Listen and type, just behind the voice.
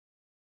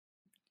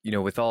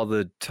with all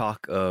the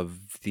talk of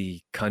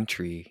the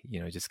country,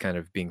 just kind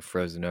of being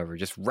frozen over,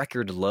 just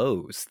record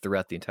lows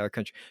throughout the entire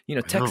country, I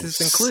know, Texas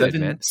included,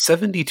 man.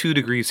 72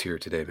 degrees here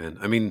today, man.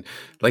 I mean,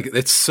 like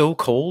it's so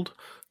cold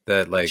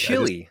that like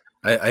Chilly.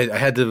 I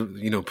had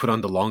to, put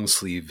on the long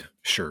sleeve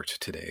shirt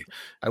today.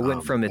 I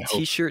went from a I hope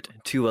t-shirt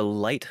to a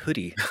light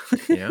hoodie,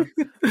 you know.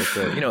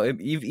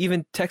 But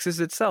even Texas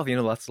itself,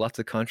 lots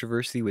of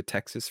controversy with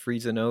Texas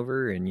freezing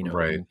over, and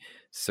right.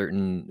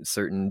 and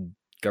certain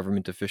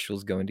government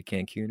officials going to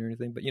Cancun or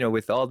anything. But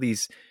with all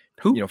these,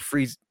 Who?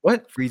 freeze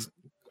What? freeze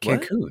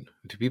what? Cancun?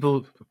 Do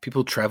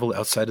people travel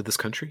outside of this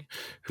country?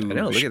 I Who?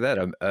 know. Look at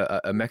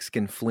that. A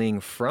Mexican fleeing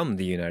from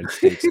the United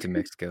States to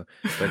Mexico.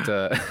 But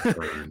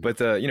Burn.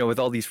 with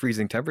all these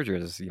freezing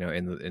temperatures,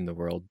 in the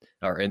world,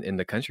 or in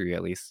the country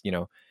at least,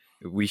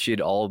 we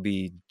should all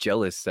be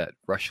jealous that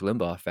Rush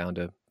Limbaugh found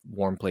a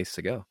warm place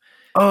to go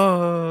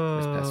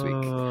this past week.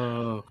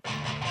 Oh.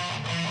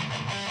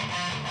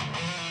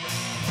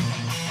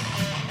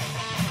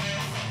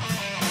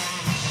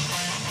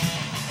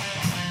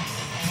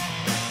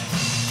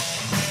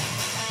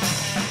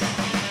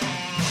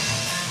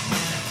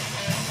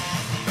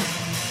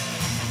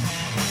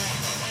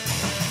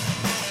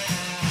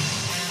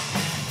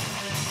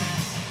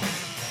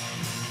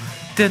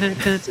 Dun, dun,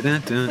 dun,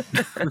 dun, dun.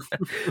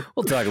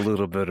 We'll talk a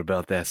little bit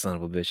about that son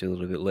of a bitch a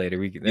little bit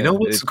later. You know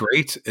what's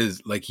great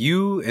is like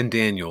you and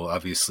Daniel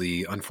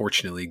obviously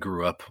unfortunately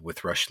grew up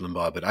with Rush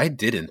Limbaugh, but I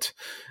didn't.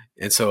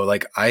 And so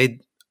like I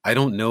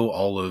don't know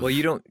all of Well,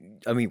 you don't.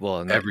 I mean, well,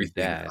 not your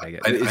everything. dad. I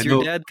guess. I Is your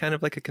know dad kind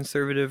of like a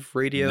conservative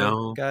radio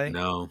no, guy?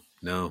 no,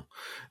 no. Even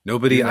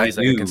Nobody though I he's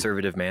like a knew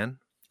conservative man.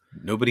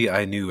 Nobody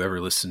I knew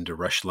ever listened to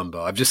Rush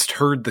Limbaugh. I've just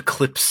heard the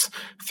clips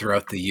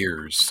throughout the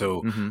years.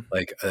 So Mm-hmm.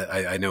 like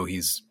I know he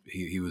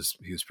was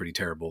pretty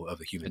terrible of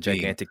a A human being.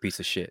 gigantic piece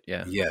of shit.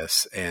 Yeah.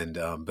 Yes, and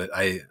but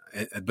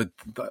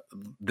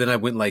then I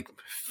went like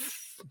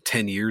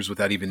 10 years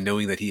without even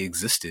knowing that he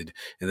existed,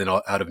 and then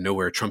out of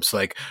nowhere Trump's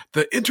like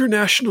the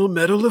International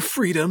Medal of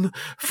Freedom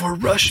for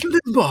Rush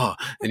Limbaugh,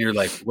 and you're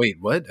like, wait,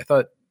 what? I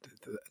thought,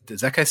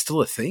 is that guy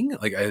still a thing?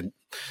 Like I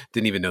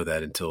didn't even know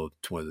that until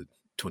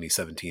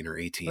 2017 or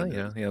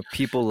 18. Well,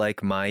 people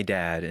like my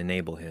dad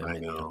enable him, I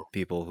and know.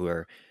 people who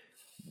are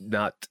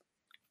not.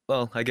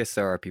 Well, I guess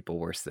there are people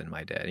worse than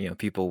my dad.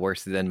 People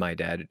worse than my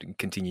dad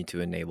continue to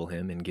enable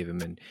him and give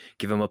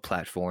him a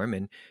platform,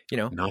 and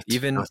Not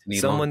even any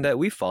someone longer. that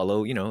we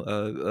follow,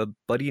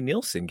 Buddy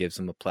Nielsen gives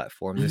him a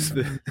platform this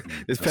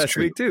That's past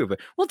true. week too. But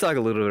we'll talk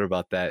a little bit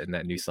about that in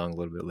that new song a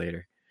little bit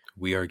later.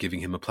 We are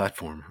giving him a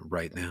platform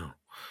right now.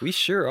 We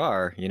sure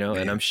are, and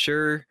Man. I'm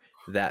sure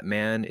that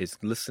man is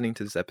listening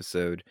to this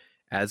episode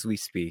as we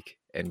speak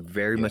and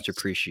very much Yes.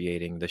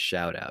 appreciating the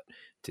shout out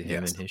to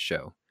him Yes. and his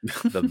show.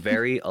 The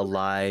very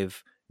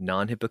alive,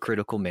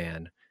 non-hypocritical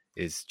man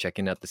is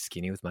checking out the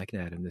Skinny with Mike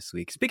and Adam this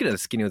week. Speaking of the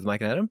Skinny with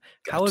Mike and Adam,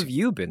 how have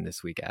you been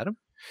this week, Adam?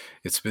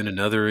 It's been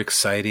another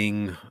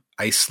exciting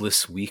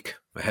iceless week.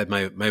 I had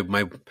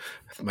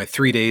my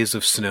 3 days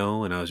of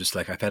snow, and I was just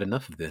like, I've had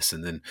enough of this.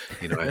 And then,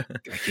 I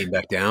came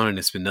back down, and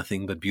it's been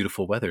nothing but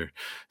beautiful weather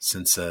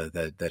since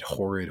that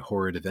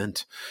horrid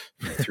event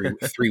from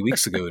 3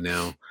 weeks ago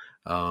now.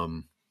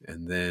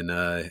 And then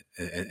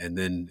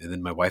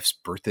my wife's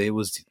birthday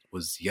was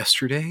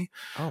yesterday.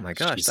 Oh my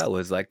gosh, that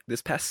was like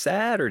this past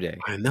Saturday.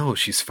 I know,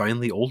 she's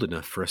finally old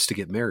enough for us to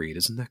get married.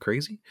 Isn't that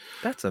crazy?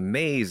 That's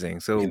amazing.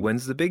 So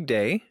when's the big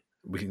day?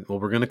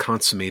 We're going to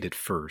consummate it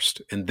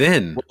first, and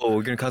then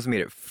we're going to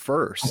consummate it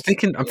first.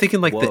 I'm thinking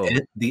like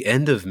the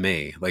end of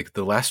May, like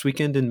the last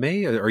weekend in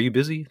May. Are you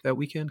busy that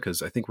weekend?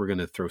 Because I think we're going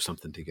to throw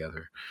something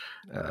together.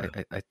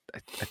 I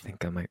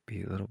think I might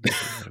be a little busy.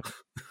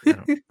 I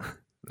don't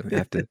let me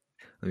have to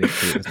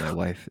with my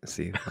wife and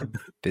see if I'm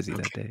busy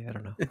that day. I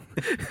don't know.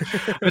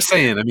 I'm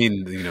saying, I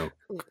mean,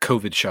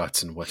 COVID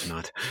shots and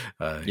whatnot.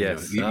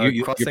 Yes,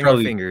 you're crossing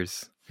probably, our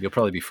fingers. You'll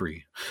probably be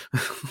free.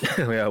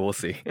 Yeah, we'll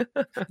see.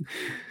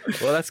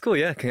 Well, that's cool.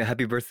 Yeah,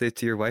 happy birthday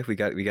to your wife. We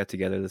got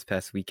together this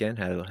past weekend.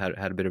 Had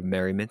a bit of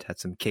merriment. Had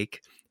some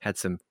cake. Had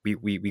some.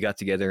 We got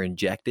together and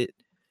jacked it.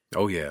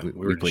 Oh yeah, we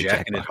were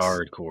jacking it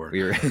hardcore.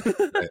 We were.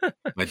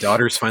 My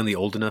daughter's finally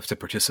old enough to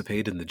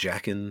participate in the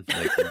jacking.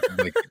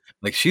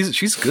 Like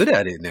she's good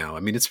at it now.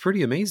 I mean, it's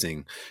pretty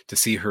amazing to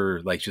see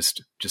her like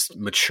just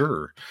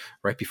mature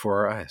right before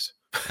our eyes.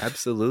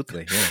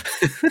 Absolutely, yeah.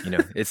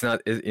 It's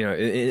not.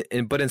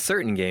 But in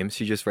certain games,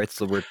 she just writes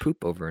the word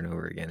poop over and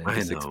over again,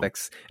 and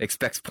just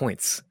expects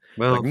points.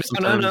 Well,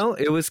 like, no.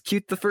 It was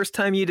cute the first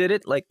time you did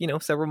it, like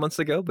several months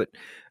ago. But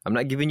I'm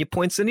not giving you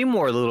points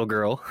anymore, little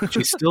girl.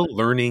 She's still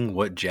learning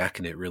what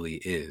jacking it really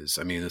is.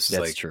 I mean, this is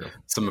like true.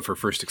 Some of her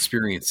first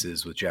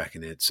experiences with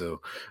jacking it.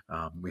 So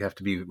we have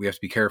to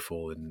be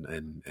careful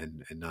and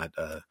not.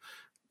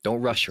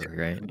 Don't rush her,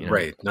 right?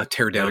 Right, not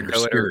tear down her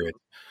spirit.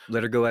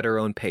 Let her go at her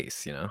own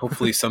pace,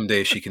 Hopefully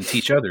someday she can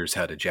teach others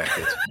how to jack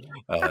it.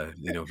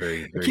 Very,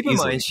 very keep easily. in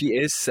mind she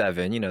is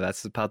 7.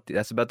 That's about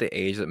the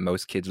age that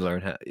most kids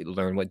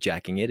learn what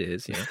jacking it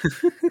is. I'm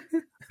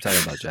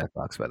talking about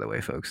Jackbox, by the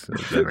way, folks.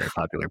 It's a very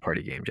popular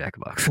party game,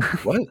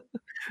 Jackbox. What?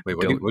 Wait,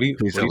 Don't what are you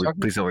talking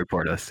please don't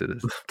report us to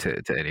this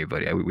to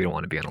anybody. We don't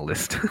want to be on a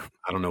list. about?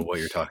 I don't know what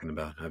you're talking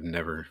about. I've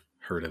never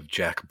heard of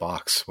Jack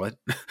Box. What?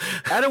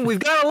 Adam, we've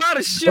got a lot of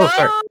Oh, shows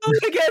sorry.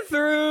 to get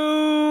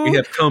through. We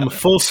have come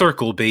full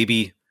circle,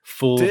 baby.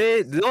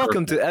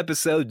 Welcome to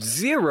episode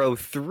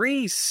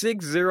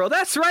 0360.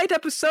 That's right,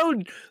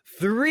 episode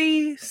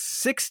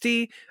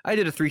 360. I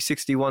did a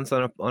 360 once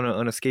on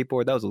a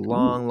skateboard. That was a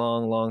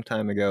long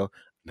time ago.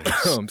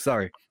 Nice. I'm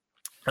sorry.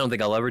 I don't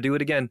think I'll ever do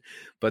it again.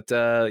 But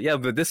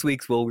but this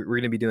week's we're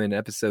going to be doing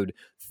episode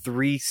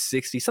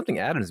 360. Something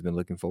Adam's been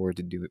looking forward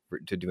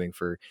to doing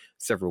for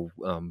several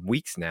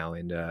weeks now.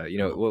 And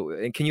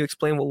can you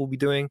explain what we'll be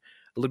doing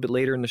a little bit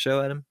later in the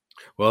show, Adam?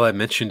 Well, I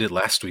mentioned it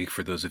last week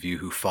for those of you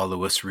who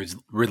follow us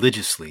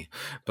religiously,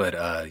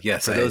 but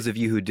yes, for those of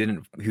you who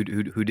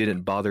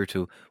didn't bother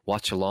to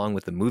watch along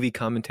with the movie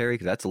commentary,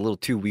 because that's a little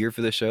too weird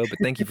for the show. But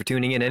thank you for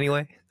tuning in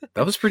anyway.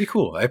 That was pretty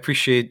cool. I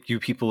appreciate you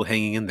people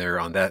hanging in there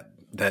on that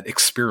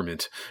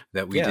experiment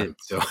that we did.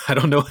 So I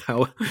don't know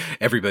how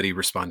everybody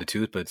responded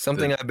to it, but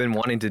something I've been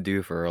wanting to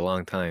do for a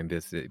long time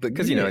because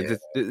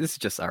this is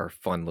just our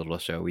fun little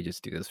show. We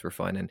just do this for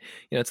fun, and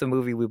it's a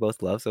movie we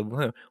both love. So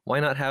why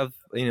not have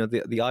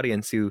the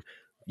audience who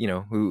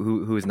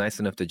is nice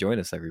enough to join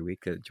us every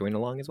week join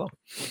along as well.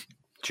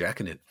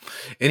 Jacking it.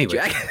 Anyway,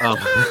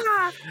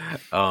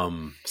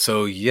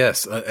 so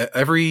yes,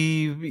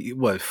 every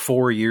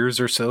 4 years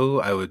or so,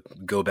 I would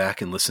go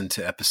back and listen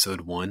to episode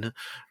 1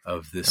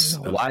 of this. I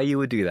don't know why you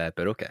would do that,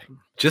 but okay.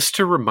 Just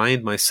to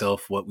remind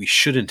myself what we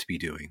shouldn't be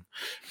doing.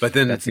 But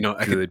then that's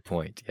a good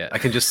point. Yeah, I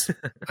can just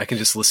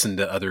listen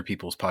to other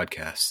people's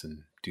podcasts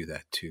and do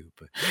that too.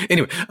 But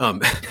anyway,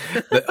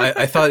 but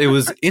I thought it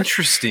was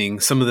interesting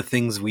some of the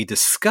things we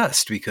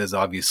discussed, because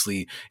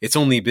obviously it's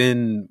only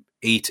been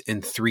 8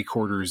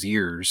 3/4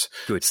 years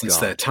since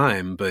that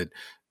time, but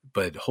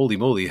holy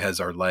moly, has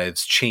our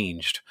lives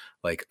changed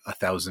like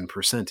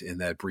 1,000% in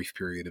that brief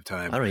period of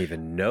time. I don't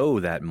even know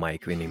that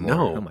Mike anymore.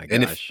 No. Oh my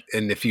gosh.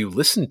 And if you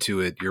listen to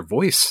it, your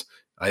voice,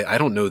 I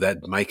don't know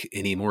that Mike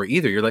anymore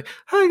either. You're like,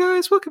 hi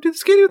guys, welcome to the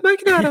Skating with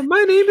Mike and Adam.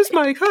 My name is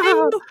Mike.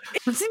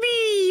 It's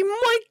me,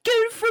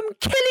 Michael from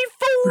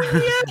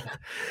California.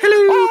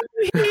 Hello.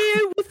 I'm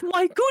here with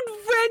my good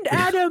friend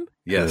Adam.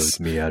 Yes, hello, it's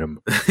me, Adam.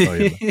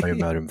 I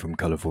am Adam from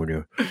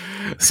California.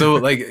 So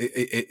like,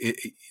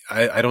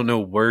 I don't know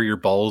where your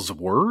balls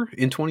were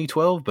in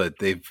 2012, but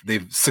they've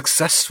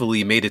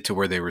successfully made it to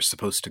where they were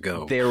supposed to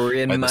go. They were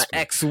in my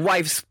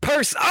ex-wife's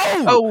purse.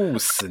 Oh,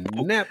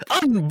 snap!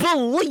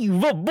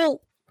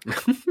 Unbelievable.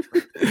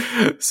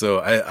 So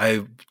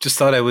I just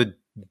thought I would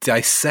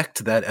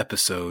dissect that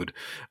episode,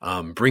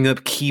 bring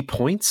up key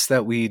points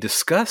that we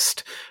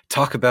discussed,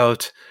 talk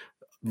about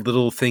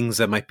little things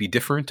that might be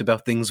different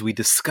about things we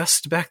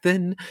discussed back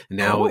then,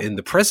 now in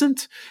the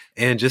present,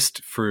 and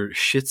just for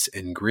shits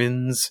and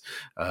grins,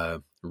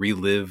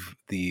 relive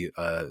the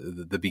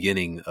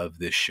beginning of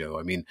this show.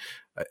 I mean,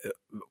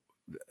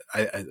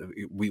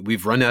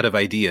 we've run out of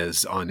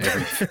ideas on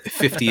every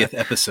 50th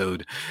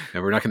episode,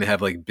 and we're not going to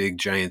have like big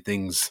giant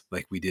things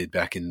like we did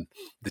back in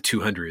the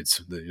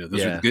 200s.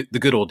 Those are the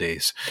good old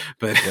days.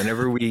 But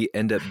whenever we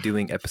end up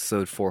doing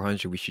episode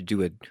 400, we should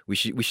do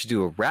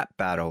a rap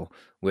battle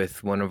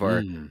with one of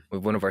our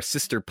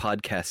sister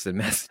podcasts in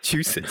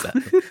Massachusetts.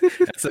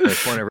 That's a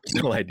fun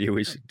original idea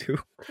we should do.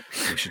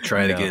 We should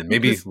try it again.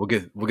 Maybe we'll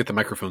get the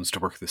microphones to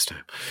work this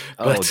time.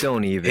 But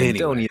don't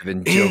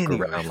even joke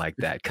around like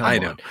that. Come on. I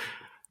know.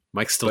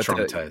 Mike's still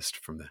traumatized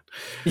from that.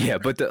 Yeah,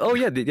 but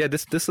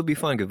this will be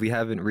fun because we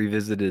haven't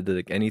revisited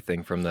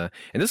anything from that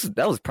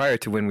was prior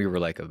to when we were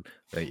like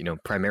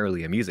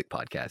primarily a music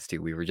podcast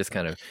too. We were just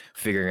kind of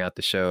figuring out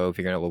the show,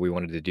 figuring out what we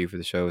wanted to do for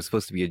the show. It was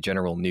supposed to be a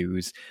general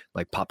news,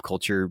 like pop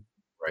culture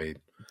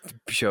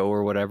show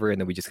or whatever, and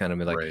then we just kind of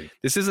been like,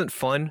 this isn't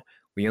fun.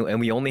 We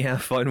only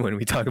have fun when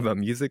we talk about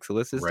music, so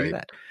let's just do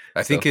that.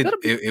 I think it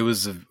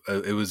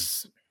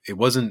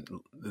wasn't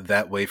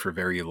that way for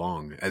very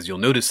long. As you'll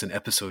notice in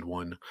episode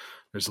 1,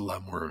 there's a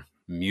lot more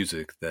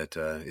music that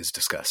is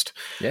discussed.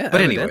 Yeah, but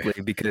anyway,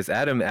 because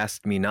Adam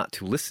asked me not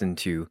to listen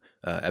to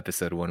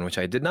episode 1, which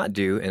I did not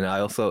do, and I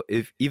also,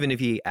 even if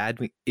he had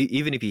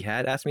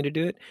asked me to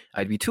do it,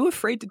 I'd be too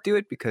afraid to do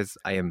it because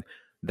I am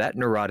that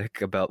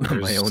neurotic about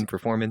my own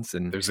performance,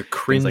 and there's a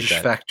cringe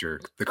factor.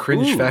 The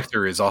cringe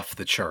factor is off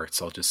the charts.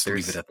 I'll just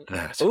leave it at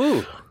that.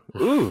 Ooh!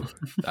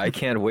 I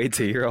can't wait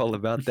to hear all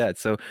about that.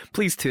 So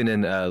please tune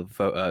in,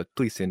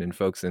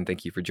 folks, and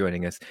thank you for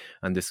joining us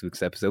on this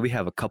week's episode. We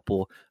have a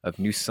couple of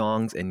new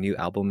songs and new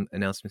album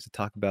announcements to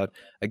talk about.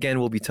 Again,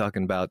 we'll be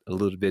talking about a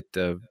little bit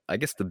of, I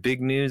guess, the big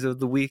news of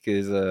the week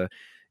is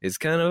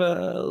kind of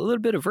a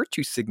little bit of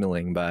virtue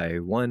signaling by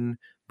one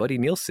Buddy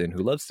Nielsen,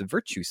 who loves to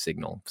virtue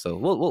signal. So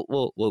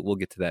we'll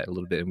get to that a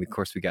little bit. And of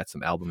course, we got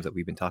some albums that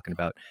we've been talking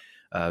about.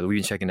 We've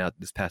been checking out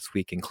this past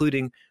week,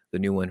 including the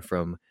new one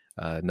from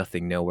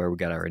Nothing Nowhere. We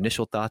got our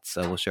initial thoughts.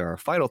 We'll share our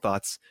final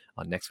thoughts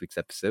on next week's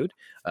episode.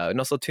 And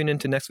also tune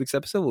into next week's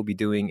episode. We'll be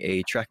doing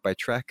a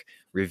track-by-track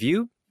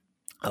review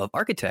of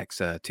Architects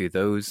to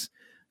those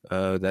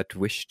that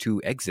wish to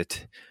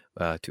exit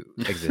to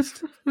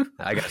exist.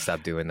 I gotta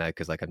stop doing that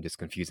because like I'm just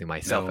confusing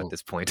myself No. at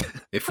this point.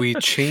 If we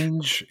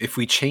change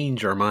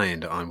our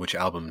mind on which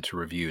album to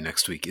review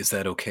next week, is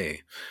that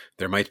okay?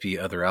 There might be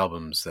other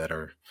albums that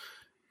are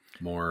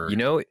more You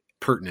know,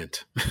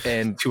 pertinent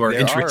and to our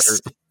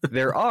interests.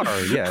 there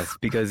are, yes,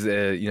 because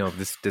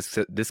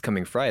this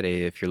coming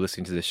Friday, if you're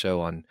listening to the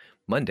show on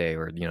Monday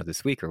or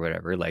this week or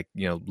whatever, like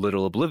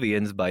Little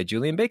Oblivions by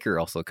Julian Baker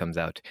also comes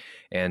out,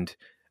 and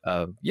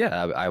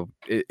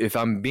if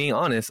I'm being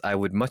honest, I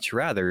would much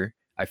rather.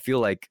 I feel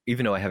like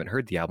even though I haven't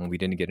heard the album, we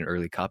didn't get an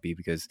early copy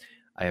because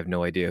I have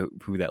no idea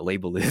who that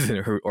label is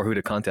or who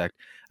to contact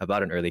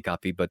about an early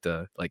copy. But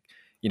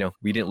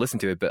we didn't listen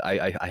to it. But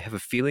I have a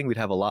feeling we'd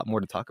have a lot more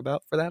to talk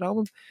about for that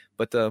album.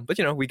 But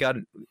we got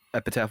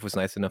Epitaph was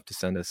nice enough to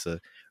send us a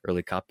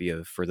early copy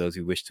of For Those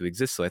Who Wish to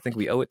Exist. So I think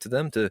we owe it to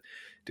them to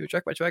do a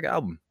track by track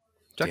album,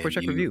 track by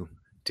track review.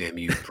 Damn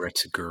you,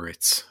 Brett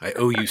Gurwitz! I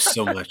owe you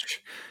so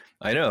much.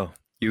 I know.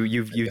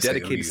 You've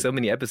dedicated so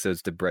many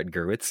episodes to Brett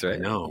Gurwitz, right? I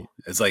know.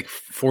 It's like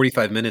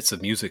 45 minutes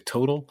of music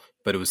total,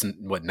 but it was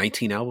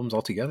 19 albums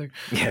altogether?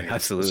 Yeah,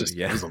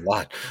 absolutely. It was a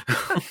lot.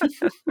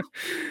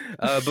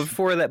 But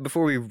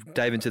before we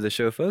dive into the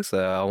show, folks,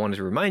 I wanted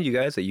to remind you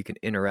guys that you can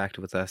interact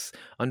with us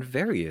on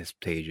various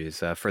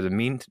pages.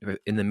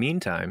 In the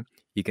meantime,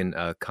 you can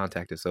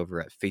contact us over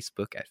at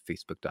Facebook at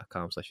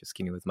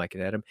facebook.com/Skinny with Mike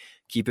and Adam.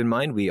 Keep in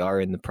mind, we are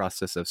in the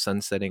process of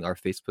sunsetting our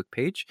Facebook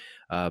page.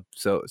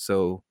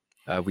 So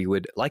we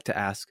would like to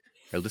ask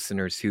our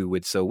listeners who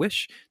would so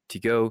wish to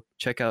go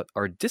check out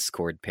our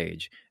Discord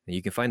page, and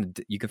you can find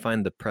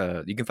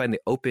the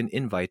open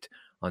invite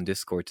on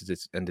Discord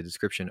in the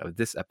description of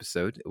this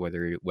episode.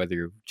 Whether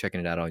you're checking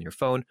it out on your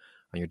phone,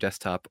 on your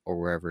desktop, or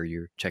wherever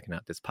you're checking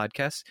out this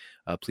podcast,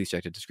 please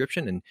check the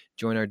description and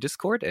join our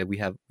Discord. And we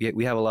have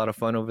a lot of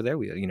fun over there.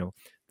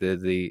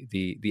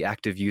 The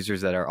active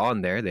users that are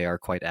on there, they are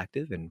quite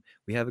active, and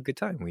we have a good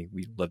time.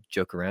 We love to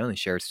joke around and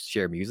share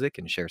music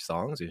and share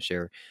songs and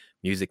share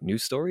music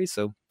news stories.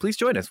 So please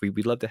join us.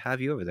 We'd love to have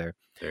you over there.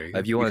 There you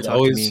If go. you want to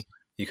talk to me,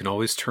 you can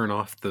always turn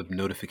off the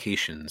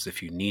notifications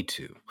if you need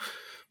to.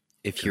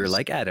 If you're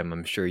like Adam,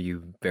 I'm sure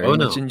you very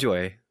much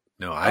enjoy.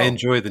 No, I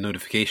enjoy the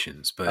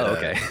notifications, but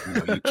okay.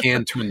 You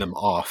can turn them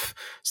off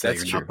so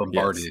that you're not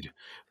bombarded yes.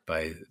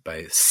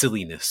 by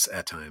silliness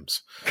at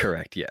times.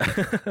 Correct, yeah.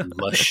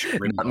 Lush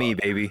Not me,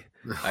 baby.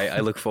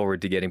 I look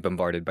forward to getting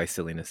bombarded by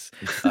silliness.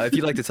 If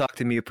you'd like to talk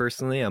to me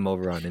personally, I'm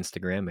over on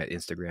Instagram at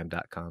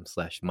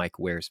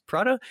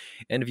instagram.com/MikeWearsPrada.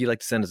 And if you'd like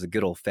to send us a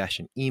good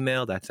old-fashioned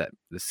email, that's at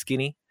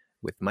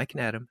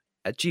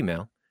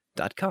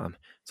theskinny@gmail.com.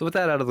 So with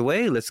that out of the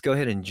way, let's go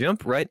ahead and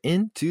jump right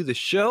into the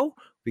show.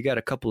 We got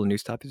a couple of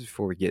news topics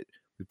before we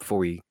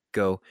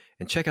go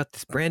and check out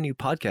this brand new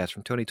podcast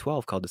from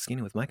 2012 called The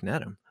Skinny with Mike and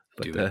Adam.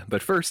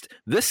 But first,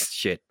 this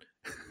shit.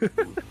 I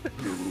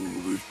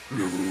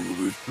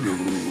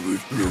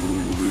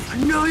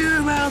know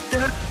you're out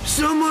there,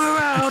 somewhere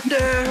out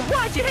there.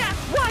 Why'd you have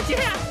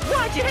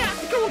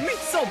to go with me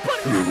so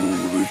buddy?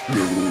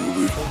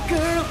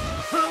 Girl,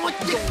 what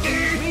you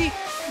do me?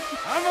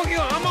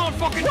 I'm on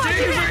fucking TV. Why'd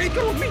you have to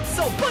go with me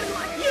so buddy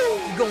like you?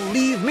 You gonna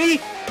leave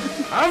me?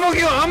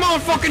 I'm on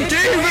fucking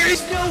TV.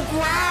 Breaks no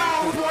ground.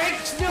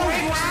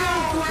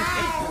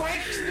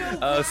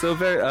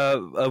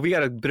 We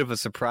got a bit of a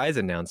surprise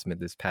announcement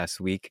this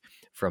past week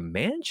from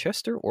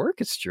Manchester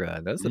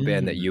Orchestra. That's the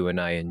band that you and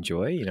I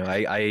enjoy.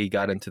 I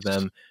got into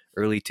them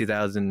early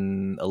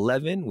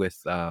 2011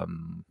 with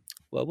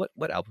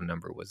what album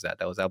number was that?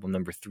 That was album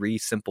number 3,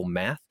 Simple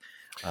Math.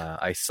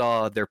 I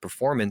saw their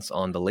performance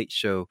on The Late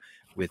Show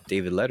with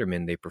David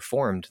Letterman. They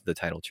performed the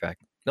title track.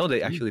 No,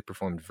 they actually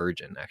performed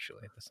Virgin,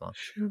 actually, the song,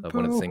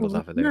 one of the singles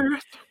off of there.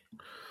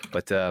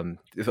 But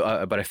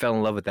I fell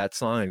in love with that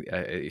song.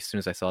 As soon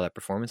as I saw that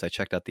performance, I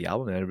checked out the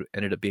album, and it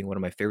ended up being one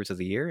of my favorites of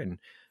the year and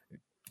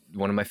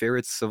one of my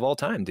favorites of all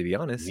time, to be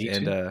honest.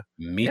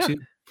 Me too.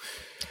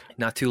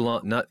 Not too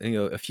long,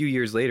 a few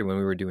years later when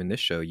we were doing this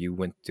show, you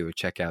went to a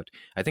checkout.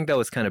 I think that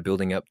was kind of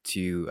building up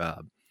to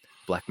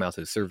Black Mouth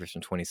of the Service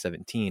from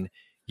 2017.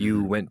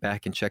 You went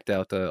back and checked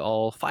out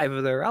all 5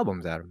 of their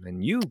albums, Adam,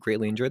 and you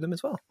greatly enjoyed them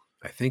as well.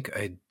 I think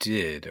I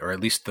did, or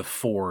at least the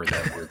 4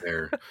 that were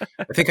there.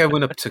 I think I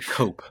went up to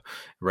Cope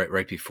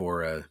right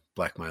before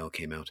Black Mile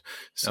came out.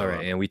 So, all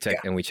right, and we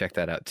checked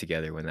that out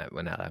together when that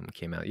album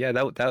came out. Yeah,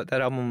 that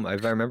album,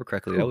 if I remember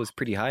correctly, that was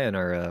pretty high on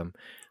our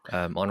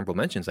honorable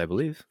mentions, I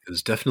believe. It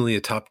was definitely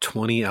a top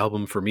 20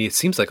 album for me. It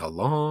seems like a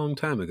long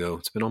time ago.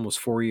 It's been almost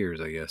 4 years,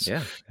 I guess.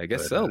 Yeah, I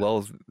guess so.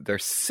 Well, their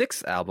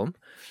 6th album,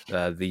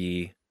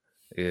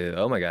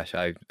 oh my gosh,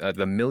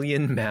 The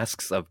Million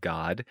Masks of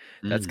God,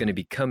 that's going to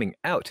be coming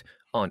out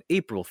on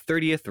April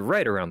 30th,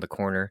 right around the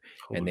corner.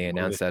 And they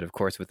announced that, of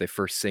course, with their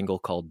first single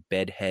called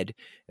Bedhead.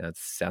 That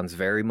sounds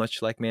very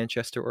much like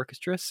Manchester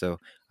Orchestra. So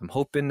I'm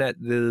hoping that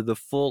the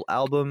full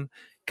album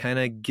kind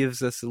of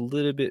gives us a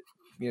little bit,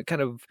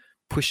 kind of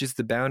pushes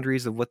the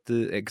boundaries of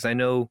because I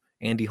know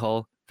Andy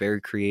Hall,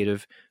 very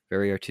creative,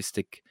 very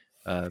artistic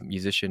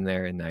musician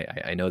there. And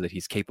I know that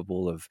he's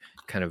capable of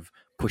kind of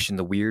pushing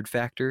the weird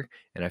factor,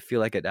 and I feel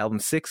like at album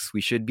 6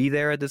 we should be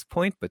there at this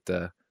point, but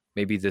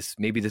maybe this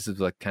is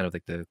like kind of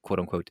like the quote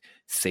unquote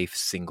safe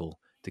single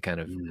to kind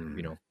of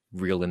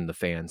reel in the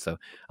fans. So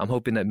I'm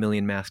hoping that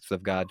Million Masks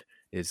of God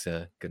is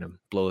gonna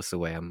blow us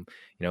away. I'm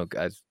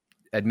guys,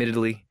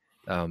 admittedly,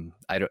 we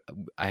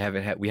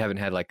haven't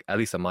had like, at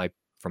least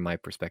from my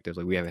perspective,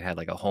 like we haven't had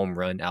like a home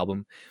run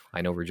album.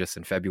 I know we're just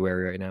in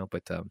February right now,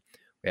 but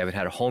we haven't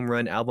had a home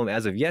run album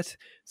as of yet.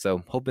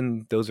 So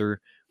hoping those are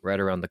right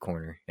around the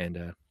corner.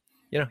 And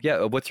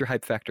what's your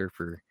hype factor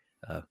for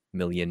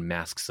Million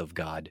Masks of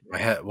God? I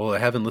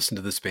haven't listened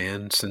to this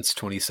band since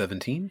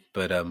 2017,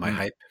 but my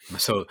hype.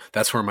 So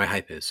that's where my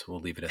hype is.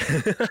 We'll leave it at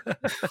that.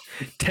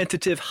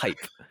 Tentative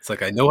hype. It's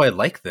like I know I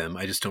like them.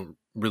 I just don't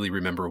really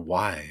remember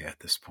why at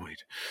this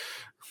point.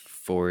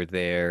 For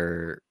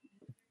their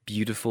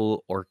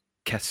beautiful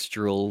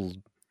orchestral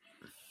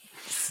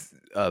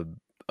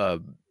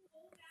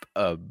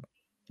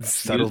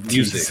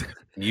subtleties.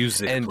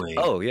 Music and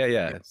playing.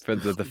 Yes. For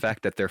the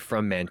fact that they're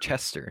from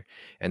Manchester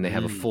and they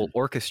have a full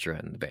orchestra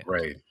in the band,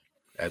 right?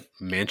 At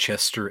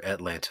Manchester,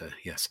 Atlanta,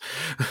 yes.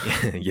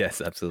 Yes,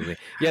 absolutely.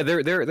 Yeah,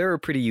 they're a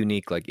pretty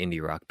unique like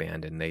indie rock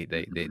band, and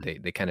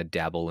they kind of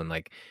dabble in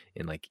like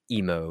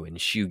emo and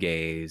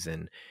shoegaze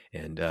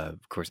and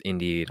of course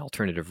indie and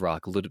alternative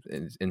rock, a little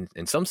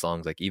in some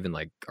songs like even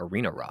like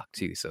arena rock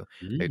too. So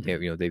they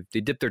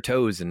dip their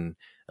toes in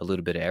a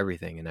little bit of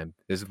everything, and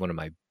this is one of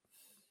my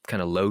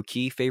kind of low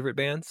key favorite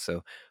bands.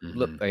 So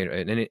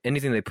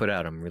anything they put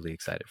out, I'm really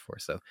excited for.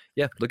 So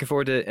yeah, looking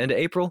forward to end of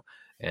April,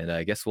 and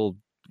I guess we'll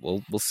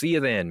see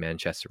you then,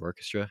 Manchester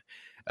Orchestra.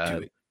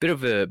 Bit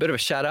of a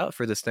shout out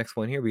for this next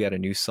one here. We got a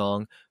new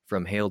song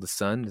from Hail the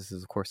Sun. This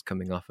is of course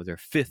coming off of their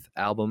 5th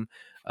album,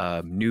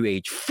 New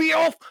Age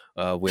Filth,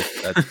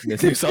 with the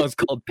new song is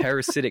called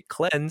Parasitic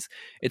Cleanse.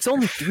 It's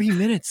only 3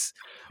 minutes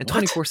and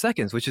 24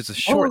 seconds, which is a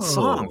short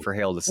song for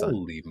Hail the Sun.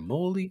 Holy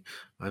moly!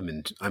 I'm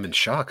in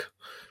shock.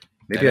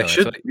 Maybe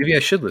I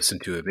should listen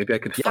to it. Maybe I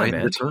could find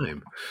the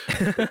time.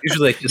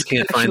 Usually I just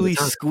can't find the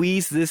time.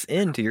 Squeeze this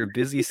into your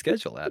busy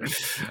schedule, Adam.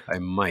 I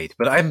might,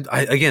 but I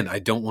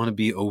don't want to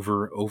be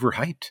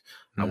overhyped.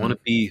 I want to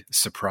be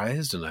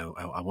surprised, and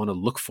I want to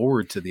look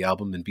forward to the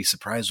album and be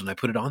surprised when I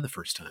put it on the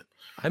first time.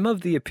 I'm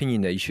of the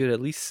opinion that you should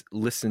at least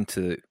listen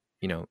to,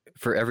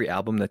 for every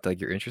album that like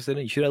you're interested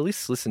in, you should at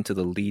least listen to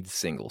the lead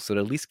single, so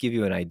to at least give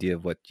you an idea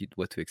of what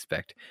to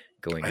expect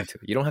going into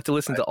it. You don't have to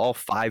listen to all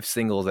 5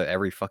 singles that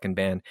every fucking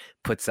band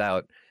puts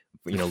out,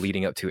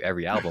 leading up to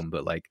every album,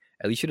 but like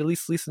you should at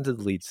least listen to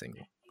the lead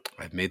single.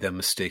 I've made that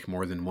mistake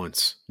more than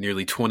once,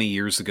 nearly 20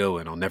 years ago,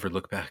 and I'll never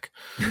look back.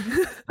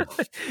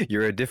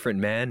 You're a different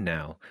man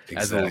now,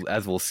 exactly.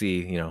 as we'll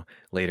see,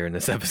 later in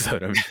this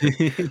episode.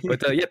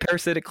 But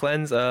Parasitic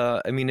Cleanse.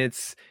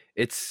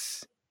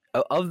 It's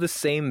of the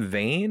same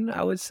vein,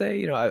 I would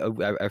say.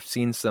 I've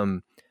seen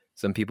some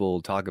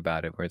people talk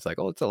about it where it's like,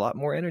 oh, it's a lot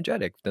more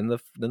energetic than the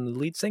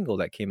lead single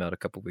that came out a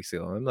couple weeks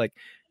ago. I'm like,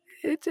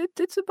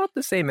 it's about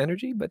the same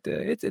energy, but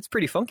it's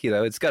pretty funky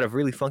though. It's got a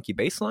really funky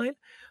bass line,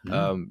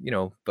 but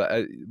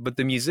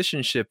the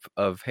musicianship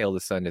of Hail the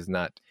Sun is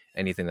not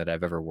anything that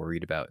I've ever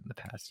worried about in the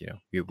past.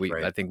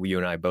 Right. I think you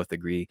and I both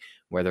agree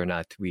whether or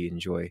not we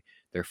enjoy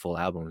their full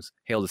albums.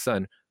 Hail the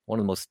Sun, one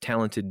of the most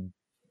talented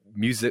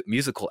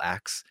musical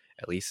acts,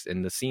 at least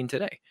in the scene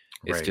today.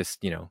 It's right.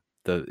 just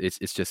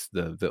it's just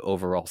the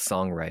overall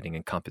songwriting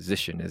and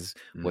composition is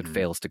what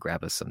fails to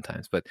grab us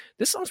sometimes. But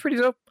this song's pretty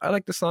dope. I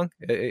like the song.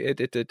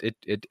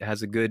 It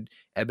has a good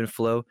ebb and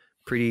flow,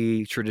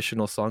 pretty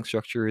traditional song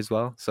structure as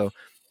well. So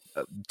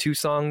 2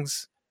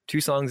 songs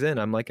in,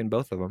 I'm liking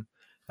both of them.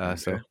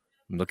 So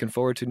I'm looking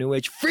forward to New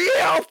Age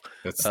Feel.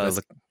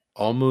 That's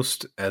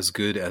almost as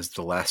good as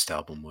the last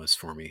album was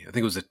for me. I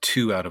think it was a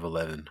 2 out of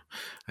 11.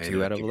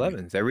 2 out of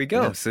 11. There we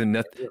go. Yeah.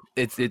 So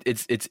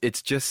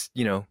it's just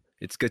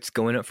it's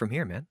going up from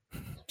here, man.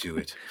 Do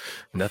it.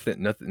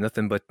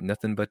 nothing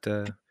but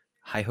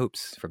high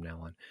hopes from now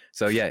on.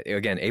 So yeah,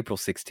 again, April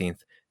 16th,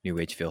 New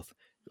Age Filth.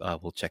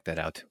 We'll check that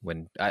out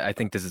when I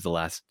think this is the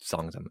last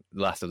of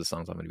the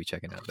songs I'm going to be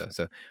checking out though.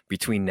 So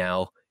between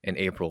now and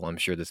April, I'm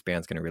sure this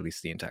band's going to release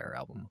the entire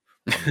album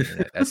on the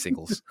internet as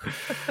singles.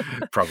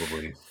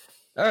 Probably.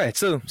 All right.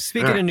 So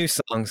speaking of new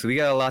songs, we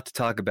got a lot to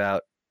talk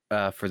about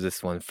for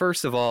this one.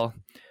 First of all,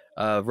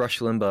 Rush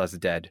Limbaugh is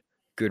dead.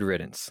 Good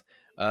riddance.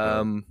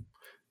 And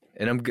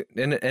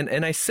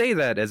I say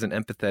that as an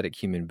empathetic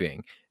human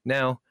being.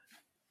 Now,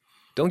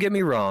 don't get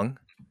me wrong.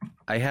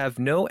 I have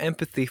no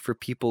empathy for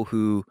people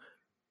who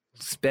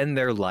spend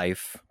their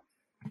life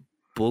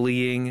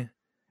bullying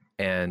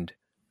and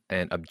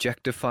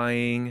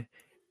objectifying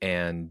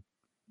and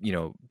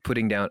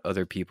putting down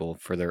other people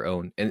for their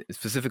own, and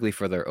specifically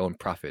for their own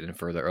profit and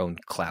for their own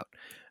clout.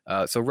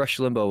 So Rush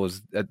Limbaugh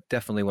was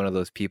definitely one of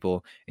those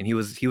people, and he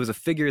was a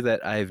figure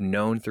that I've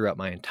known throughout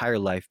my entire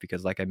life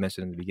because, like I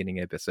mentioned in the beginning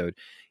episode,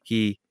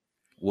 he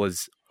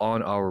was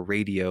on our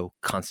radio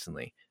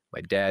constantly.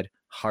 My dad,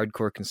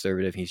 hardcore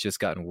conservative, he's just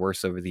gotten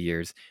worse over the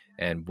years,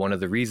 and one of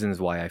the reasons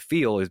why I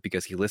feel is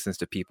because he listens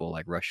to people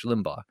like Rush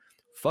Limbaugh.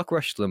 Fuck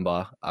Rush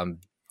Limbaugh.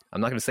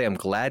 I'm not going to say I'm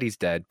glad he's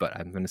dead, but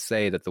I'm going to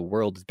say that the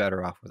world is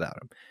better off without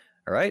him.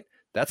 All right?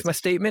 That's my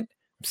statement.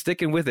 I'm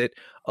sticking with it.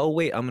 Oh,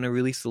 wait, I'm going to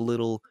release a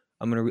little...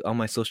 on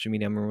my social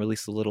media, I'm going to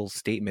release a little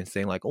statement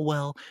saying like, oh,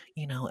 well,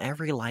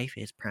 every life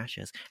is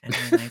precious.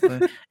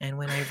 And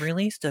when I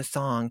released a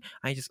song,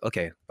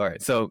 okay. All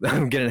right. So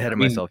I'm getting ahead of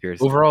myself here.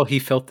 Overall, he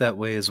felt that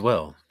way as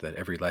well, that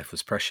every life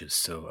was precious.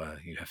 So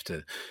you have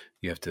to,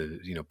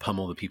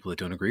 pummel the people that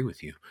don't agree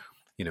with you.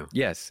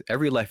 Yes,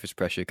 every life is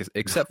precious,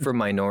 except for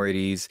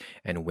minorities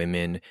and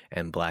women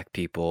and black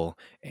people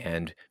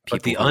and people.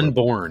 But the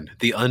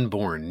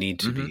unborn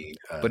need to be.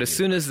 But as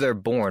soon as they're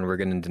born, we're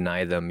going to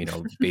deny them,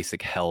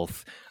 basic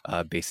health,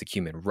 basic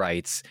human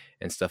rights,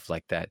 and stuff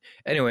like that.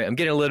 Anyway, I'm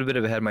getting a little bit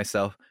ahead of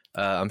myself.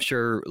 I'm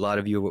sure a lot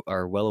of you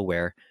are well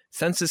aware.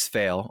 Census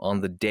Fail,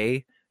 on the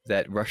day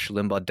that Rush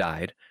Limbaugh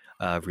died,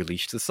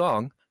 released a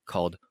song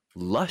called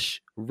 "Lush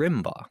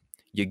Rimbaugh."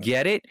 You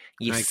get it?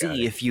 You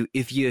see, if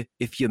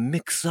you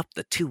mix up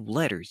the two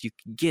letters, you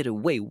can get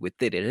away with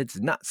it, and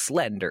it's not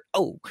slander.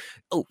 Oh,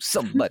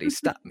 somebody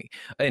stop me.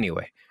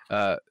 Anyway,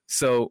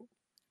 so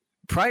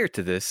prior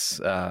to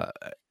this,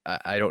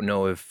 I don't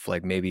know if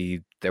like maybe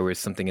there was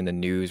something in the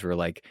news where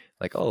like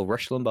oh,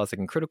 Rush Limbaugh's like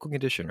in critical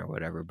condition or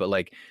whatever. But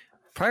like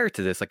prior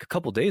to this, like a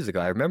couple days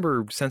ago, I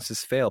remember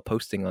Census Fail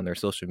posting on their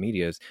social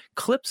medias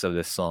clips of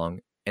this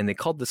song, and they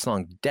called the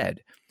song "Dead."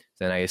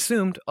 Then I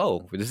assumed,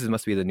 oh, this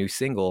must be the new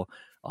single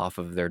off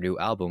of their new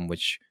album,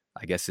 which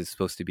I guess is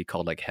supposed to be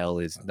called like Hell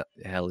is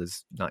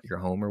Not Your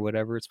Home or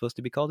whatever it's supposed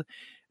to be called.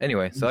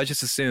 Anyway, so I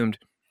just assumed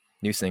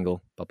new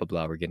single, blah, blah,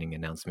 blah. We're getting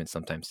an announcement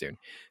sometime soon.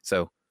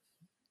 So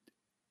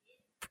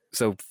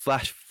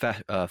flash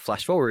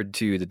forward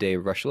to the day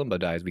Rush Limbaugh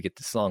dies, we get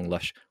the song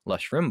Lush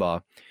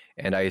Rimbaugh.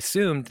 And I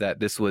assumed that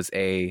this was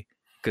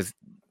because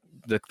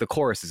the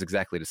chorus is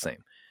exactly the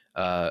same.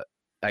 I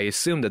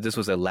assumed that this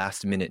was a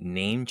last minute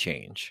name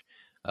change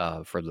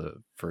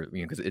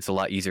because it's a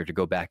lot easier to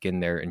go back in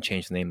there and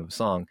change the name of a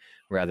song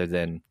rather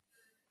than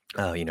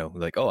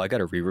like, oh, I got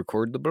to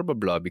re-record the blah blah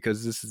blah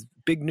because this is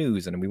big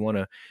news and we want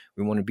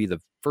to be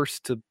the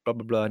first to blah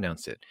blah blah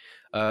announce it.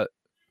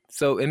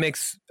 So it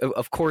makes,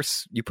 of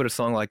course, you put a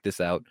song like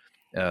this out.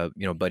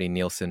 Buddy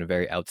Nielsen, a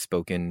very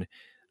outspoken,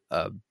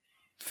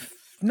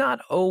 not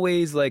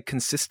always like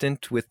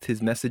consistent with his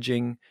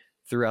messaging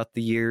throughout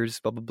the years,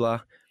 blah blah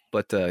blah.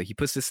 But he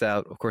puts this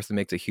out. Of course, it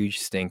makes a huge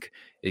stink.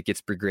 It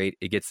gets great.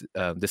 It gets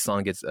this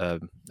song gets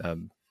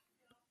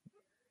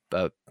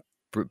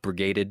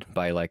brigaded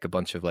by like a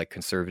bunch of like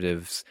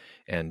conservatives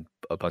and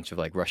a bunch of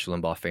like Rush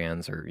Limbaugh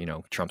fans or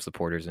Trump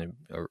supporters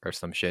or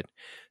some shit.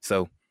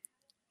 So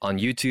on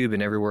YouTube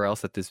and everywhere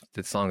else that this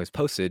song is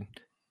posted,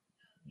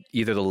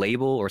 either the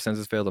label or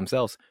Census Fail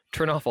themselves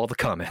turn off all the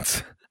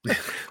comments,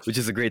 which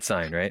is a great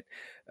sign, right?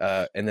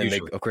 And then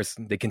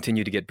they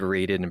continue to get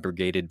berated and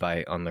brigaded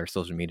on their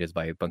social medias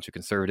by a bunch of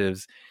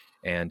conservatives.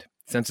 And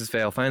Census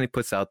Fail finally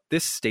puts out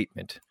this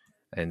statement,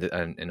 and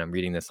I'm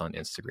reading this on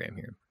Instagram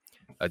here.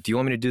 Do you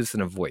want me to do this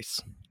in a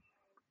voice?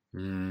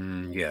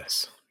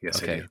 Yes.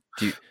 Okay. I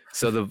do.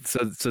 So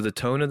the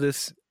tone of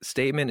this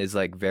statement is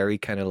like very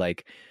kind of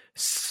like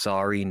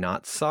sorry,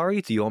 not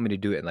sorry. Do you want me to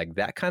do it in like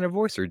that kind of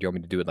voice, or do you want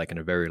me to do it like in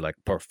a very like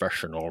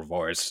professional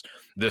voice?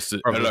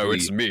 Hello,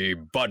 it's me,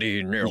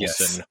 Buddy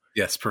Nielsen.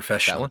 Yes,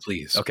 professional,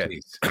 please. Okay,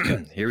 please.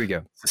 Here we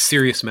go. It's a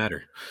serious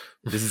matter.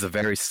 This is a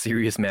very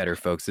serious matter,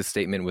 folks. This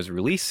statement was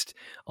released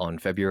on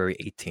February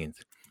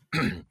 18th.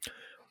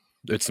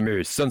 It's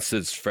me,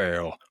 Census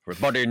Fail,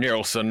 Buddy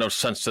Nielsen of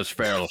Census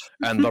Fail,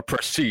 and the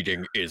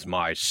preceding is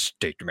my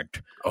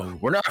statement.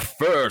 When I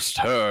first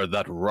heard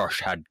that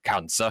Rush had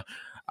cancer,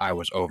 I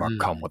was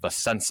overcome with a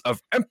sense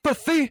of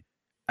empathy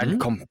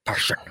and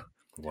compassion.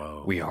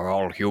 Whoa. We are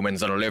all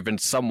humans and live a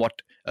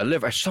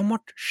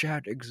somewhat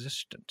shared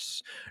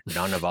existence.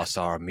 None of us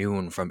are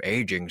immune from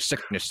aging,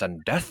 sickness,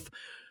 and death.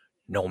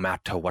 No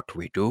matter what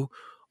we do,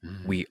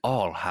 we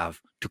all have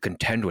to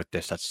contend with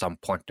this at some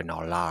point in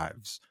our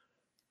lives.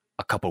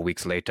 A couple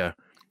weeks later,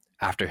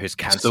 after his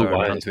cancer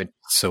announcement...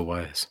 So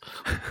wise.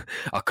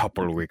 A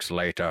couple of weeks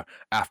later,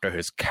 after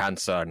his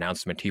cancer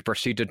announcement, he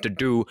proceeded to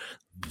do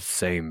the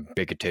same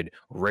bigoted,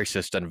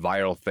 racist, and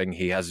vile thing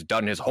he has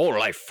done his whole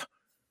life.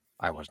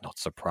 I was not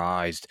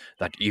surprised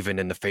that even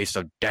in the face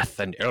of death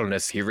and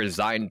illness, he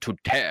resigned to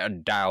tear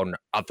down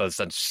others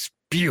and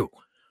spew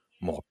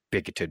more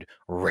bigoted,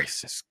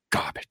 racist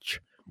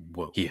garbage.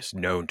 Whoa. He is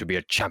known to be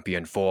a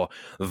champion for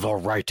the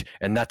right,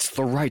 and that's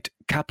the right,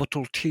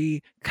 capital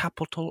T,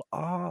 capital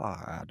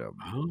R, Adam.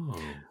 Oh,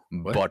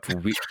 but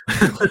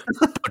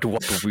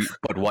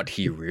what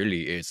he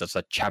really is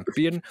a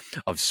champion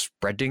of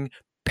spreading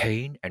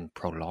pain and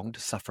prolonged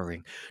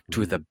suffering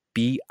to the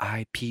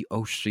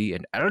BIPOC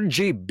and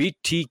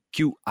LGBTQIA+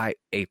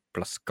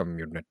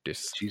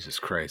 communities. Jesus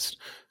Christ.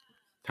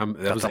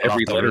 That was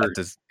every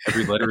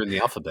letter in the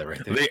alphabet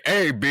right there. The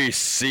A, B,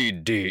 C,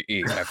 D,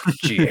 E, F,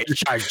 G,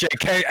 H, I, J,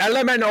 K, L,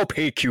 M, N, O,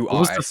 P, Q,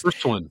 R, S. What was the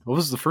first one? What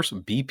was the first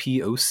one?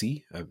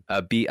 BPOC?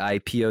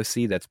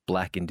 BIPOC, that's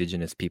Black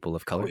Indigenous People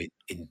of Color. Oh,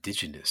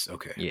 indigenous.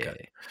 Okay. Yeah.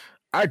 Okay.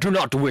 I do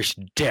not wish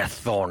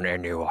death on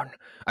anyone.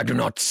 I do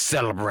not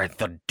celebrate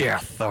the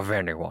death of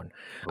anyone.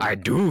 I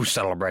do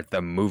celebrate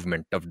the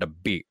movement of the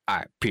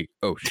BIPOC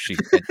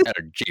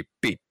and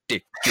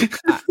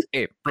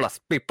LGBTQIA plus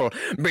people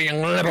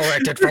being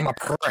liberated from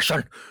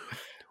oppression.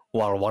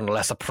 While one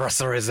less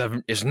oppressor is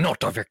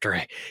not a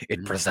victory,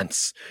 it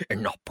presents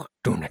an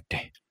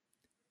opportunity.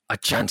 A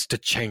chance to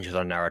change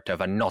the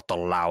narrative and not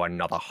allow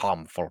another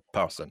harmful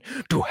person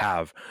to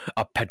have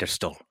a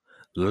pedestal.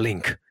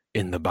 Link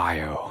in the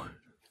bio.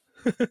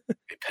 A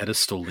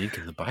pedestal link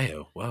in the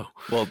bio. Wow.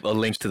 Well, a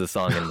link to the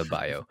song in the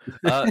bio.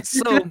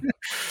 So,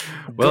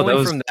 well,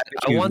 going from that,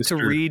 I want to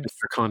read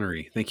Mr.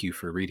 Connery. Thank you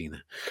for reading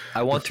that.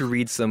 I want to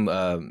read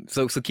some.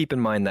 So keep in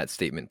mind that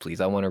statement, please.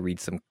 I want to read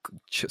some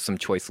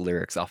choice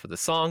lyrics off of the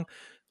song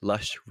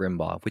 "Lush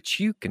Rimbaugh," which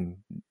you can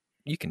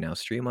now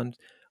stream on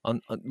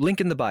link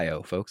in the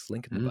bio, folks.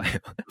 Link in the bio.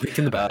 Link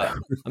in the bio.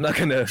 I'm not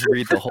going to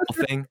read the whole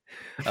thing,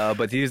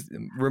 but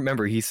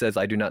remember, he says,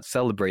 "I do not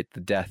celebrate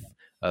the death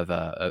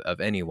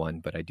of anyone,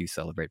 but I do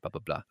celebrate blah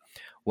blah blah."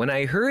 When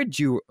I heard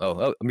you,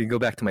 let me go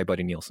back to my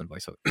Buddy Nielsen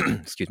voice.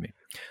 Excuse me.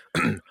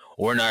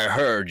 When I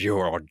heard you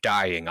were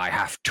dying, I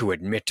have to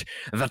admit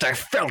that I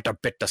felt a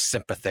bit of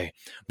sympathy.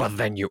 But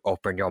then you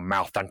opened your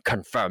mouth and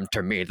confirmed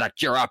to me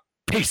that you're a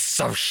piece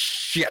of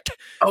shit.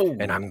 Oh,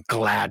 and I'm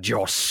glad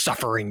you're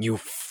suffering. You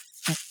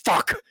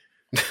fuck.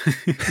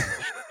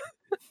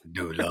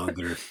 No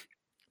longer.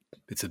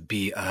 It's a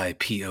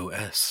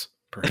BIPOS.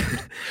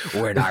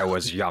 When I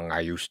was young,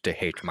 I used to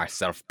hate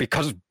myself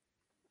because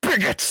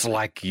bigots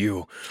like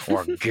you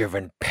were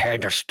given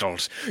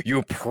pedestals.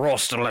 You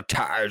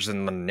proselytize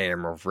in the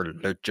name of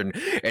religion,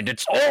 and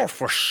it's all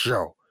for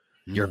show.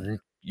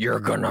 You're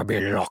gonna be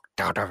locked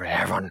out of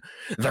heaven.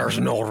 There's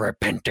no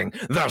repenting.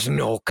 There's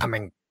no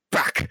coming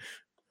back.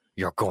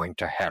 You're going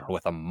to hell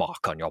with a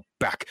mark on your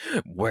back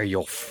where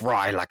you'll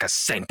fry like a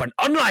saint. But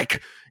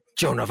unlike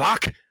Joan of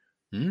Arc,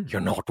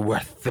 you're not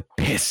worth the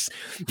piss.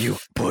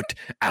 You've put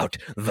out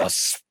the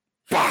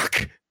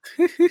spark.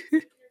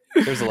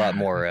 There's a lot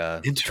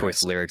more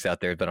choice lyrics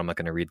out there, but I'm not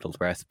going to read the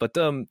rest. But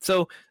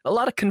so a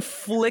lot of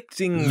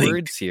conflicting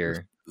words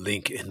here.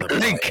 Link in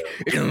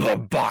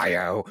the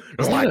bio.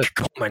 Like,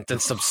 comment,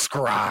 and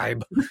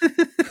subscribe.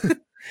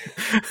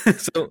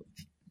 So,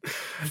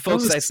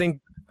 folks, I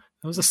think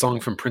that was a song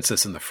from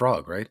Princess and the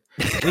Frog, right?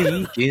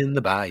 Link in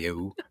the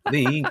bio.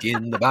 Link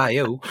in the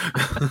bio.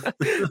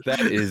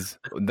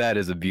 That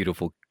is a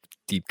beautiful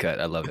deep cut.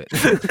 I love it.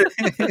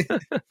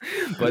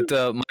 But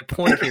my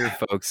point here,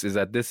 folks, is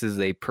that this is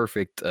a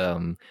perfect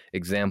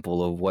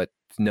example of what's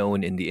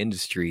known in the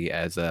industry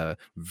as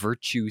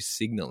virtue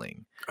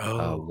signaling.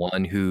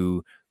 One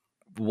who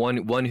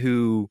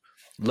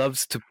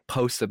loves to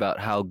post about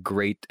how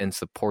great and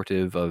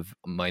supportive of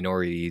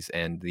minorities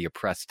and the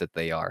oppressed that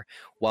they are,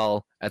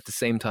 while at the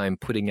same time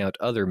putting out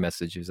other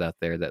messages out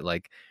there that,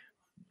 like,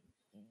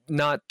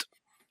 not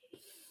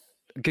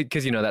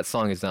because that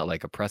song is not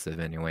like oppressive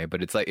anyway,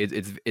 but it's like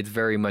it's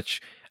very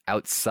much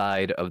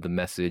outside of the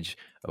message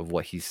of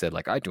what he said.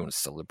 Like, I don't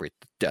celebrate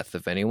the death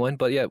of anyone,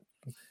 but yeah,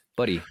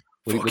 buddy,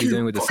 what are you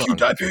doing with the song?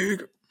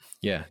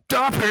 Yeah.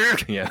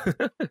 Yeah.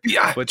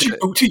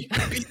 B-I-G-O-T.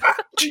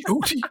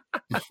 B-I-G-O-T.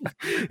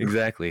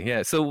 Exactly.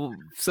 Yeah. So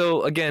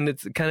again,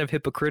 it's kind of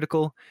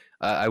hypocritical.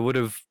 I would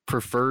have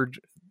preferred,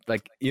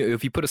 like,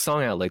 if you put a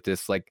song out like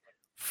this, like,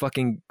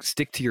 fucking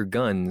stick to your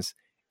guns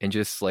and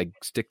just, like,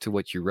 stick to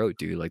what you wrote,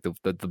 dude. Like,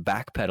 the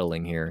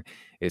backpedaling here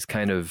is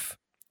kind of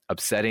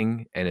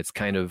upsetting, and it's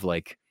kind of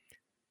like,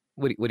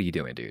 what are you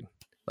doing, dude?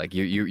 Like,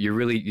 you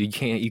really, you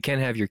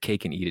can't have your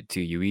cake and eat it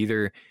too. You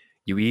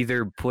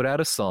either put out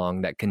a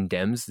song that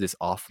condemns this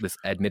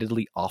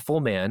admittedly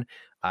awful man.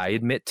 I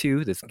admit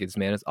too, this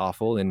man is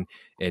awful, and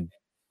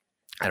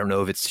I don't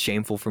know if it's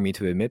shameful for me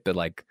to admit, but,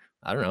 like,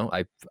 I don't know.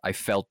 I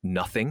felt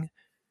nothing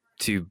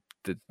to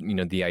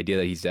the idea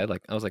that he's dead.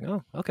 Like, I was like,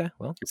 oh, okay,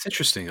 well, it's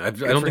interesting. I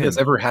don't think it's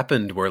ever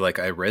happened where, like,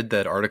 I read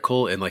that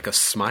article and, like, a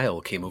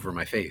smile came over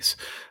my face.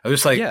 I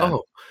was just like,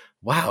 oh,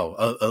 wow,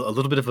 a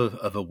little bit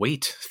of a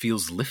weight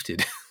feels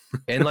lifted.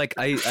 And, like,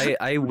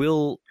 I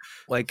will,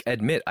 like,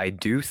 admit, I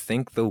do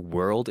think the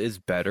world is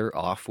better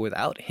off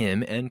without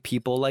him and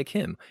people like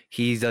him.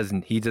 He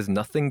does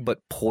nothing but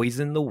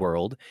poison the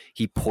world.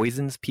 He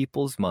poisons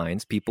people's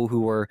minds. People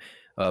who are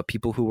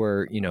people who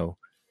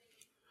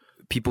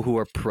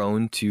are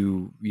prone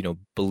to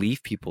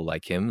believe people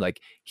like him.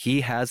 Like,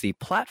 he has a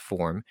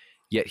platform,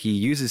 yet he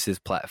uses his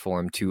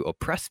platform to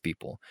oppress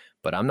people.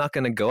 But I'm not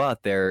going to go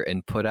out there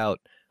and put out,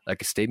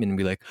 like, a statement and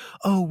be like,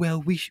 oh,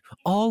 well,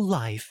 all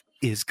life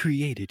is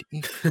created.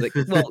 Like,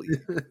 well,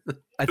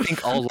 I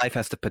think all life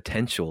has the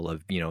potential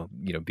of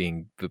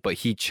being, but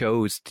he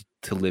chose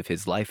to live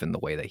his life in the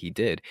way that he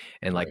did.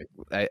 And, like,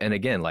 and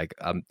again, like,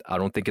 I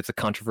don't think it's a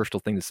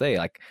controversial thing to say.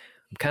 Like,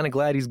 I'm kind of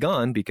glad he's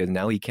gone because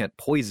now he can't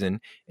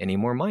poison any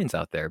more minds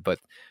out there. But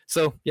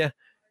so, yeah,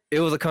 it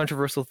was a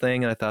controversial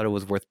thing, and I thought it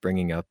was worth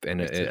bringing up.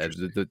 And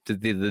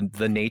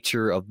the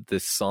nature of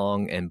this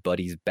song and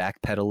Buddy's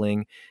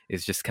backpedaling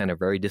is just kind of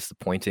very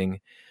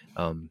disappointing.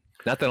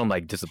 Not that I'm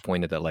like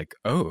disappointed that like,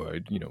 oh,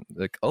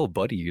 like, oh,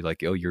 buddy, you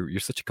like, oh, you're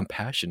such a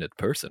compassionate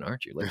person,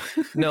 aren't you? Like,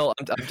 no,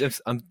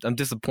 I'm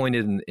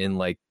disappointed in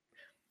like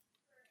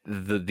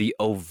the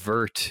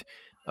overt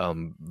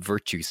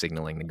virtue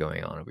signaling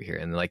going on over here,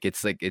 and like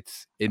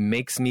it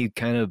makes me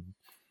kind of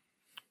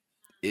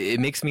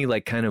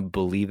like kind of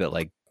believe it,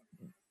 like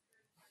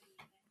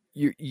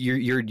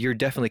you're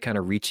definitely kind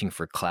of reaching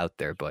for clout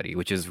there, buddy,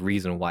 which is the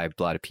reason why a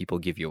lot of people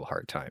give you a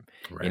hard time.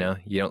 Right.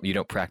 You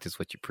don't practice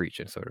what you preach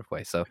in sort of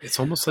way. So It's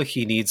almost like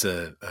he needs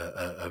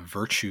a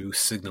virtue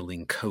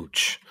signaling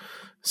coach,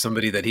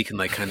 somebody that he can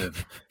like kind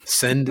of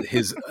send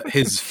his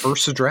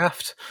first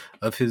draft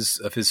of his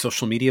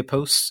social media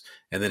posts,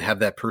 and then have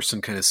that person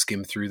kind of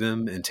skim through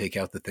them and take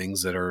out the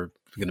things that are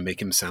going to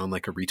make him sound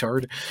like a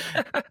retard,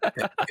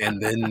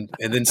 and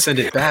then send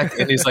it back.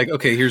 And he's like,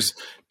 okay, here's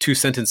 2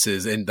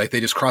 sentences, and like they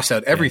just cross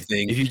out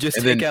everything. If you just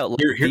and take then out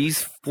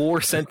these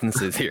 4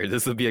 sentences here,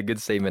 this would be a good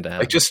statement to have.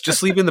 like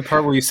just leave in the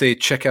part where you say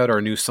check out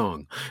our new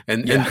song,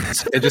 and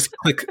just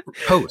click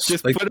post.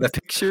 Just like, put a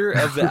picture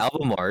of the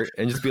album art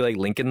and just be like,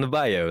 link in the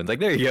bio, and like,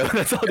 there you go.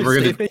 That's all the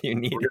statement you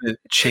need. We're gonna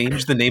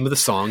change the name of the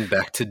song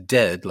back to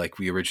Dead like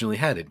we originally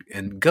had it,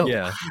 and go.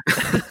 Yeah.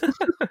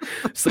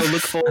 So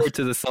look forward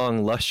to the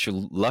song Lush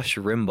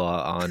Rimba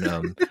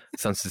on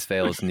Senses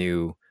Fail's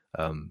new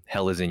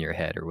Hell Is In Your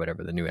Head, or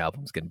whatever the new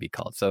album's going to be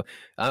called. So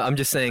I'm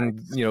just saying,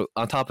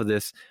 on top of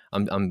this,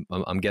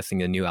 I'm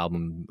guessing a new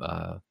album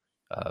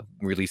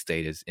release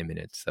date is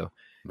imminent. So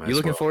you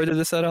looking forward to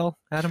this at all,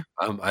 Adam?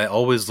 I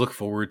always look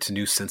forward to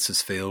new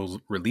Senses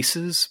Fail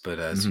releases, but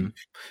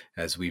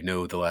as we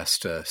know, the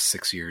last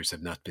 6 years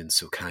have not been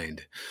so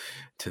kind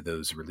to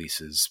those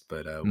releases.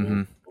 But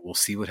we'll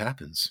see what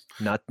happens.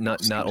 Not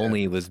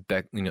only was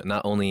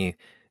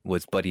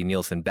Buddy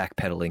Nielsen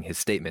backpedaling his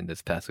statement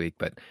this past week,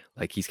 but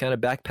like he's kind of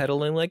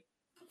backpedaling like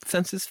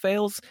Senses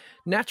Fail's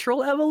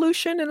natural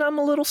evolution, and I'm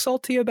a little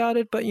salty about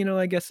it, but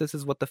I guess this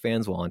is what the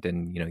fans want,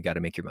 and you got to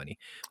make your money.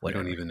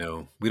 Whatever. We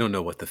don't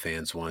know what the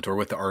fans want or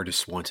what the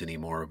artists want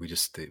anymore. We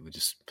just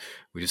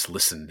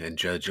listen and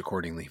judge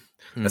accordingly.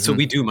 That's what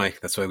we do, Mike.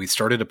 That's why we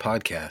started a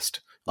podcast.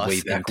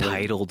 Us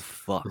entitled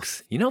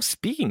fucks.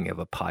 Speaking of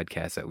a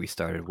podcast that we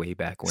started way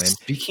back when.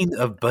 Speaking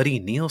of Buddy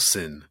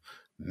Nielsen,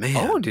 man.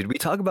 Oh, did we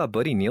talk about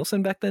Buddy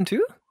Nielsen back then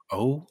too?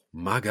 Oh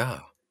my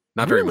God.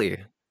 Not really.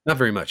 Not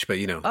very much, but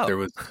there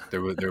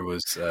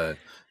was a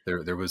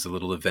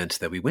little event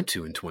that we went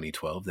to in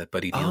 2012 that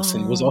Buddy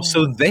Nielsen was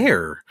also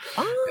there.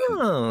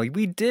 Oh,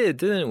 we did,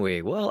 didn't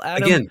we? Well,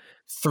 Adam, again,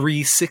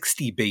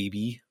 360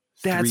 baby.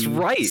 That's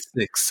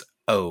 360.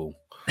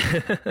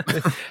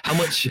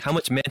 How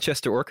much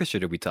Manchester Orchestra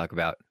did we talk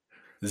about?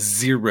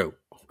 0.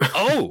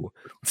 Oh,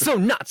 so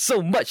not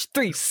so much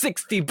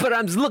 360, but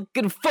I'm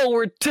looking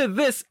forward to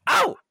this.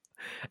 Oh,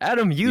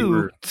 Adam,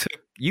 you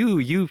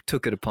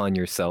took it upon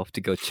yourself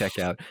to go check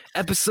out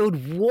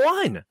episode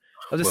 1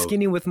 of the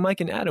Skinny with Mike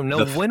and Adam.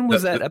 Now, when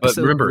was that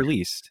episode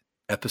released?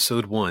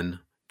 Episode 1,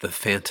 The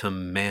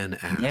Phantom Man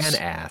Ass. Man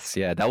Ass,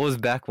 yeah. That was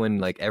back when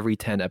like every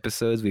 10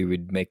 episodes we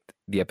would make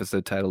the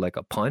episode title like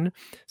a pun.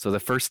 So the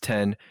first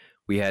 10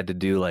 we had to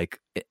do like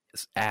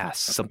ass,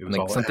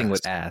 something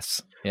with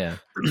ass. Yeah.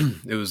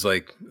 It was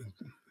like,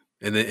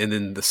 and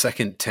then the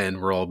second 10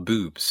 were all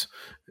boobs.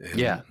 And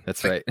yeah,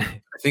 that's right.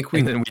 I think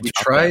we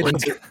tried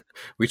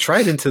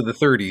into the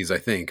 30s, I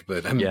think,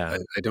 but I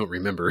don't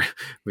remember.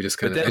 We just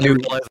kind of. I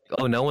realized,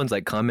 no one's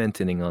like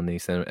commenting on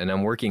these, and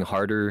I'm working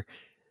harder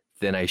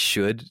than I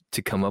should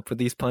to come up with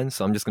these puns,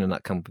 so I'm just going to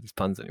not come up with these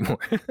puns anymore.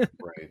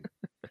 Right.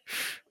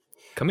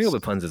 Coming up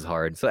with puns is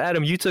hard. So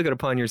Adam, you took it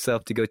upon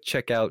yourself to go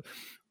check out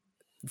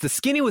The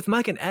Skinny with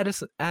Mike and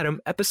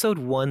Adam, episode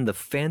 1, The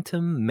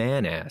Phantom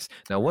Man Ass.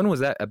 Now, when was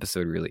that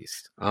episode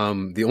released?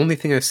 The only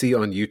thing I see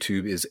on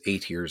YouTube is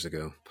 8 years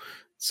ago.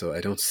 So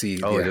I don't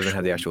see. Oh, it doesn't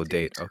have the actual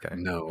date. Okay.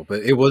 No,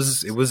 but it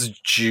was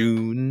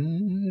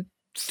June.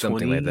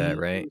 Something like that,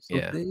 right?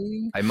 Yeah.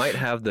 I might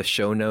have the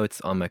show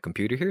notes on my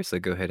computer here, so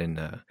go ahead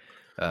and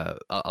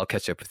I'll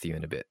catch up with you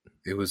in a bit.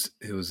 It was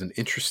an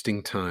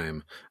interesting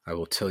time, I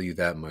will tell you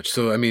that much.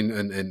 So I mean,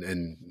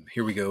 and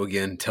here we go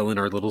again, telling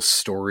our little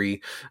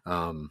story.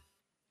 I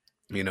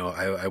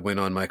went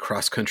on my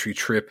cross country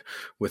trip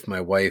with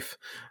my wife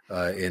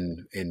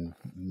in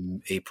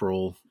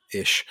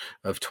April-ish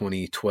of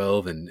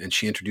 2012, and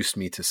she introduced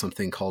me to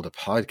something called a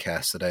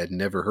podcast that I had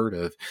never heard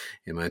of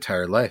in my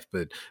entire life,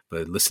 but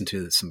listened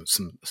to some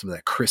of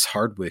that Chris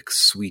Hardwick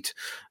sweet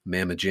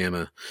Mama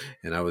Jamma,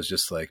 and I was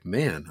just like,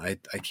 man, I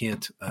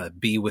can't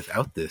be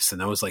without this.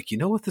 And I was like, you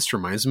know what this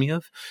reminds me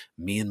of?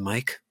 Me and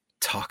Mike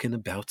talking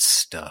about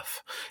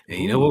stuff. And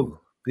you know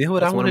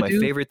what I want to do? One of my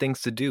favorite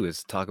things to do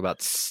is talk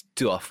about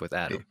stuff with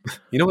Adam.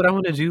 You know what I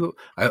want to do?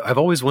 I've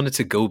always wanted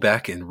to go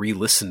back and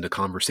re-listen to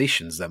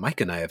conversations that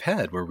Mike and I have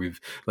had where we've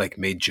like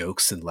made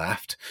jokes and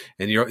laughed.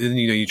 And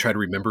you try to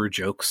remember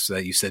jokes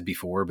that you said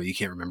before, but you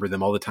can't remember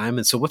them all the time.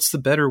 And so what's the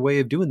better way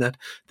of doing that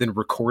than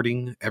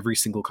recording every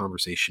single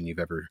conversation you've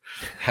ever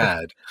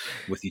had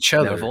with each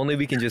other? Now, if only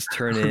we can just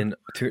turn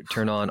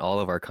on all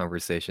of our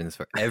conversations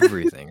for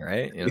everything,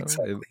 right?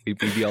 Exactly. We'd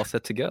be all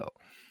set to go.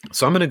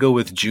 So I'm going to go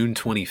with June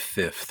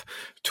 25th,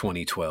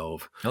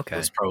 2012. Okay.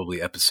 Was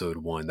probably episode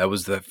 1. That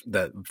was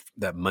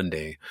that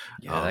Monday.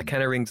 Yeah, that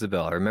kind of rings a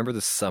bell. I remember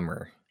the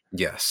summer.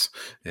 Yes,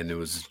 and it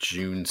was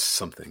June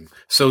something.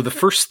 So the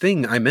first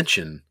thing I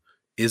mention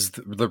is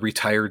the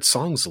retired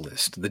songs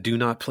list, the do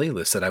not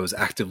playlist that I was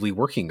actively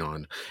working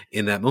on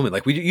in that moment.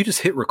 Like you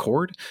just hit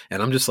record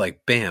and I'm just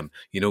like, bam,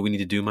 you know what we need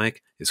to do,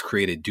 Mike, is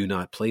create a do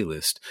not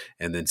playlist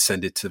and then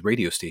send it to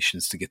radio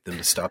stations to get them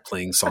to stop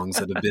playing songs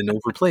that have been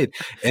overplayed.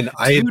 And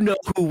you know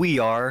who we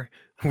are.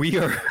 We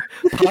are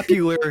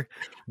popular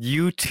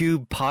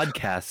YouTube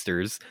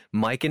podcasters,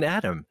 Mike and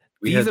Adam.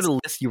 These are the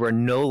lists you are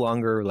no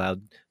longer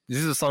allowed.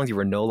 These are the songs you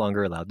were no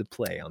longer allowed to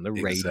play on the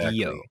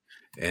radio.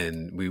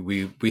 And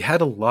we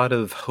had a lot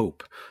of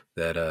hope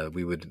that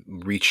we would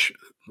reach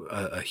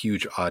a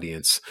huge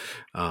audience.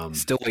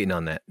 Still waiting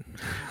on that.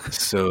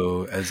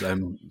 So as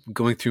I'm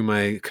going through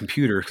my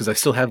computer, because I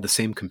still have the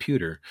same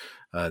computer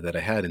that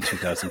I had in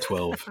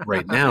 2012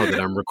 right now that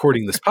I'm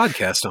recording this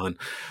podcast on.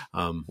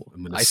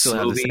 I still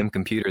have the same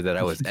computer that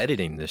I was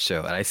editing this show,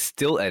 and I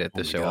still edit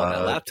the show on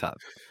that laptop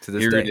to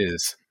this day. Here it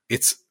is.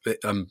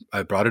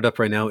 I brought it up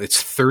right now.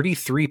 It's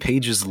 33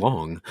 pages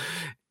long,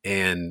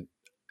 and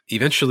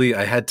eventually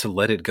I had to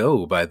let it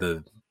go by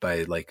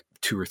like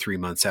 2 or 3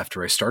 months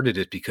after I started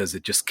it because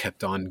it just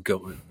kept on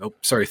going. Oh,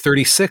 sorry,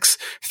 36.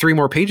 3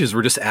 more pages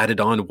were just added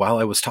on while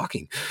I was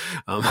talking.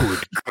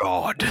 Good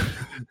God.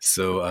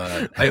 So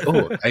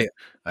I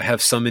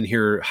have some in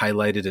here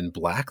highlighted in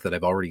black that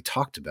I've already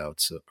talked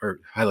about, or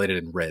highlighted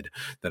in red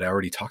that I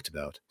already talked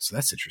about. So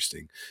that's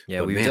interesting. Yeah,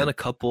 but we've done a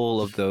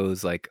couple of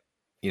those, like,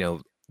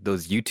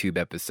 those YouTube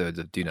episodes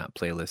of Do Not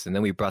Playlist, and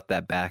then we brought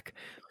that back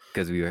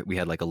because we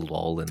had like a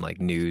lull in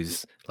like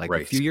news like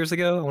a few years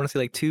ago. I want to say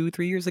like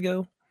 2-3 years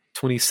ago.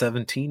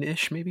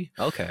 2017-ish, maybe.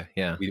 Okay,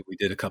 yeah. We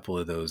did a couple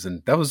of those,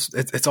 and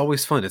it's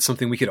always fun. It's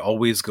something we could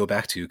always go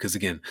back to because,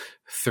 again,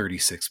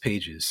 36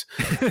 pages.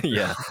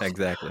 Yeah,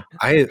 exactly.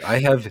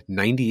 I have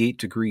 98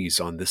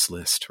 Degrees on this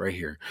list right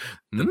here.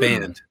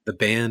 The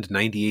band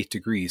 98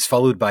 Degrees,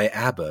 followed by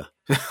ABBA.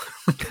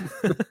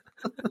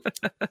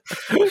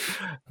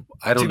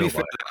 I don't know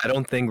why. I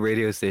don't think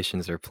radio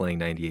stations are playing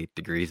 98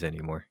 Degrees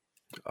anymore.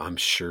 I'm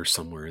sure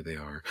somewhere they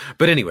are.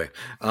 But anyway,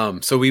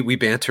 so we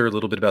banter a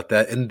little bit about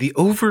that and the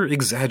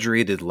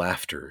over-exaggerated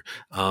laughter.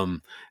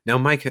 Now,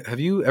 Mike, have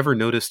you ever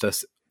noticed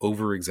us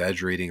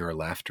over-exaggerating our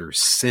laughter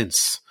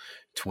since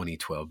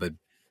 2012? But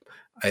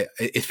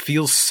it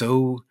feels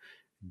so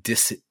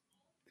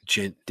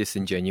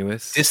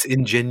disingenuous.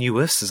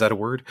 Disingenuous, is that a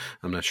word?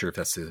 I'm not sure if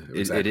that's the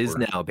exact word. It is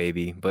now,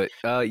 baby. But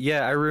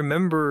yeah, I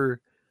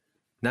remember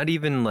not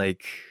even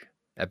like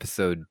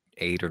episode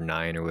 8 or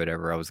 9 or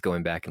whatever. I was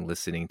going back and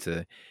listening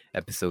to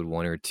episode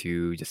 1 or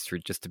 2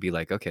 just to be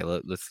like, okay,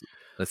 let's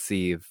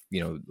see if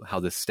how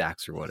this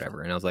stacks or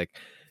whatever. And I was like,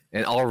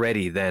 and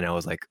already then I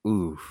was like,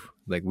 ooh,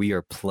 like we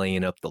are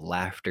playing up the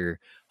laughter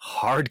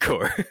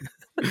hardcore.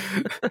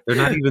 They're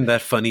not even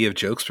that funny of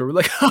jokes, but we're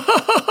like,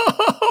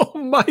 oh,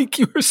 Mike,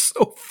 you were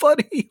so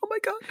funny. Oh my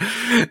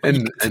God.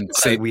 And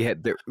say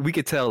we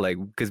could tell, like,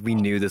 because we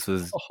knew this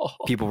was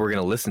people were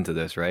going to listen to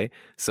this, right?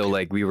 So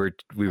like we were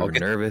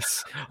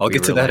nervous. I'll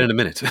get to that in a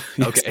minute.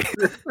 Okay.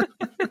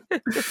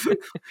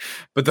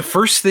 But the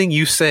first thing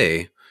you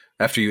say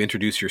after you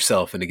introduce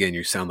yourself, and again,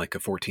 you sound like a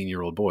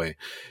 14-year-old boy,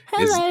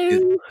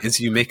 is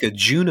you make a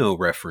Juno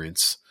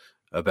reference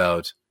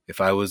about, if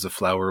I was a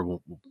flower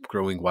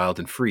growing wild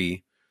and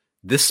free,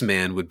 this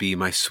man would be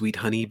my sweet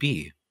honey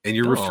bee. And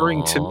you're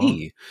referring to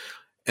me.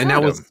 And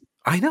now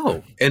I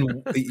know.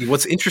 And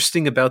what's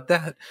interesting about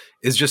that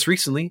is just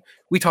recently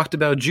we talked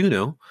about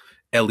Juno,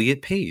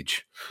 Elliot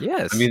Page.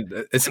 Yes. I mean,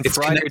 it's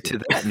prior to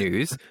that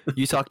news,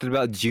 you talked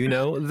about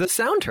Juno, the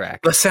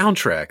soundtrack. The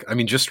soundtrack. I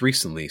mean, just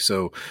recently.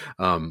 So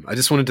I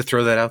just wanted to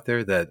throw that out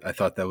there, that I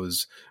thought that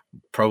was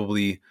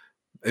probably...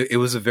 It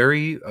was a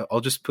very, I'll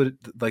just put it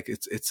like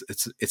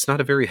it's not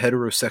a very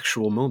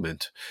heterosexual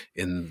moment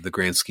in the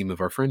grand scheme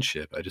of our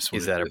friendship. I just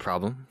is that a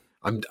problem?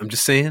 I'm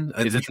just saying.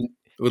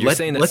 You're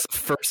saying that's the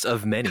first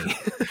of many.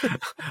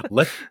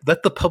 let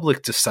the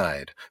public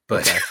decide.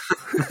 But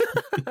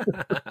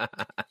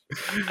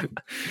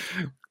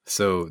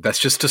so that's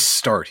just a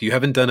start. You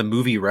haven't done a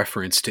movie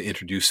reference to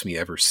introduce me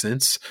ever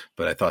since,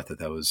 but I thought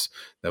that was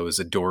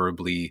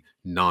adorably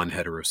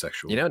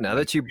non-heterosexual. Now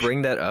that you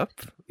bring that up,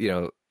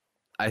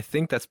 I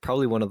think that's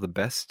probably one of the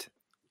best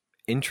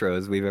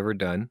intros we've ever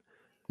done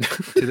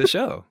to the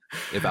show.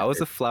 If I was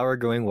a flower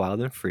going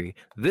wild and free,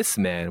 this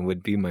man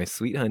would be my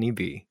sweet honey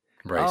bee.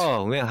 Right.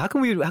 Oh man, how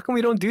come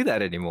we don't do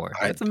that anymore?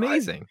 That's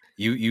amazing.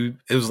 It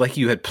was like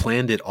you had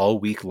planned it all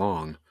week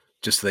long,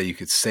 just so that you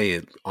could say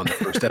it on the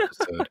first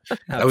episode.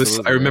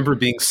 I remember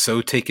being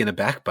so taken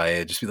aback by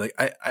it. Just be like,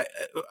 I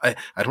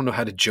don't know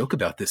how to joke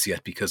about this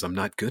yet because I'm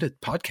not good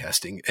at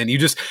podcasting. And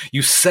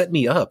you set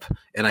me up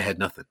and I had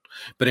nothing.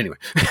 But anyway.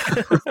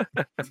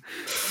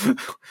 It's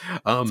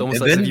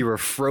almost like you were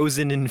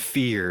frozen in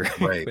fear.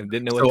 Right. And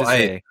didn't know what to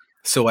say.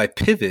 So I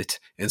pivot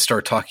and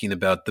start talking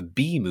about the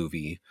Bee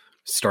movie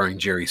starring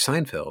Jerry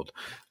Seinfeld.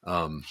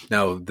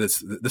 Now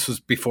this was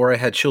before I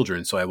had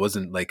children, so I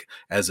wasn't like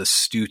as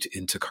astute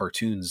into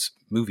cartoons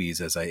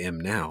movies as I am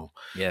now.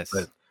 Yes.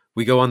 But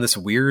we go on this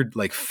weird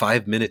like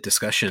 5-minute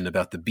discussion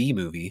about the Bee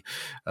Movie.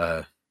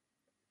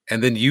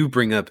 And then you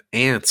bring up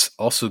Ants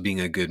also being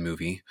a good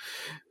movie.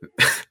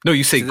 No,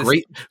 you say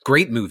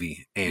great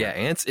movie. Yeah,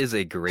 Ants is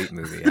a great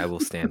movie. I will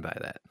stand by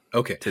that.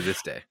 Okay. To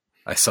this day.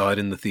 I saw it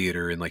in the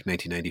theater in like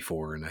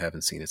 1994 and I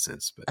haven't seen it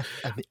since. But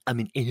I'm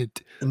an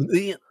ant.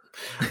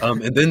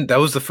 And then that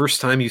was the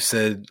first time you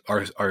said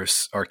our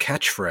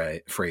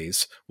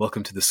catchphrase,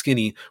 "Welcome to the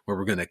Skinny," where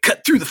we're going to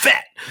cut through the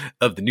fat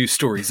of the news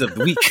stories of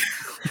the week.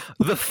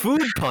 The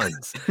food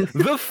puns.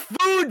 The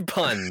food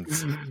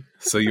puns.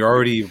 So you're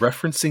already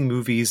referencing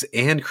movies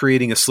and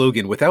creating a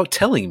slogan without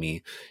telling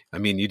me. I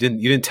mean, you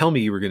didn't tell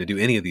me you were going to do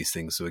any of these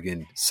things. So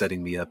again,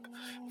 setting me up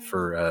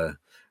for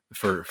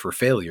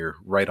failure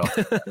right off.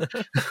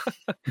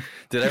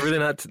 Did I really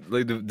not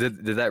like?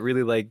 Did that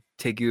really like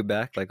take you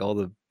aback? Like all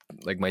the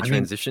like my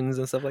transitions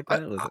and stuff like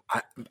that?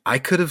 I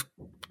could have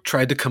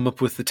tried to come up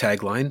with the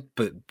tagline,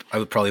 but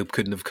I probably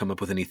couldn't have come up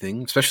with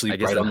anything, especially I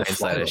guess right on the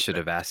hindsight, fly. I should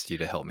have asked you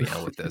to help me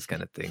out with those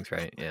kind of things,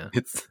 right? Yeah.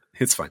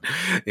 It's fine.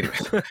 Anyway.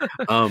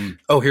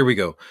 Here we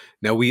go.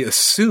 Now we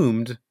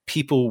assumed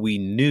people we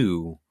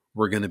knew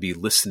were going to be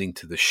listening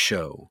to the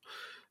show.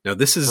 Now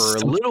this is for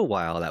a little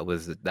while that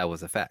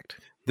was a fact.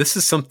 This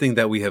is something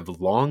that we have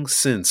long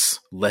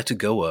since let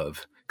go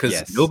of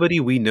because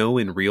nobody we know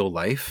in real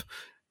life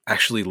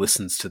actually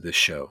listens to this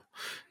show.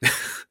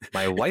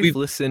 My wife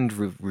listened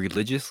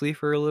religiously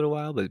for a little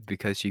while, but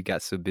because she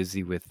got so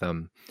busy with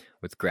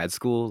grad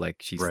school, like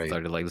she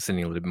started like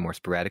listening a little bit more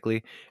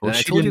sporadically. And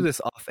I told you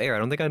this off air. I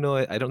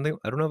don't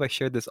know if I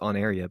shared this on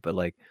air yet, but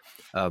like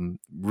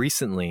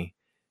recently,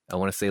 I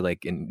want to say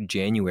like in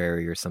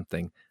January or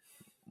something,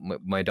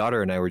 my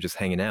daughter and I were just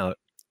hanging out,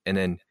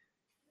 and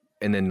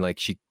then like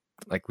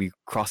we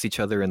cross each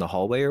other in the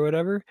hallway or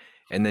whatever,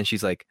 and then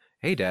she's like,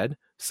 "Hey, Dad,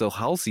 so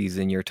Halsey's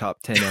in your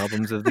top 10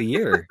 albums of the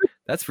year.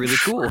 That's really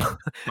cool."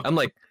 I'm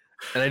like,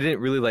 and I didn't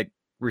really like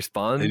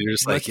respond. And you're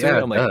just like,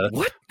 yeah, I'm like,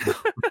 what?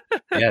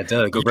 Yeah,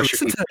 duh. Go brush your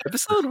teeth. To that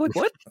episode?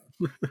 What?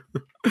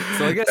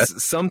 So I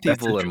guess some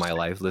people in my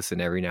life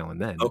listen every now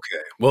and then. Okay.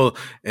 Well,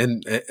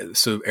 and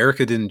so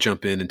Erica didn't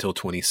jump in until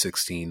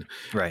 2016.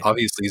 Right.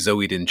 Obviously,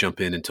 Zoe didn't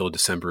jump in until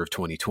December of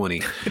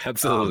 2020.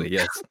 Absolutely,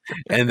 yes.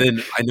 And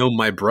then I know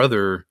my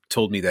brother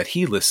told me that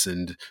he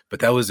listened, but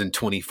that was in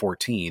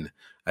 2014.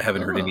 I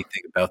haven't heard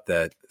anything about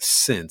that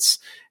since.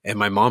 And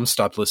my mom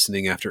stopped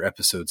listening after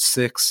episode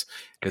 6.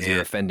 Because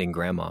you're offending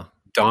grandma.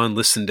 Dawn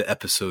listened to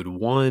episode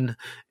 1.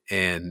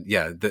 And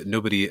yeah,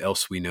 nobody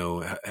else we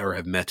know or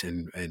have met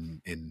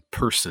in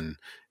person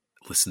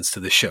listens to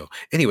this show.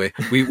 Anyway,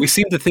 we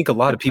seem to think a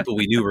lot of people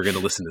we knew were going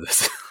to listen to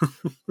this.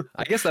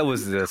 I guess that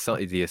was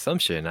the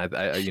assumption.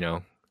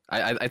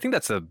 I think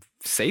that's a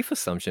safe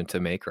assumption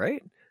to make,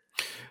 right?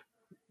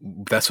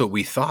 That's what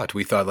we thought.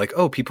 We thought like,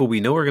 oh, people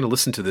we know are going to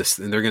listen to this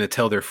and they're going to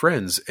tell their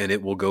friends and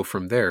it will go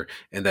from there.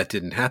 And that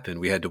didn't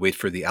happen. We had to wait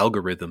for the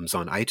algorithms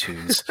on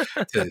iTunes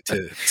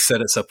to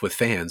set us up with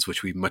fans,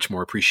 which we much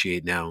more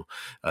appreciate now.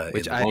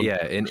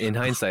 In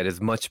hindsight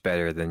is much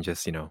better than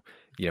just,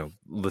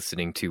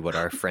 listening to what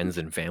our friends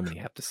and family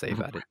have to say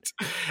about it.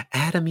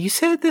 Adam, you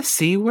said the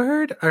C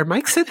word, or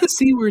Mike said the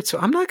C word, so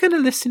I'm not going to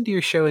listen to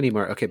your show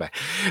anymore. Okay, bye.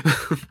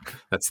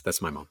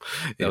 That's my mom.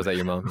 Yeah. Was that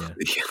your mom? Yeah.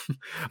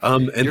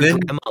 And your then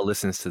grandma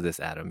listens to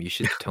this, Adam. You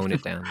should tone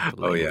it down. With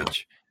the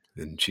language.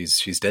 And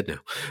she's dead now,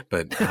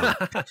 but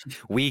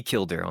we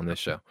killed her on this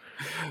show.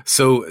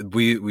 So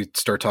we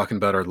start talking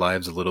about our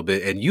lives a little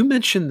bit, and you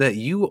mentioned that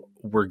you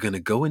were going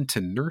to go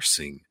into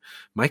nursing.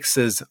 Mike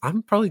says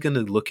I'm probably going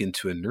to look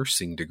into a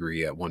nursing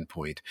degree at one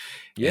point.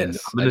 Yes, and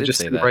I'm going to just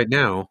say right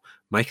now,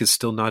 Mike is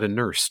still not a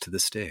nurse to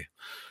this day.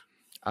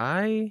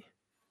 I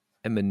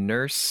am a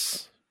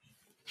nurse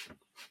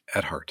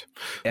at heart.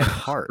 At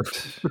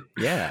heart,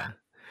 yeah.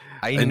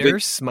 I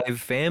nurse my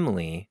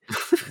family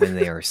when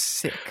they are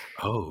sick.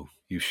 Oh,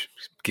 you should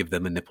give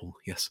them a nipple.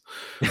 Yes.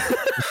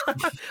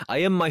 I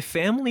am my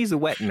family's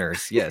wet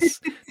nurse.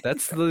 Yes.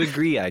 That's the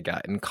degree I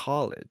got in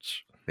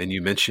college. And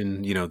you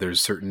mentioned,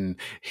 there's certain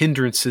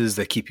hindrances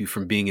that keep you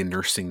from being in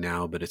nursing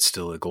now, but it's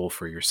still a goal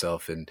for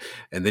yourself. And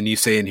then you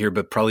say in here,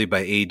 but probably by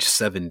age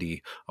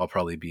 70, I'll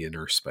probably be a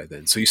nurse by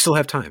then. So you still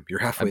have time. You're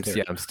halfway there.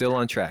 Yeah, I'm still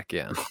on track.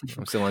 Yeah.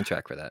 I'm still on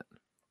track for that.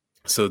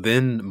 So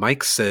then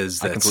Mike says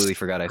that... I completely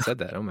forgot I said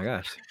that. Oh my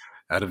gosh.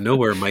 Out of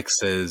nowhere, Mike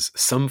says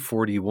Sum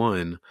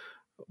 41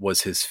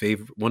 was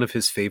one of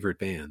his favorite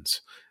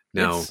bands.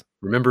 Now,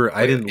 remember,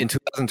 I didn't... In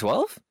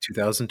 2012?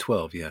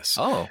 2012, yes.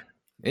 Oh,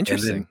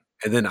 interesting.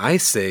 And then I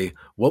say,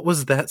 what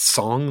was that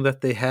song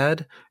that they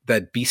had?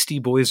 That Beastie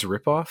Boys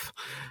ripoff?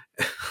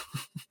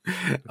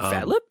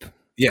 Fat Lip?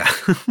 Yeah.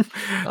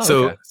 Okay.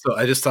 So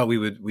I just thought we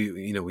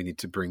need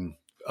to bring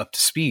up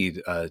to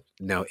speed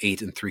now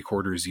 8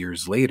 3/4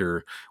 years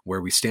later where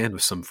we stand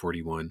with Sum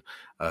 41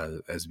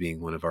 as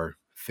being one of our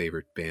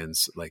favorite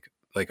bands, like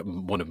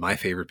one of my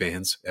favorite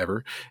bands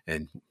ever,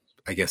 and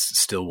I guess,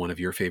 still one of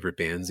your favorite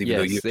bands, even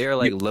though Yes, they are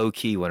like low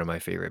key one of my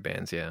favorite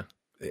bands. Yeah.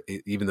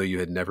 even though you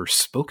had never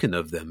spoken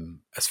of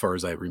them, as far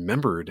as I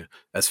remembered,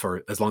 as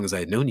long as I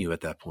had known you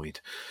at that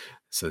point.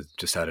 So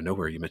just out of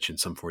nowhere, you mentioned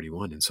Sum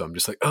 41. And so I'm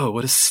just like, oh,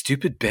 what a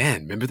stupid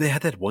band. Remember they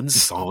had that one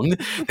song?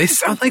 They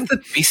sound like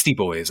the Beastie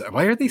Boys.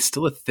 Why are they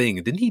still a thing?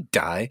 Didn't he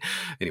die?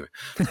 Anyway.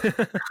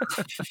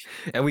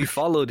 And we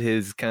followed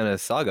his kind of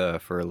saga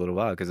for a little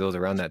while because it was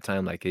around that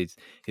time, like his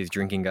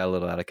drinking got a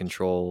little out of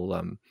control.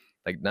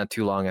 Like not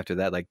too long after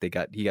that, like he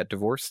got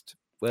divorced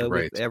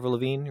Right. with Avril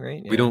Lavigne,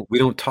 right? We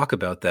don't talk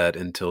about that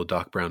until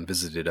Doc Brown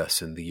visited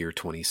us in the year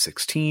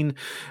 2016,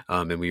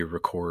 and we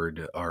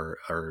record our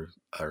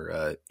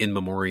in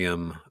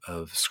memoriam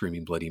of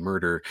Screaming Bloody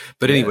Murder.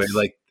 But anyway,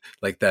 Yes.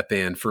 like that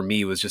band for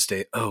me was just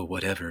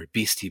whatever,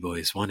 Beastie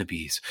Boys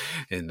wannabes,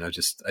 and I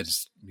just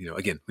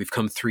again, we've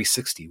come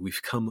 360,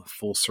 we've come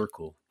full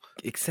circle.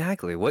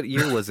 Exactly. What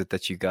year was it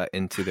that you got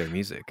into their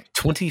music?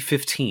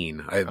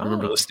 2015. I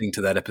remember listening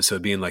to that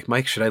episode being like,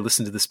 Mike, should I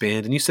listen to this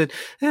band? And you said,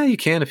 yeah, you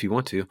can if you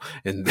want to.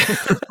 And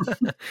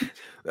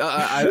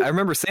I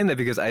remember saying that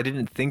because I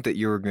didn't think that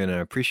you were going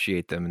to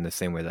appreciate them in the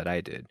same way that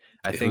I did.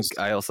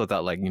 I also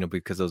thought, like,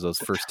 because of those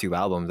first two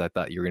albums, I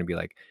thought you were going to be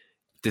like,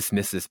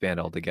 dismiss this band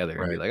altogether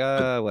and be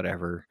like,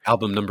 whatever.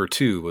 Album number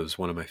 2 was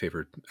one of my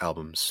favorite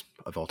albums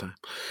of all time.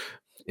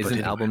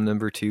 Isn't album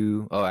number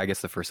 2? Oh, I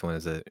guess the first one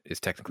is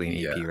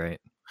technically an EP, right?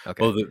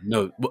 Okay.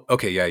 Well,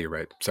 okay, yeah, you're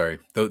right. Sorry,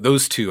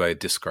 those two I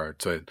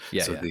discard. So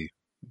the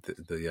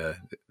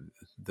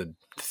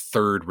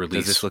third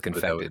release. Does This Look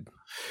Infected?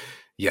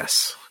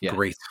 Yes, yeah.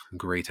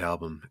 Great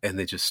album, and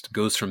it just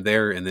goes from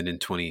there. And then in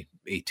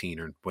 2018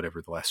 or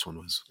whatever the last one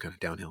was, kind of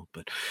downhill.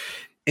 But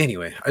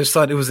anyway, I just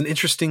thought it was an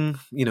interesting,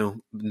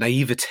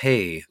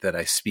 naivete that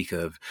I speak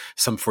of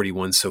Sum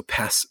 41 so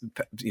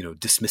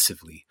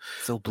dismissively,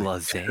 so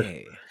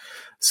blasé.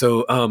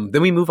 So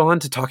then we move on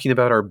to talking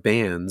about our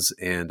bands,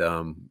 and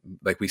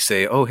like we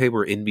say, oh, hey,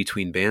 we're in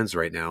between bands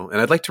right now. And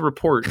I'd like to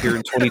report here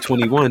in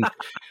 2021,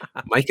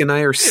 Mike and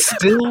I are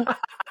still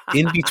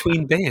in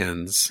between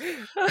bands.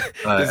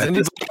 Does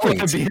anybody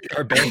want to be in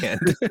our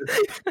band?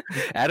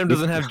 Adam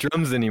doesn't have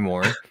drums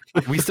anymore.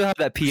 We still have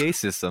that PA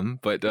system,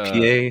 but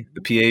the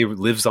PA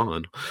lives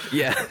on.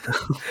 Yeah,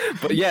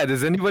 but yeah,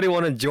 does anybody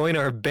want to join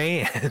our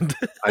band?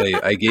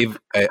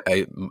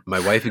 My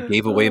wife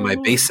gave away my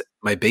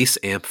bass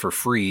amp for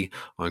free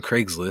on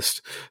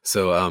Craigslist,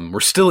 so we're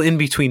still in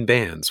between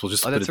bands. We'll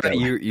just that's right.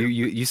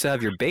 You still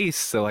have your bass,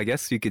 so I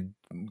guess you could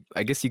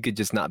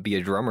just not be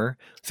a drummer.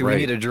 So we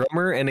need a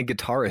drummer and a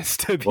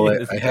guitarist to be in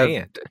this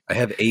band. I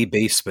have a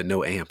bass but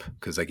no amp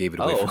because I gave it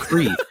away for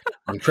free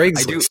on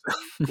Craigslist.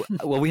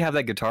 Well, we have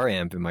that guitar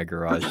amp in my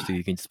garage, so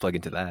you can just plug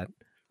into that.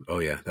 Oh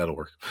yeah, that'll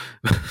work.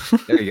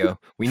 There you go.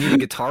 We need a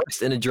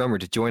guitarist and a drummer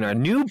to join our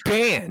new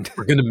band.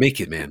 We're gonna make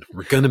it, man.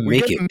 We're gonna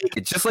make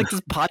it. Just like this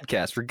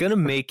podcast. We're gonna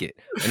make it.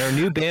 And our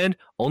new band,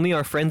 only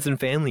our friends and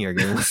family are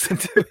gonna listen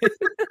to it.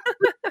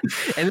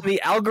 And then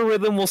the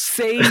algorithm will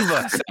save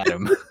us,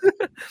 Adam.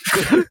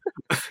 The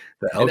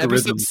algorithm. In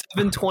episode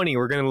 720,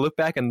 we're gonna look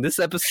back on this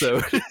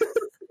episode,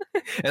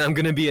 and I'm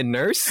gonna be a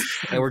nurse,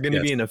 and we're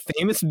gonna be in a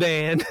famous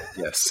band.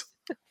 Yes,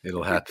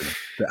 it'll happen.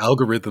 The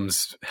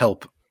algorithms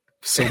help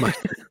so much.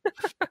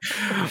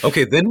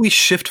 Okay, then we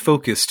shift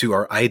focus to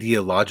our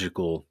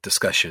ideological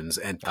discussions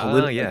and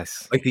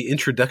like the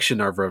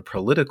introduction of our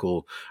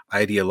political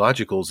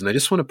ideologicals. And I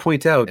just want to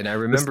point out, and I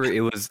remember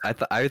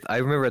I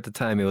remember at the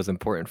time it was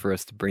important for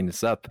us to bring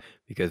this up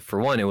because, for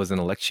one, it was an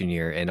election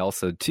year, and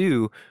also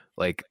two,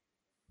 like,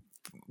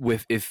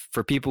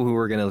 for people who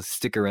were going to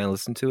stick around and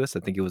listen to us, I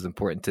think it was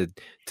important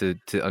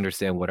to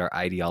understand what our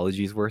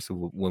ideologies were.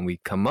 So when we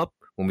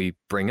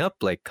bring up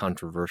like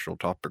controversial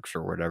topics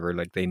or whatever,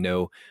 like they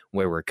know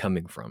where we're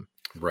coming from.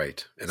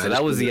 Right. And so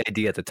that was the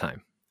idea at the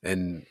time.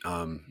 And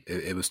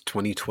it was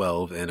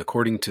 2012. And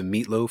according to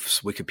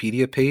Meatloaf's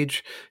Wikipedia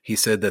page, he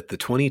said that the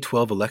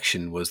 2012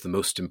 election was the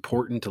most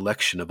important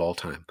election of all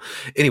time.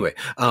 Anyway,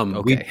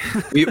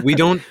 we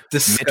don't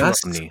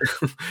discuss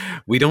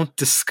we don't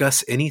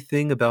discuss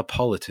anything about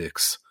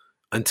politics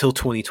until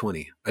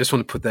 2020. I just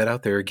want to put that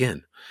out there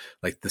again.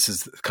 Like, this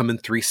is coming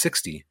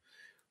 360.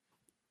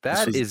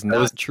 That is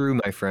not true,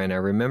 my friend. I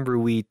remember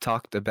we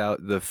talked about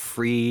the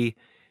free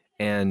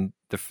and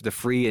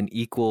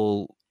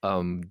equal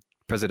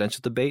presidential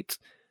debate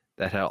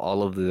that had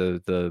all of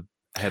the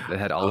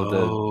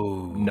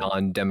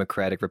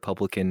non-democratic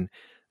Republican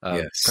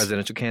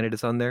presidential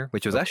candidates on there,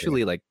 which was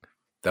actually like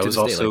that was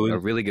also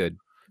really good.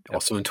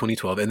 Also in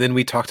 2012, and then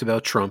we talked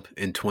about Trump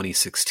in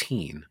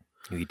 2016.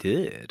 We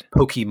did.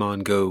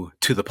 Pokemon Go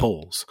to the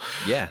polls.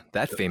 Yeah,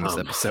 that famous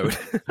episode.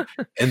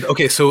 And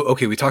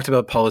we talked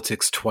about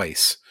politics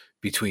twice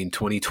between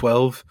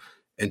 2012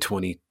 and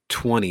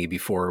 2020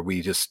 before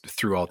we just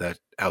threw all that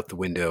out the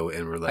window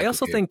and we're like. I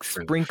also think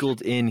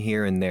sprinkled in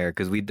here and there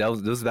because that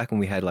was back when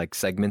we had like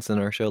segments in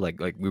our show, like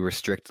we were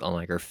strict on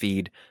like our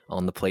feed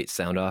on the plate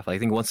sound off. I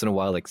think once in a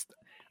while, like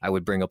I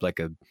would bring up like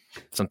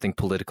something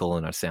political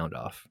in our sound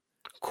off.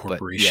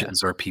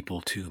 Corporations are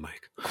people too,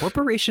 Mike.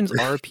 Corporations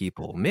are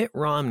people. Mitt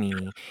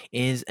Romney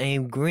is a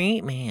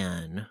great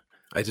man.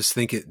 I just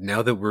think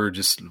now that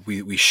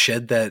we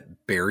shed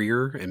that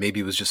barrier, and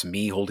maybe it was just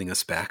me holding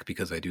us back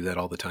because I do that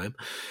all the time.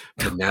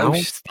 But now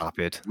stop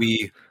it.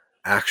 We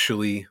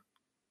actually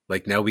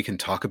now we can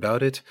talk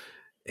about it,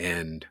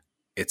 and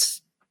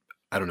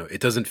I don't know,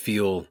 it doesn't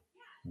feel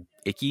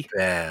icky,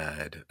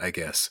 bad, I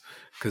guess,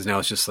 because now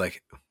it's just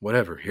like,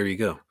 whatever, here you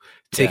go,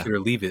 take it or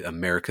leave it,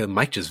 America.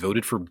 Mike just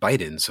voted for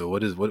Biden, so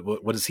what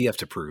does he have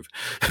to prove?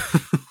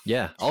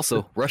 Yeah.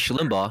 Also, Rush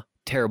Limbaugh,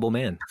 terrible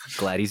man.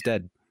 Glad he's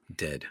dead.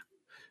 Dead.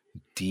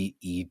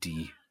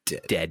 D-E-D.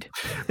 Dead. Dead.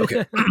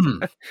 Okay.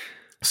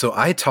 So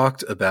I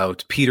talked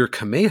about Peter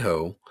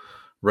Camejo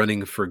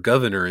running for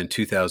governor in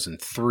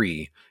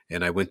 2003,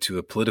 and I went to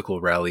a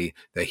political rally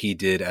that he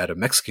did at a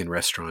Mexican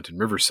restaurant in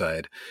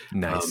Riverside.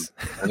 Nice.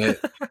 And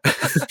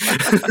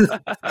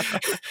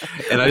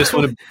I just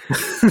want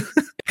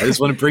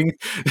to bring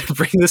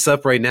this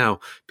up right now.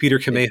 Peter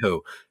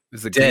Camejo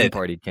is the Green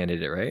Party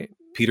candidate, right?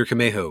 Peter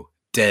Camejo,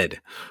 dead.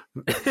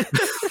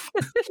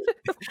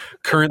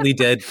 Currently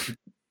dead.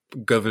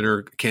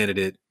 Governor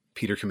candidate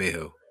Peter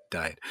Camejo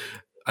died.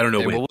 I don't know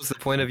when. What was the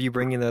point of you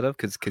bringing that up?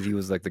 Because he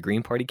was like the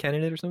Green Party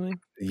candidate or something?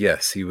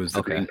 Yes, he was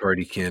the Green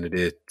Party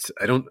candidate.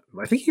 I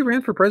think he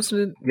ran for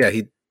president. Yeah,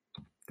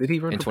 did he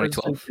run in for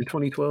 2012? President in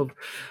 2012?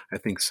 I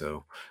think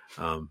so.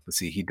 Let's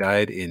see. He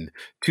died in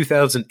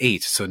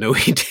 2008. So no,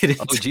 he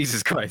didn't. Oh,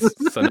 Jesus Christ.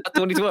 So not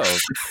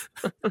 2012.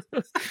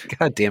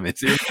 God damn it.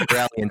 So you were at the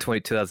rally in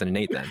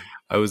 2008 then?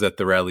 I was at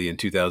the rally in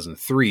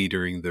 2003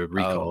 during the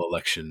recall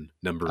election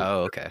number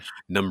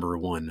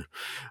one.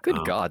 Good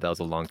God, that was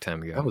a long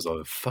time ago. That was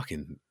a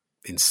fucking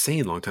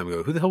insane long time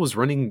ago. Who the hell was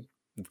running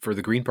for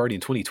the Green Party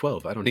in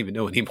 2012? I don't even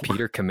know anymore.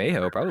 Peter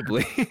Camejo,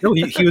 probably. No,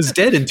 he was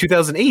dead in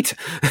 2008.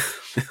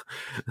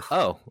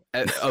 Oh,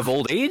 of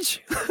old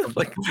age?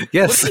 Like,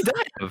 yes. What did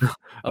he die of?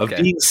 Of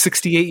being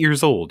 68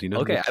 years old,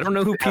 Okay, I don't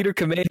know who Peter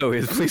Camejo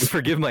is. Please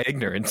forgive my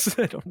ignorance.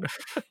 I don't know.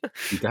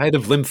 He died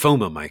of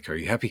lymphoma, Mike. Are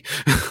you happy?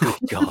 Oh,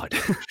 God.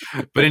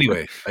 But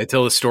anyway, I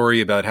tell a story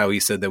about how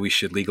he said that we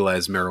should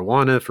legalize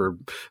marijuana for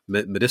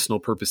medicinal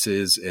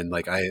purposes, and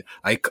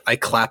I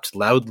clapped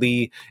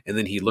loudly, and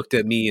then he looked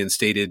at me and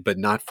stated, "But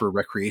not for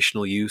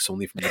recreational use,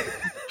 only for."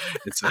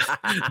 It's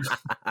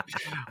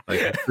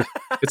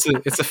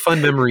a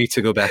fun memory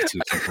to go back to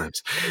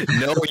sometimes.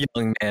 No,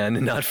 young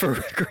man, not for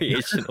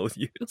recreational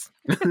use.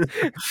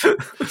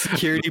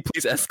 Security,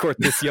 please escort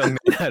this young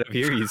man out of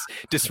here. He's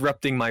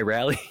disrupting my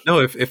rally. No,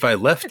 if I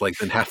left,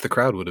 then half the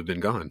crowd would have been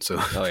gone. So,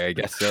 I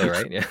guess so,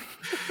 right? Yeah.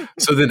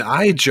 So then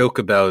I joke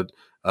about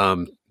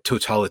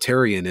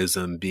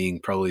totalitarianism being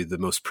probably the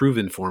most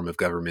proven form of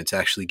government to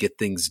actually get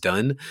things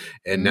done.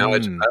 And now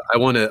I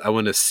want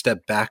to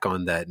step back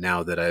on that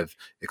now that I've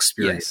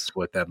experienced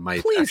what that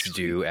might. Please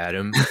do,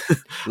 Adam.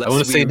 I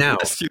want to say now,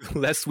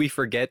 lest we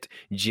forget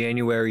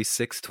January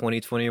 6th,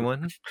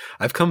 2021.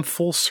 I've come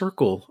full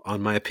circle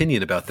on my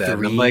opinion about that.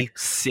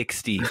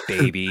 360,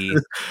 baby.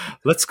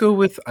 Let's go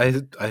with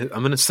I'm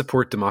going to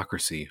support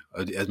democracy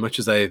as much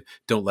as I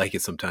don't like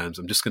it sometimes.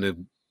 I'm just going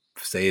to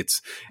say it's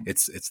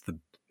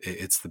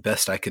the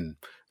best I can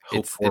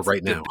hope for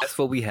right now. That's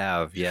what we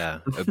have, yeah.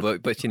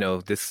 but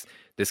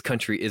this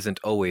country isn't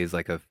always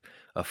like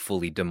a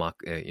fully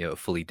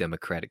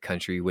democratic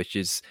country, which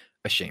is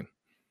a shame.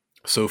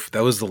 So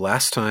that was the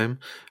last time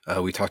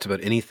we talked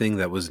about anything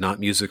that was not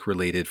music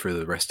related for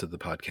the rest of the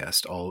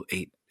podcast, all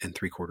 8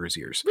 3/4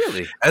 years.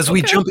 Really? As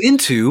we jump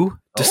into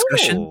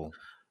discussion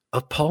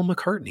of Paul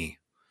McCartney.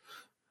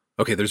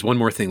 Okay, there's one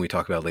more thing we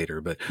talk about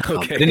later, but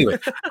anyway,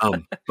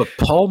 but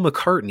Paul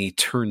McCartney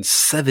turned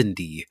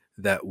 70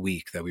 that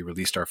week that we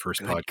released our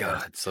first podcast.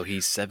 God, so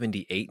he's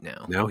 78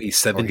 now. Now he's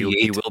 78.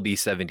 He will be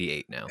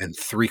 78 now. And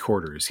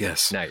 3/4,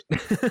 yes. Nice.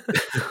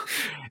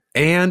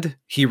 And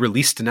he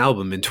released an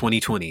album in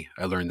 2020.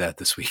 I learned that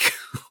this week.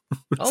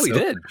 Oh, he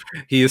did.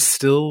 He is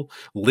still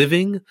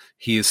living.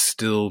 He is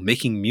still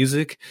making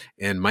music.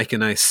 And Mike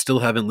and I still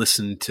haven't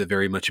listened to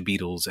very much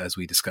Beatles as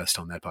we discussed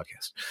on that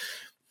podcast.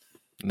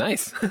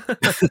 Nice.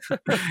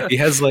 He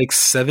has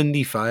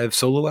 75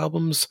 solo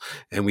albums,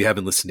 and we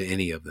haven't listened to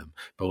any of them,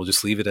 but we'll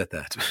just leave it at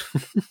that.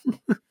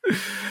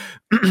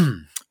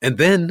 And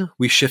then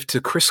we shift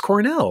to Chris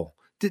Cornell.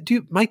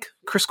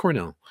 Chris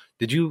Cornell,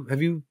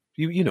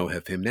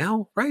 have him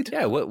now, right?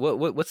 Yeah.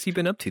 What's he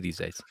been up to these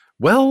days?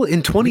 Well,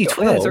 in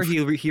 2012,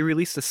 he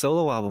released a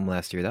solo album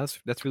last year. That's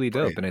really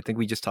dope. Right. And I think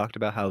we just talked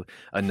about how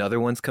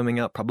another one's coming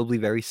out probably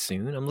very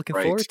soon. I'm looking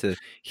forward to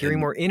hearing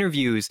more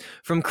interviews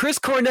from Chris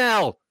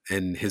Cornell.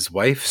 And his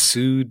wife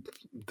sued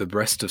the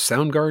rest of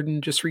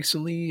Soundgarden just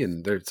recently,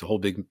 and there's a whole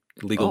big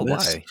legal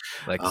mess.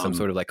 Why? Some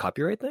sort of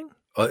copyright thing?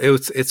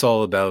 It's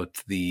all about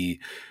the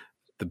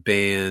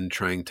band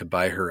trying to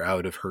buy her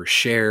out of her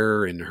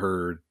share and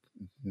her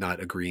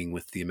not agreeing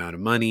with the amount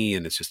of money,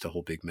 and it's just a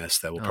whole big mess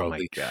that we'll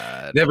probably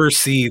never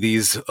see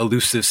these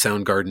elusive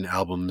Soundgarden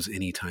albums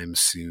anytime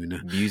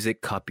soon.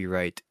 Music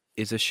copyright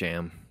is a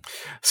sham.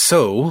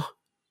 So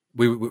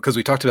because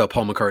we talked about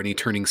Paul McCartney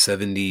turning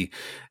 70,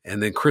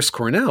 and then Chris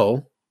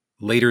Cornell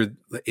later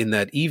in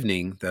that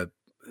evening that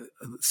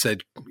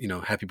said,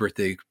 happy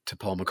birthday to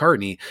Paul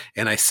McCartney.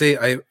 And I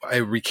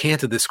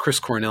recanted this Chris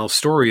Cornell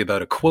story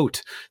about a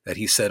quote that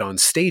he said on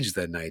stage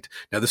that night.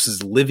 Now, this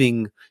is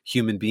living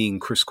human being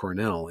Chris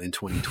Cornell in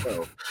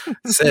 2012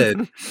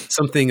 said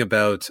something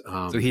about.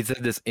 So he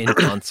said this in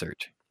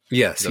concert.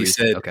 Yes, he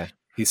said. Okay.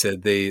 He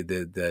said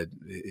that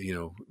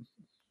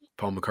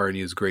Paul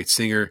McCartney is a great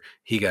singer.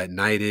 He got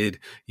knighted.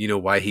 You know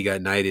why he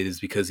got knighted is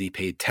because he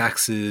paid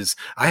taxes.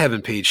 I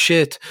haven't paid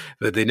shit,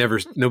 but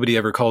nobody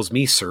ever calls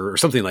me sir or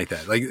something like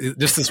that. Like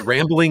just this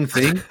rambling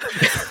thing.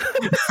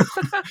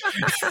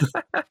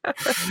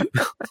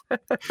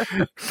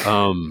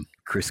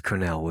 Chris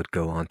Cornell would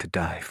go on to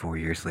die 4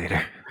 years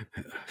later.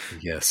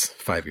 Yes,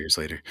 5 years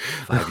later.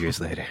 5 years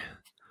later.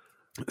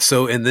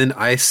 So, and then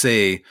I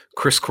say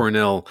Chris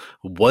Cornell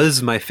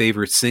was my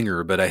favorite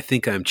singer, but I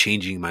think I'm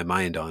changing my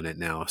mind on it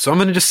now. So I'm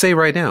going to just say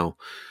right now,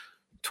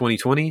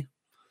 2020,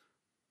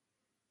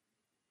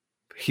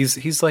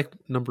 he's like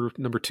number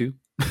two.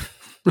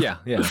 Yeah.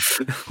 Who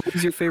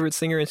was your favorite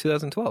singer in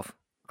 2012?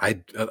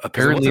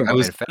 Apparently I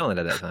was Fallon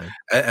at that time.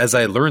 As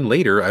I learned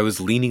later, I was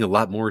leaning a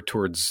lot more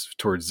towards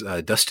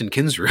Dustin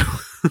Kinsrew.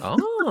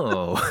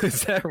 Oh,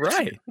 is that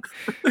right?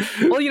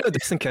 Well,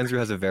 Dustin Kinsrew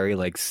has a very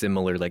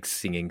similar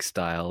singing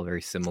style,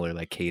 very similar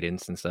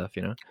cadence and stuff.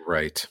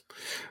 Right.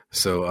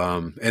 So,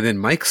 and then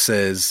Mike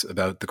says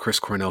about the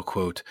Chris Cornell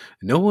quote,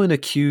 "No one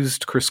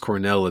accused Chris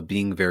Cornell of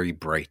being very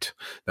bright."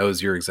 That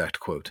was your exact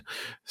quote.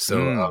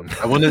 So,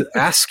 I want to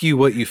ask you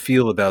what you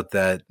feel about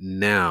that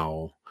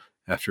now,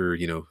 after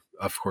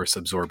of course,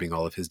 absorbing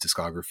all of his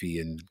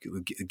discography and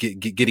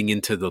getting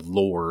into the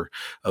lore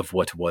of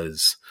what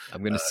was.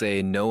 I'm going to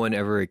say no one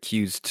ever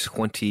accused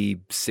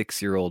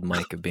 26-year-old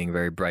Mike of being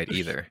very bright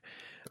either.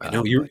 I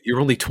know you're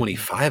only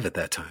 25 at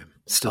that time.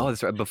 Still. Oh,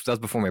 that's right. That was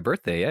before my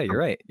birthday. Yeah, you're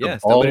right.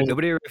 Yes,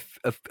 nobody ever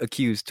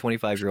accused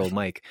 25-year-old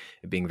Mike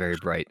of being very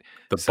bright.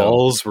 The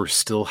balls were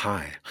still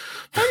high.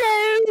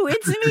 Hello,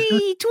 it's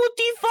me,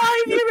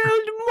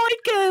 25-year-old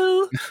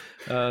Michael.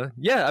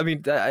 Yeah, I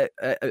mean, I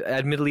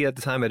admittedly at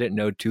the time I didn't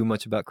know too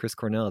much about Chris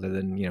Cornell other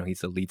than he's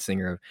the lead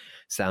singer of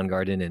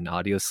Soundgarden and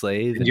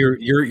Audioslave. And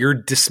your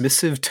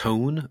dismissive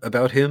tone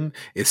about him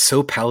is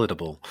so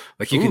palatable.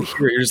 Like you can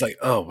hear it. You're just like,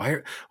 oh,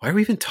 why are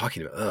we even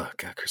talking about? Oh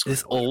God, Chris Cornell.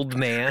 This old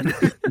man,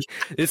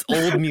 this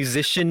old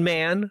musician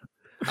man.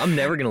 I'm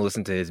never gonna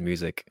listen to his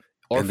music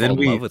or fall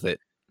in love with it.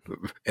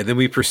 And then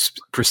we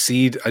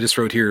proceed. I just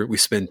wrote here, we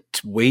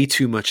spent way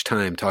too much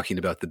time talking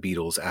about the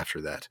Beatles after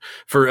that.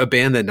 For a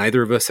band that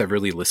neither of us have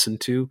really listened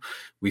to,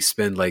 we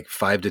spend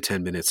 5 to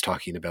 10 minutes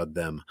talking about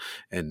them.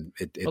 And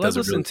it doesn't I've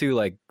listened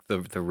to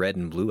the Red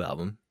and Blue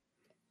album,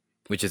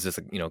 which is just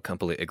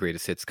a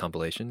greatest hits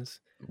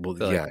compilations. Well,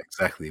 yeah,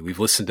 exactly. We've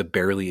listened to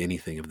barely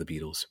anything of the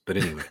Beatles, but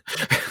anyway.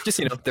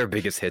 Just, their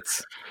biggest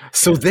hits.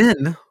 So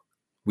then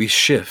we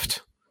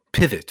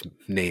pivot,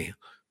 nay,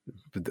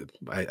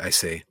 I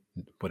say,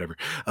 whatever.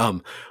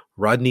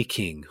 Rodney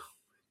King,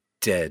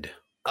 dead.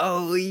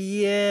 Oh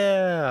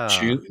yeah,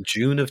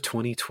 June of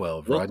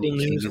 2012. Local Rodney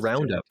News King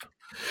Roundup.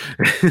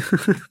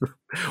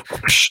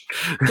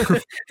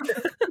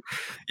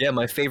 Yeah,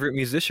 my favorite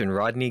musician,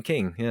 Rodney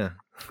King. Yeah.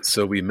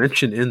 So we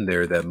mentioned in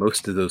there that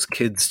most of those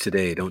kids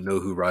today don't know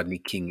who Rodney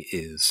King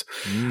is.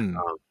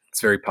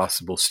 It's very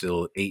possible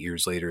still 8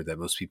 years later that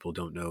most people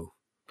don't know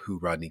who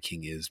Rodney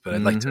King is, but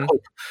I'd like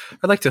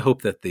to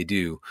hope that they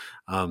do.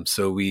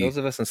 So those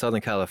of us in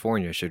Southern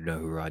California should know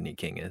who Rodney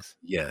King is.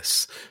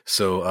 Yes.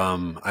 So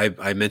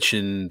I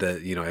mentioned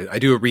that I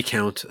do a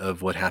recount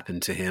of what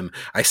happened to him.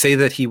 I say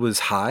that he was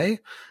high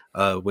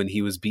when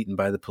he was beaten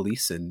by the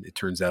police, and it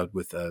turns out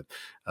with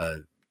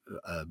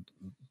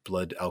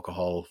blood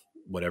alcohol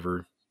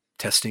whatever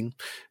testing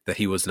that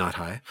he was not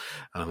high.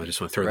 I just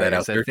want to throw that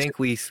out there. I think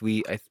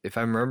if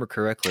I remember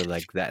correctly,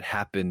 that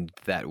happened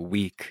that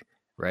week.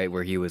 Right,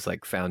 where he was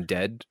found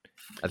dead.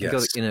 I think it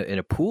was in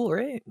a pool,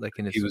 right?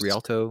 In his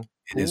Rialto.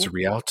 In his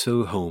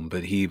Rialto home,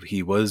 but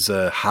he was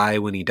high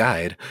when he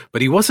died,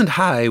 but he wasn't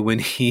high when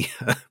he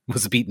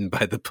was beaten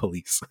by the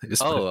police.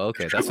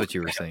 Okay, that's what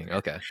you were saying.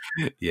 Okay,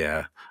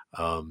 yeah.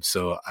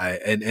 So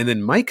and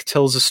then Mike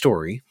tells a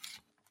story.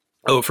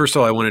 Oh, first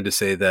of all, I wanted to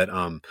say that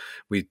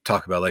we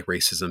talk about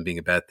racism being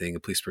a bad thing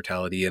and police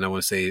brutality, and I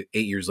want to say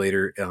 8 years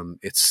later,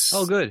 it's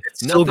good.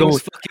 It's still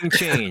Nothing's fucking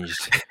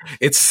changed.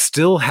 It's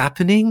still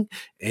happening,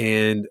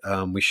 and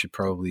we should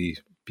probably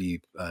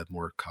be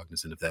more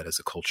cognizant of that as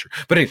a culture.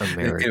 But anyway,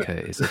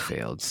 America is a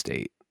failed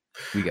state.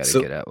 We got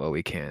to get out while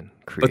we can.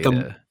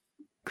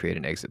 Create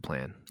an exit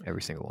plan,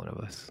 every single one of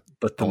us.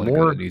 But I want to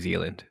go to New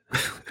Zealand.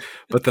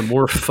 But the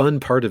more fun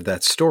part of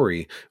that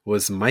story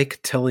was Mike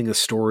telling a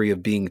story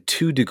of being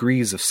 2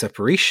 degrees of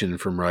separation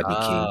from Rodney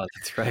King.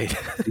 That's right.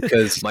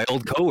 Because my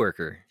old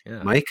coworker.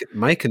 Yeah.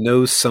 Mike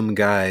knows some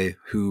guy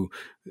who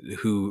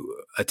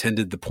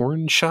attended the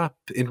porn shop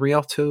in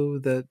Rialto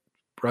that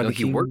Rodney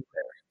King worked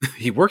there.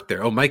 He worked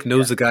there. Oh, Mike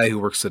knows a guy who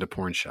works at a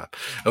porn shop.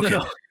 Okay.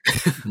 No.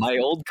 My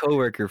old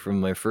coworker from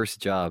my first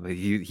job,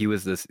 he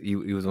was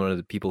one of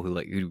the people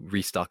who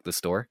restocked the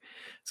store.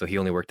 So he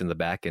only worked in the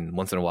back, and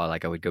once in a while,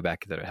 like I would go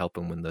back there to help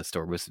him when the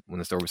store was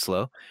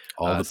slow.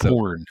 All the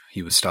porn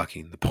he was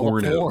stocking, the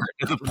porno.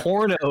 The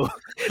porno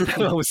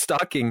that I was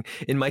stocking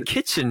in my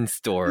kitchen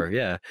store.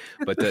 Yeah,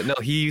 but no,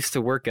 he used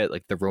to work at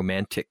like the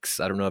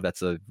Romantics. I don't know if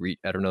that's a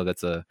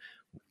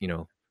you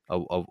know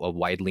a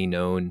widely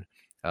known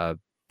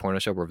porno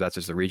shop, or if that's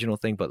just a regional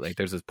thing. But like,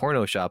 there's this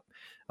porno shop,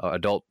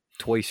 adult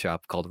toy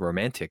shop called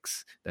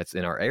Romantics that's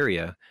in our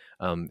area.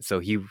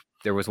 So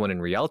there was one in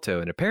Rialto,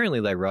 and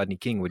apparently like Rodney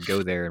King would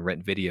go there and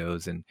rent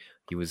videos, and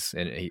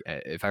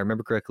if I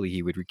remember correctly,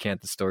 he would recant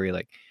the story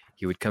like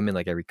he would come in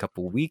like every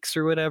couple weeks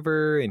or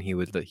whatever, and he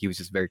was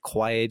just very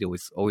quiet. It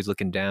was always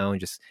looking down,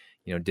 just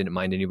didn't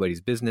mind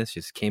anybody's business.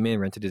 Just came in,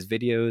 rented his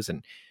videos,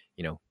 and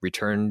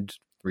returned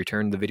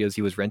the videos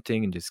he was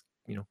renting, and just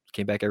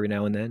came back every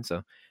now and then.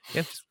 So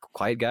yeah, just a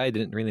quiet guy.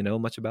 Didn't really know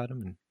much about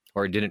him,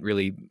 or didn't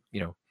really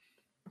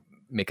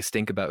make a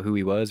stink about who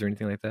he was or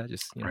anything like that.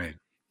 Just right.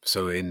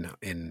 So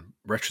in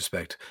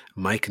retrospect,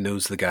 Mike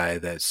knows the guy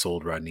that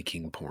sold Rodney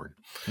King porn.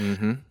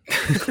 Mm-hmm.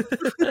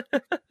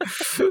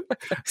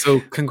 So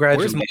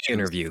congratulations. Where's my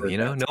interview?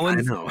 No one.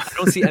 I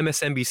don't see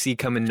MSNBC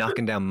coming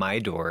knocking down my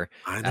door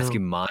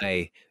asking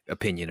my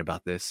opinion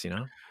about this.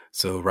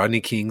 So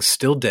Rodney King's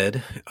still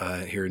dead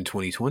here in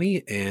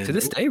 2020, and to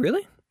this day,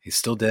 really, he's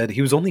still dead.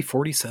 He was only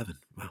 47.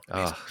 Wow.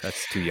 Oh,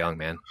 that's too young,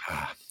 man.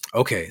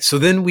 Okay, so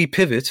then we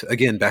pivot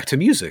again back to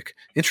music.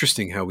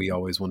 Interesting how we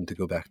always wanted to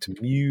go back to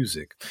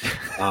music.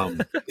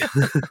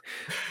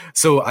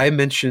 So I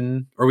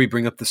mention, or we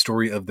bring up the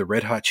story of the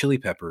Red Hot Chili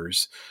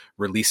Peppers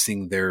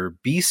releasing their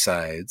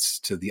B-sides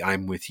to the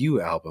I'm With You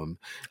album.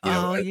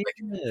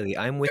 The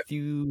I'm With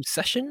You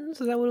sessions?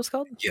 Is that what it was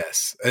called?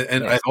 Yes.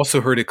 And I've also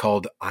heard it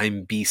called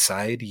I'm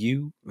B-side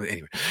You.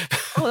 Anyway.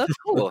 Oh, that's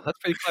cool. That's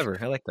pretty clever.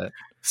 I like that.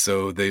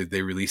 So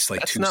they released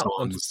like two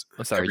songs.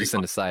 I'm sorry, just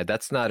an aside.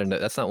 That's not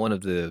one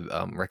of the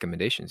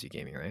recommendations you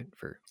gave me, right?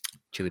 For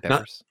Chili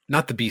Peppers?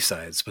 Not the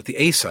B-sides, but the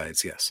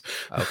A-sides, yes.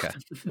 Okay,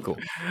 cool.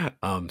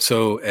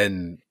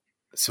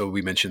 So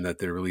we mentioned that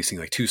they're releasing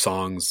like two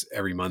songs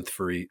every month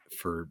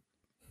for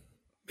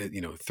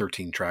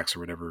 13 tracks or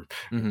whatever,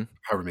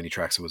 however many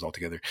tracks it was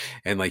altogether.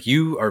 And like,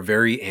 you are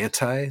very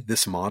anti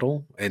this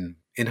model, and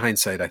in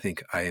hindsight, I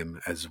think I am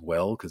as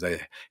well, because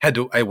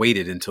I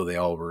waited until they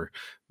all were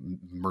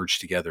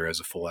merged together as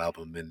a full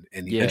album, and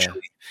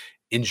eventually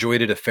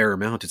enjoyed it a fair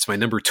amount. It's my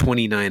number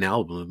 29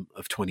 album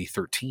of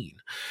 2013.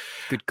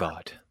 Good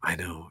God. I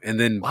know. And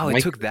then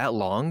it took that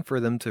long for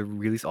them to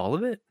release all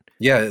of it?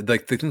 Yeah,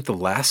 like I think the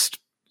last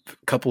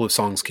couple of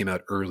songs came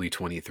out early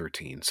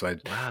 2013. So I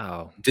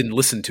didn't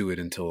listen to it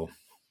until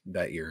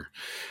that year.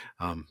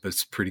 But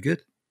it's pretty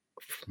good,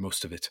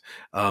 most of it.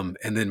 And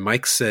then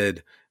Mike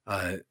said,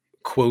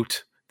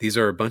 quote, "These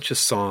are a bunch of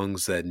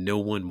songs that no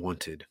one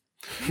wanted."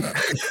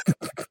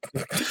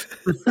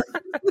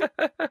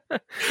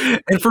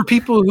 And for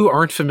people who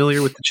aren't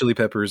familiar with the Chili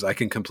Peppers, I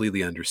can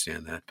completely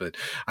understand that. But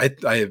I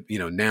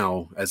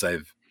now, as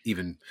I've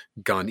even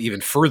gone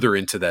even further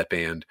into that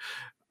band,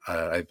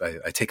 I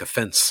take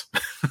offense.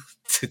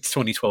 It's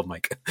 2012,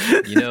 Mike.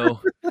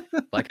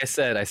 Like I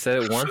said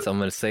it once, I'm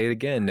going to say it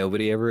again.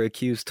 Nobody ever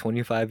accused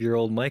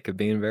 25-year-old Mike of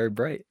being very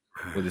bright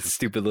with his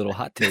stupid little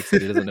hot takes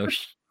that he doesn't know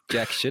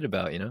jack shit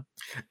about,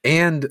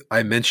 And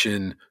I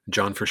mentioned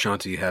John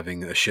Frusciante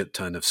having a shit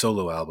ton of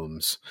solo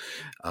albums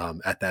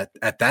at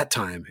that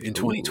time in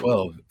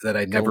 2012 that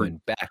I never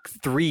going back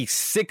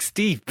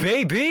 360,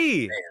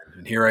 baby.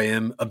 And here I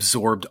am,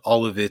 absorbed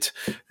all of it.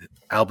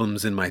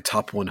 Albums in my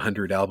top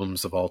 100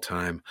 albums of all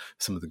time.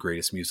 Some of the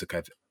greatest music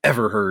I've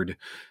ever heard.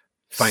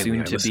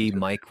 Finally, soon to be,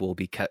 Mike will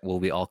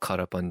be all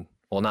caught up on.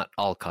 Well, not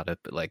all caught up,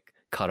 but like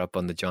caught up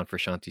on the John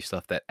Frusciante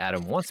stuff that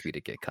Adam wants me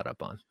to get caught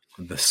up on.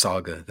 The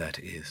saga that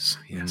is,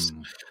 yes.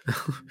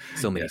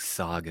 So many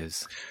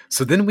sagas.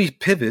 So then we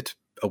pivot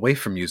away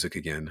from music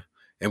again,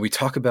 and we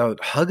talk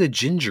about Hug a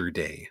Ginger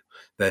Day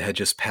that had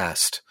just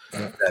passed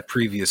that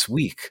previous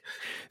week.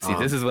 See,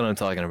 this is what I'm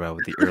talking about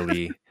with the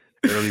early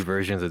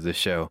versions of the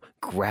show,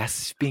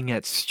 grasping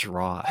at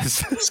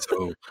straws.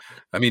 So,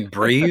 I mean,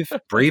 Brave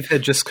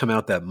had just come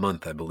out that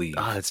month, I believe.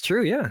 That's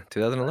true. Yeah,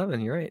 2011.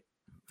 You're right.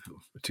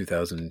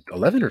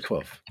 2011 or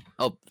 12?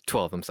 Oh,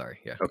 12. I'm sorry.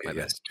 Yeah. Okay.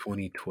 Yes.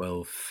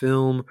 2012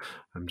 film.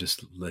 I'm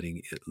just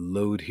letting it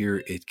load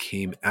here. It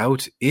came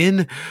out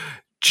in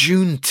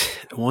June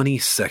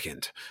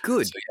 22nd.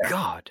 Good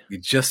God. We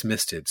just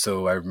missed it.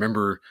 So I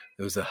remember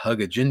it was a Hug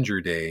a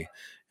Ginger Day,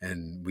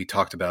 and we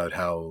talked about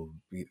how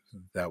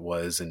that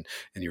was, and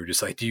you were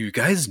just like, "Do you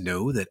guys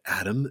know that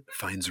Adam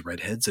finds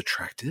redheads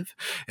attractive?"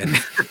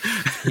 And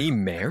he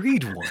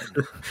married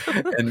one.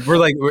 And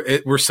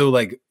we're so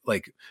like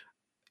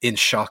in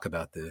shock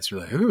about this. We're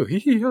like, "Oh,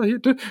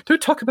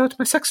 don't talk about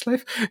my sex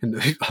life," and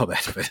all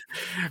that.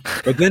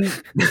 But then,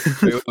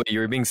 wait, you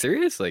were being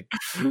serious? Like,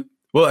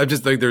 well, I'm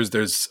just like,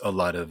 there's a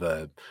lot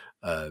of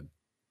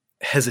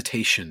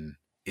hesitation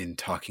in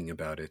talking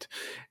about it.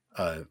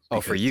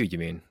 For you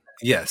mean?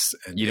 Yes,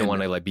 You don't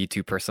want to like be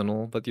too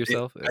personal with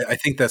yourself. I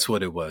think that's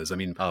what it was. I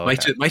mean, Oh, Mike,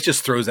 okay. Mike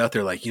just throws out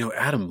there like,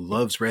 Adam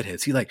loves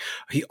redheads.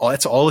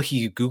 That's all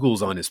he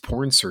Googles on his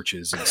porn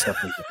searches and stuff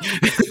like that.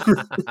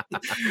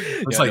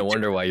 It's Yeah, like, no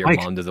wonder why your Mike,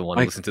 mom doesn't want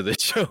to Mike, listen to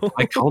this show.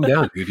 Mike, calm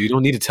down, dude. You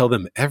don't need to tell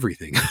them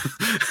everything.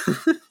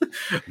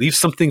 Leave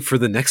something for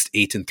the next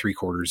 8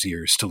 3/4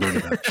 years to learn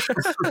about.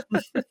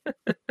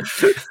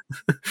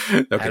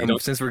 Okay, Adam,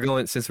 since we're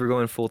going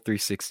full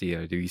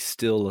 360, do you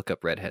still look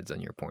up redheads on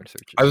your porn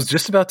searches? I was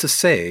just about to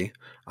say,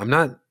 I'm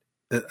not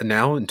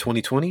now in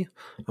 2020.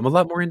 I'm a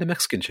lot more into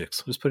Mexican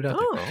chicks. I'll just put it out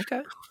there.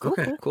 Oh,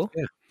 okay. Cool.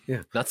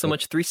 Yeah. Not so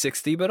much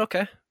 360, but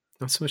okay.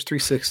 Not so much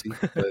 360,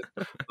 but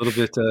a little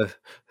bit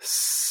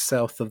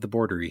south of the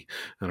bordery.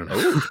 I don't know.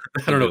 Ooh,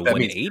 I don't know what that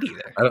means. 180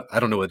 there. I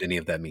don't know what any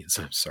of that means.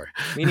 I'm sorry.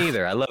 Me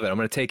neither. I love it. I'm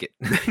going to take it.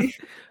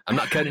 I'm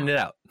not cutting it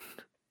out.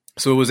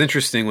 So it was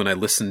interesting when I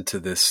listened to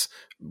this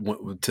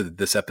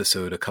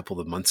episode a couple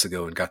of months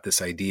ago and got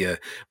this idea.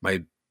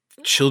 My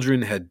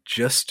children had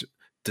just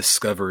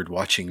discovered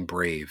watching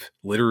Brave,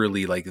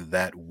 literally like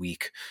that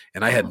week,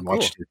 and I hadn't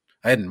watched it.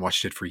 I hadn't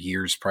watched it for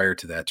years prior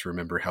to that to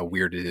remember how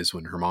weird it is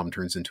when her mom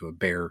turns into a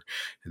bear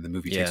and the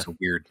movie takes a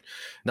weird.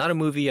 Not a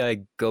movie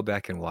I go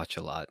back and watch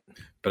a lot.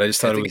 But I just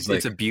thought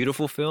it's a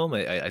beautiful film.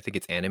 I think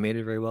it's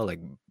animated very well. Like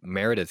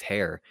Merida's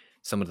hair,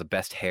 some of the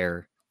best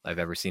hair I've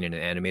ever seen in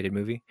an animated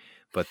movie.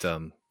 But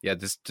the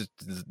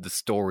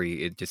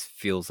story, it just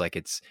feels like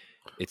it's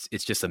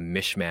just a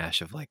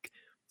mishmash of like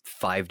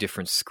 5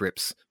 different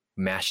scripts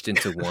mashed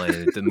into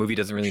one. The movie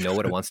doesn't really know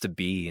what it wants to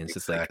be, and it's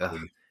just like.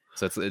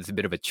 So it's a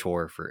bit of a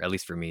chore for at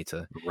least for me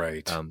to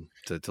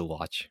to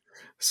watch.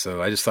 So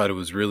I just thought it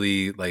was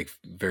really like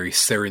very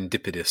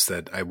serendipitous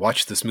that I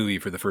watched this movie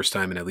for the first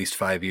time in at least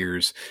 5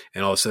 years,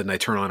 and all of a sudden I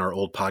turn on our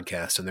old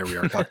podcast and there we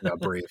are talking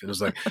about Brave, and it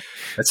was like,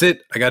 that's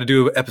it. I got to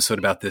do an episode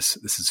about this.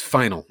 This is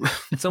final.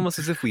 It's almost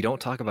as if we don't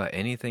talk about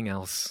anything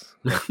else.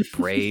 Like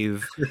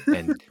Brave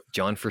and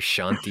John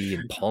Frusciante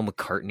and Paul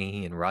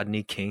McCartney and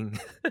Rodney King.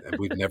 And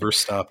we've never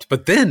stopped.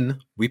 But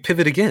then we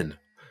pivot again.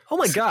 Oh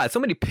my God, so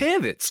many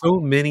pivots. So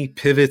many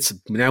pivots.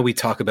 Now we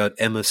talk about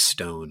Emma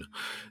Stone.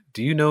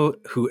 Do you know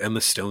who Emma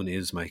Stone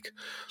is, Mike?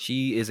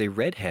 She is a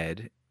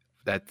redhead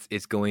that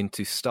is going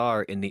to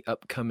star in the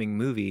upcoming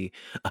movie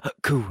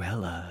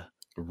Cruella.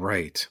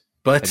 Right.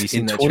 But have you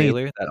seen that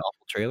trailer? That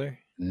awful trailer?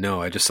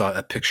 No, I just saw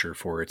a picture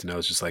for it and I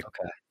was just like,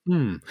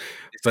 This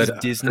is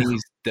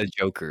Disney's The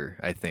Joker,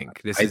 I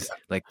think. This is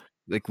like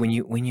when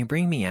you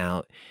bring me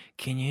out,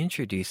 can you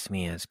introduce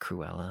me as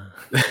Cruella?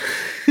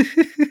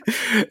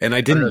 And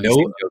I didn't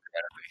know.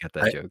 Got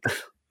that joke.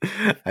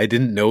 I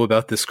didn't know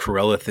about this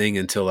Cruella thing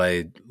until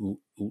I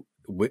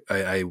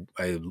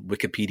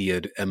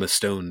Wikipedia'd Emma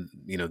Stone,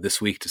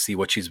 this week to see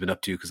what she's been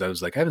up to, because I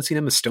was like, I haven't seen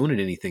Emma Stone in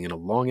anything in a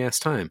long ass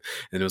time,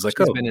 and it was like,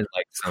 she's been in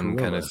like some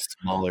kind of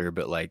smaller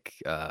but like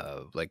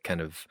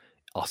kind of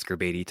Oscar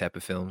baity type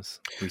of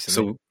films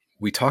recently. So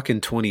we talk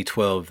in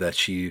 2012 that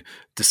she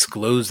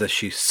disclosed that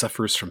she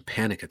suffers from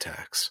panic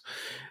attacks.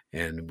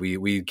 And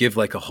we give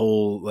like a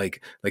whole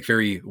like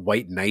very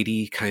white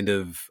knighty kind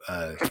of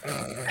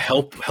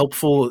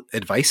helpful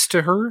advice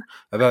to her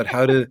about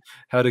how to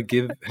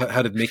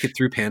make it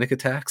through panic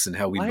attacks and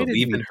how we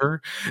believe in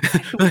her.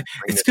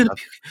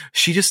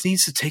 She just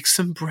needs to take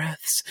some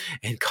breaths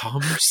and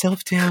calm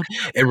herself down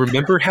and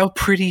remember how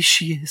pretty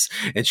she is,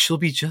 and she'll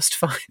be just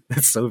fine.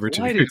 That's over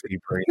to me. Why did we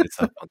bring this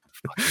up on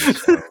the fucking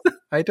show?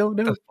 I don't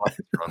know.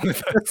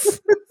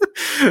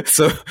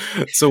 So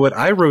what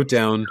I wrote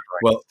down,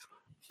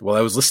 while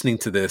I was listening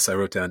to this, I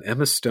wrote down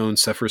Emma Stone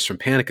suffers from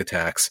panic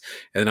attacks.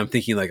 And I'm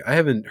thinking like, I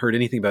haven't heard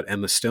anything about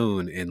Emma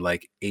Stone in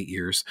like 8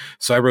 years.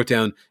 So I wrote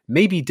down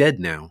maybe dead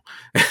now.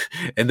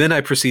 And then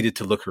I proceeded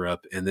to look her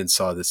up and then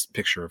saw this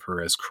picture of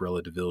her as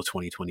Cruella de Vil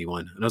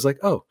 2021. And I was like,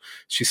 oh,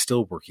 she's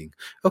still working.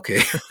 Okay.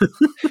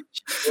 She's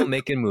still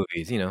making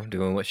movies,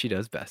 doing what she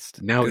does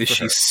best. Now, is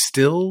she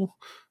still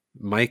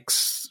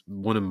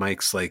one of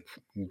Mike's like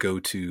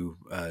go-to,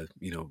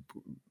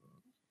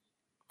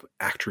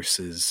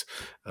 actresses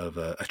of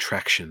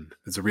attraction?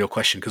 Is a real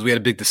question, because we had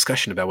a big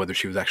discussion about whether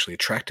she was actually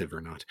attractive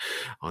or not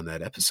on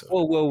that episode.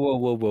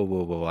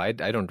 Whoa! I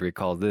don't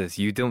recall this.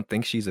 You don't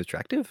think she's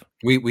attractive?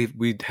 We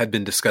had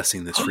been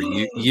discussing this for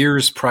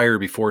years prior,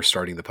 before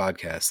starting the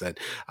podcast,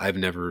 that I've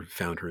never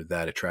found her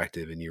that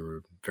attractive, and you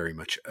were very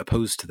much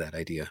opposed to that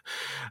idea.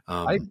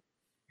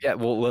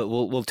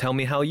 Well, tell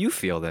me how you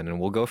feel then,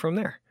 and we'll go from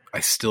there. I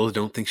still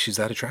don't think she's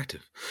that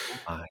attractive.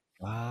 Oh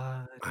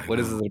my God. What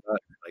is it about?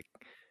 Like,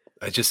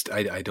 I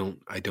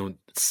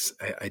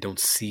don't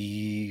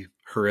see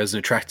her as an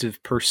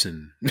attractive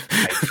person.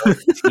 I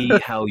don't see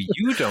how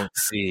you don't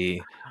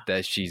see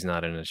that she's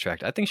not an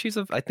attractive. I think she's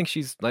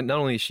like, not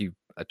only is she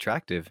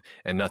attractive,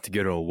 and not to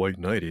get all white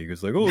knighty,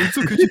 because like, oh, it's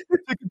okay, take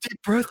a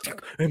deep breath,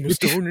 Emma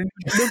Stone, and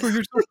remember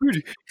you're so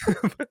pretty.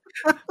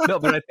 No,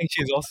 but I think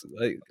she's also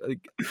like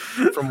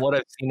from what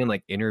I've seen in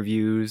like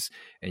interviews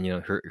and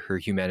her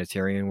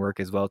humanitarian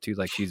work as well too.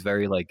 Like she's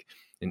very like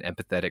an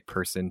empathetic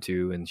person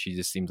too, and she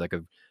just seems like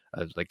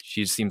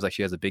she seems like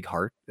she has a big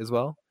heart as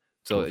well.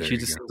 So she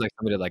just seems like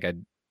somebody that like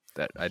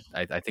that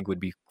I think would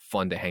be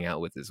fun to hang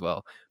out with as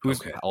well.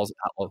 Okay.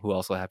 Who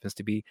also happens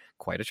to be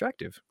quite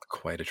attractive.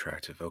 Quite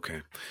attractive.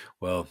 Okay.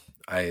 Well,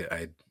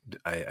 I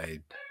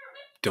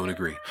don't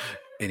agree.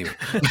 Anyway,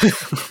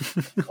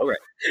 All right.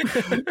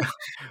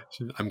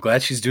 I'm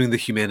glad she's doing the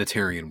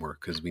humanitarian work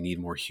because we need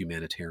more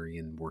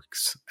humanitarian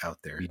works out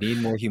there. We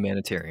need more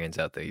humanitarians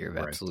out there. You're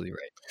Right. absolutely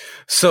right.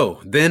 So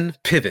then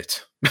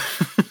pivot.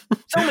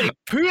 So many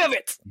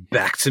pivots.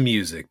 Back to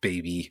music,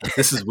 baby.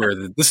 This is where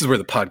the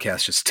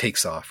podcast just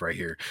takes off right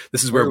here.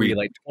 This is Where where we we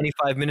like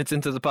 25 minutes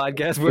into the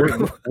podcast.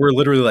 we're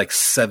literally like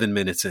 7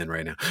 minutes in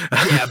right now.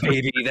 Yeah,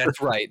 baby, that's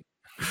right.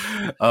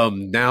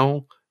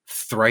 Now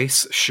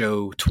Thrice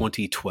Show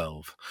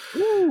 2012.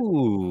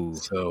 Ooh.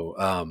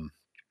 So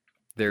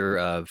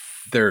Their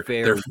Their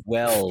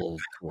farewell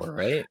tour,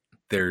 right?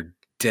 Their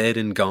Dead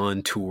and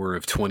Gone tour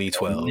of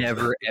 2012. They'll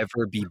never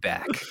ever be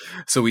back.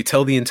 So we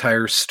tell the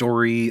entire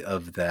story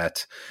of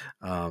that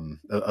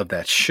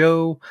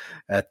show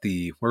at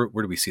the where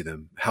do we see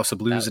them? House of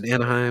Blues in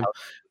Anaheim.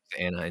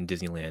 Anna in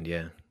Disneyland,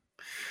 yeah.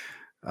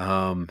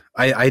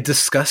 I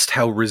discussed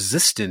how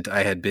resistant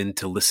I had been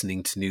to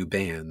listening to new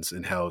bands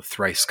and how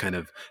Thrice kind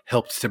of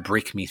helped to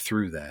break me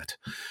through that.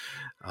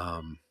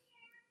 And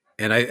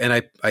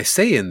I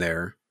say in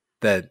there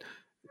that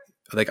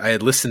like I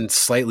had listened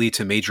slightly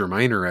to Major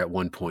Minor at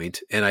one point,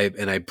 and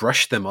I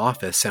brushed them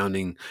off as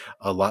sounding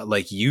a lot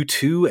like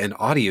U2 and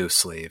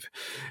Audioslave,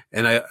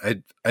 and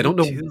I don't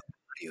know.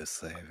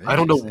 Audioslave. I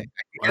don't know.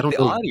 I don't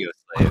know.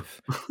 Audioslave.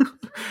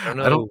 I don't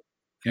know.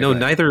 No,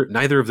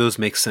 neither of those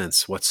make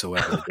sense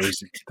whatsoever.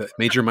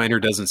 Major Minor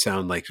doesn't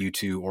sound like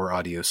U2 or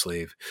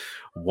Audioslave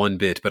one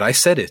bit, but I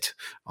said it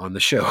on the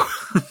show.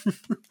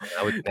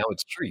 Now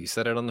it's true. You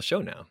said it on the show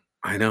now.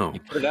 I know. You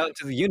put it out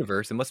into the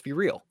universe. It must be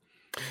real.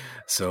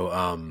 So,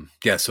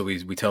 so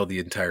we tell the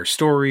entire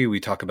story. We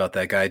talk about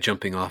that guy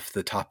jumping off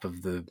the top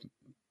of the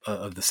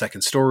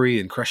second story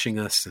and crushing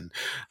us, and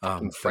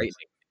frightening.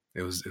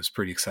 It was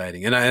pretty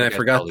exciting. And I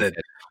forgot that.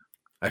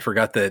 I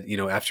forgot that,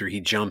 after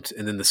he jumped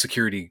and then the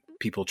security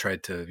people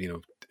tried to,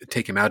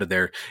 take him out of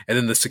there. And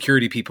then the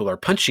security people are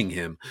punching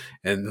him.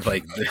 And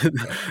like,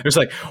 there's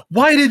like,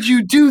 why did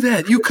you do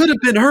that? You could have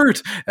been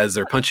hurt, as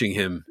they're punching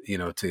him,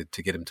 to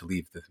get him to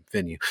leave the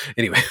venue.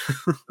 Anyway.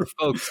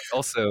 Folks,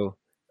 also,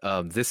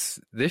 this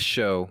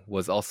show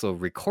was also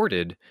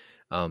recorded,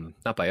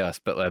 not by us,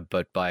 but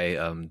by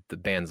the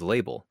band's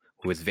label,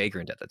 who was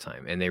Vagrant at the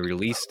time. And they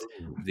released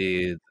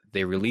the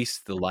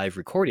live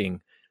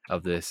recording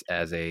of this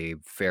as a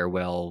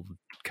farewell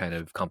kind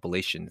of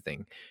compilation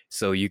thing.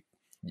 So you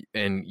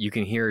can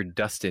hear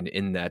Dustin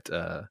in that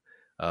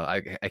I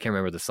can't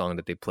remember the song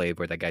that they played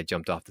where that guy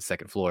jumped off the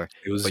second floor.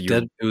 It was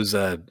It was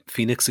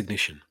Phoenix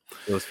Ignition.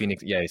 It was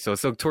Phoenix, yeah. So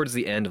towards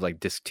the end of like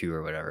disc 2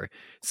 or whatever.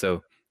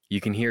 So you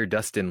can hear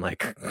Dustin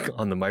like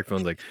on the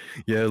microphone like,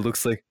 yeah, it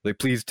looks like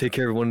please take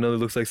care of one another.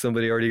 Looks like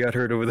somebody already got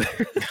hurt over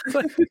there.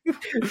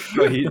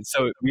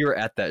 So we were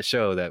at that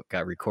show that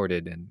got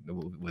recorded and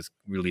was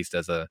released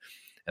as a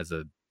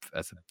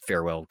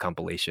farewell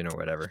compilation or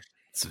whatever.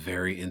 It's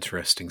very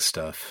interesting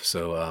stuff.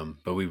 So,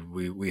 but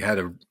we had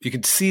you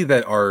could see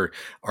that our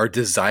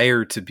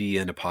desire to be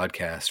in a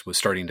podcast was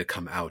starting to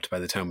come out by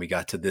the time we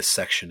got to this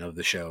section of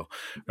the show.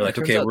 We're like,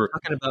 okay, we're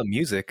talking about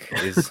music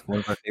is one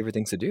of our favorite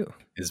things to do.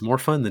 Is more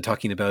fun than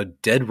talking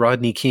about dead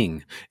Rodney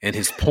King and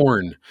his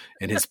porn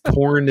and his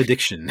porn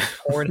addiction,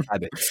 porn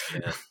habits.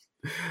 Yeah.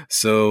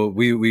 So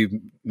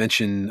we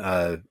mentioned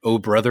Oh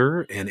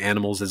Brother and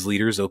Animals as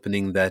Leaders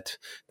opening that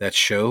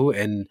show,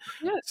 and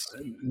yes,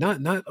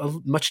 not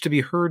much to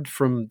be heard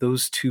from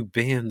those two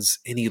bands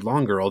any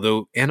longer.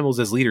 Although Animals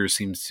as Leaders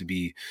seems to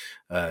be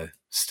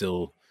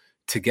still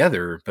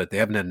together, but they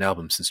haven't had an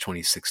album since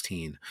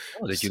 2016.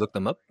 Oh, did you look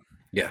them up?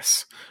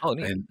 Yes. Oh,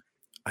 neat. And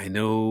I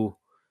know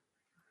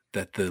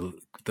that the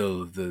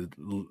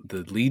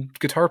lead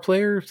guitar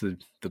player,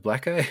 the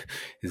black guy,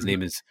 his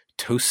name is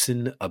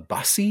Tosin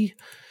Abasi.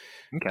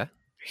 Okay.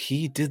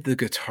 He did the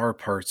guitar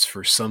parts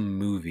for some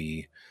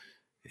movie,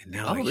 and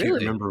now I can't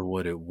remember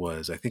what it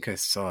was. I think I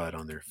saw it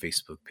on their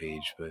Facebook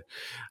page, but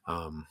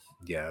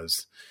yeah, it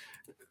was.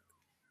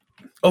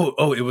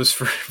 Oh, it was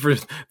for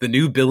the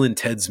new Bill and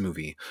Ted's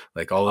movie.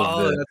 Like all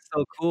of that's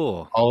so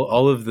cool.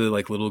 All of the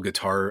like little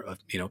guitar,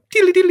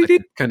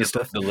 kind of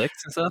stuff, the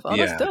licks and stuff. Oh,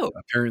 yeah, that's dope.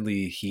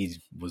 Apparently, he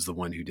was the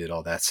one who did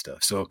all that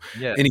stuff. So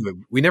yeah. Anyway,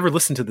 we never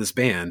listened to this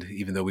band,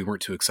 even though we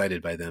weren't too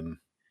excited by them.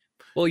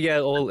 Well,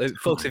 yeah. Well,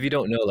 folks, if you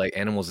don't know, like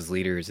Animals as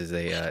Leaders is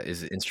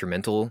an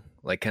instrumental,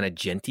 like kind of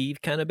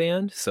djenty kind of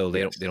band. So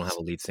they don't have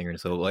a lead singer.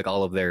 So like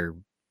all of their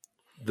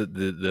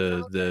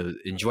the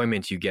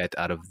enjoyment you get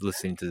out of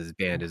listening to this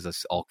band is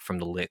just all from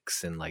the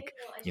licks and like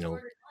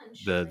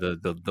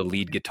the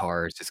lead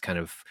guitar is just kind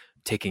of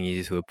taking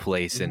you to a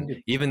place,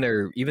 and even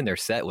their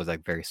set was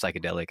like very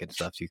psychedelic and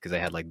stuff too, because they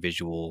had like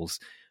visuals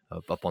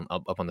up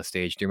on the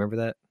stage. Do you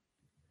remember that?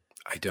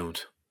 I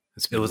don't.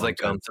 It was like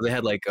so they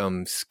had like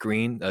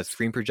screen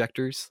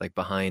projectors like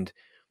behind,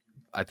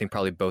 I think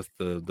probably both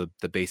the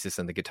bassist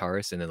and the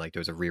guitarist, and then like there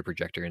was a rear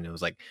projector, and it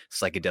was like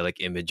psychedelic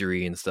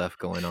imagery and stuff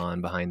going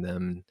on behind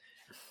them.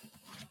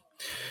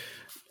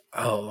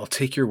 I'll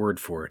take your word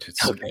for it.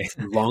 Okay. It's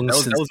long That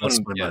since was left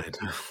one. my Yeah, mind.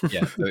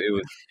 yeah. So it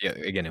was. Yeah.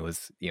 Again, it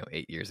was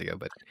 8 years ago.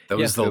 But That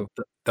yeah. was the So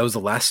that was the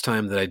last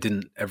time that I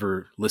didn't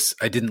ever listen.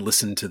 I didn't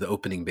listen to the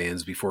opening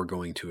bands before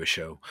going to a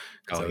show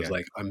because oh I was yeah.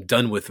 like, I'm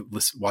done with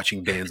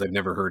watching bands I've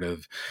never heard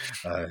of,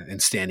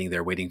 and standing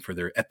there waiting for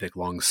their epic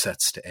long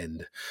sets to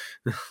end.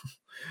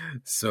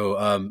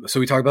 So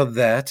we talked about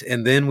that,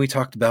 and then we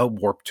talked about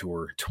Warped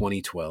Tour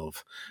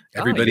 2012.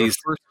 Your Everybody's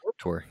first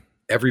Warped Tour.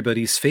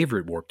 everybody's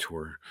favorite Warped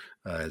Tour,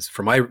 is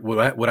from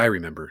what I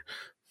remember.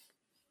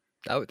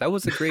 That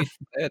was a great.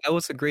 That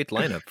was a great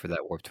lineup for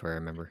that Warped Tour. I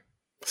remember.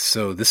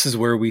 So this is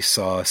where we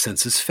saw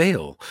Census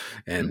Fail,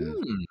 and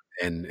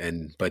Mm.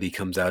 and Buddy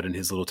comes out in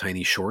his little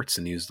tiny shorts,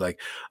 and he was like,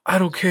 "I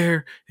don't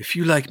care if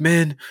you like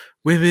men,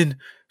 women,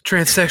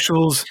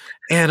 transsexuals,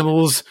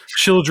 animals,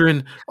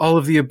 children, all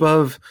of the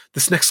above.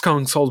 This next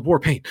song's called War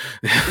Paint."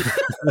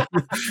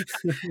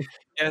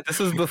 Yeah, this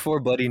was before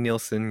Buddy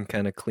Nielsen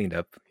kind of cleaned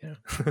up. Yeah.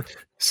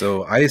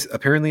 So I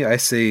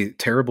say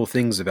terrible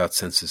things about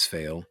Census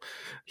Fail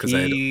because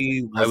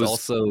He I was was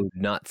also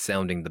not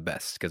sounding the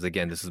best because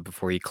again, this is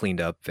before he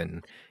cleaned up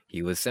and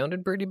he was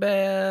sounding pretty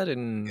bad.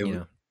 And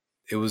it,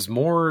 it was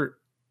more.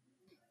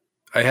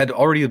 I had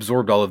already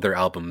absorbed all of their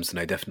albums, and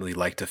I definitely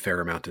liked a fair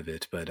amount of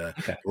it. But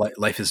okay.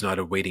 Life Is Not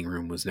a Waiting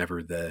Room was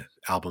never the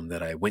album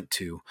that I went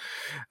to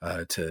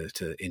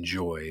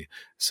enjoy.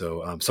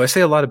 So I say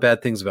a lot of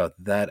bad things about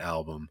that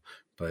album,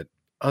 but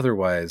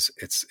otherwise,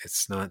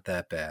 it's not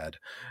that bad.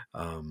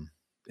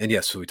 And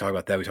yes, so we talk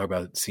about that. We talk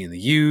about Seeing the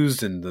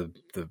Used and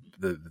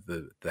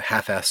the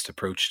half-assed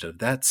approach to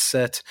that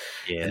set.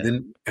 Yeah.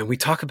 And we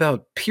talk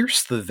about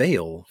Pierce the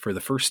Veil for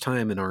the first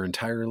time in our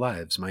entire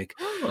lives, Mike.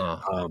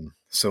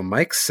 So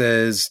Mike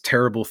says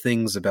terrible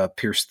things about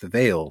Pierce the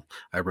Veil.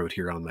 I wrote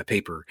here on my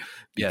paper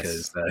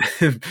because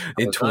in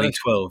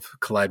 2012,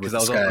 Collide with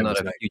the Sky. I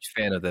was not a huge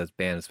fan of this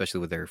band,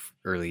 especially with their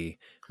early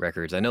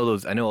records. I know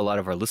a lot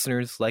of our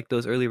listeners like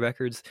those early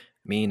records.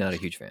 Me, not a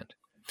huge fan.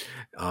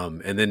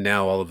 And then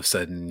now all of a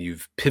sudden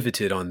you've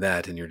pivoted on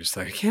that, and you're just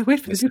like, I can't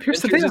wait for the new Pierce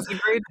the Veil. It's a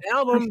great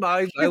album.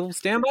 I will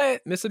stand by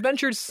it.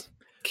 Misadventures.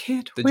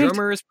 Can't the wait.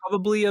 Drummer is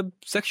probably a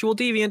sexual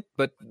deviant,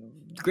 but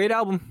great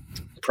album.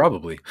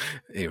 Probably.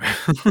 Anyway,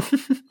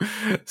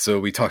 so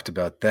we talked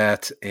about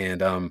that,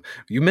 and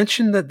you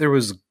mentioned that there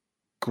was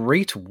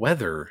great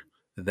weather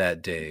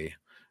that day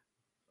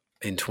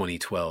in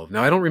 2012.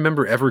 Now, I don't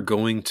remember ever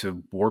going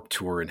to Warped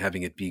Tour and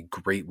having it be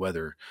great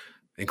weather,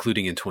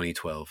 including in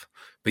 2012.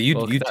 But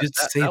you did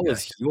say that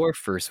was your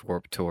first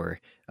Warped Tour.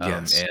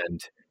 Yes.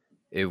 And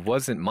it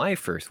wasn't my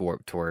first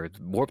Warped Tour.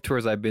 Warped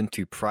Tours I've been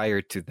to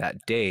prior to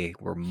that day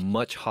were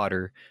much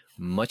hotter,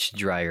 much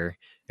drier.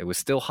 It was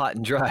still hot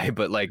and dry,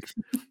 but like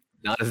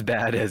not as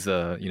bad as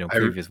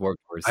previous Warped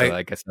Tours. So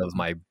I guess that was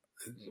my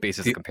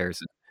basis of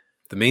comparison.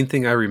 The main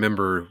thing I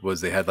remember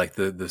was they had like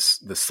the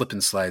slip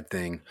and slide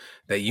thing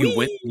that you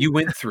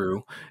went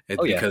through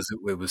because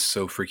it was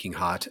so freaking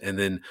hot. And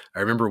then I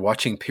remember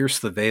watching Pierce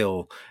the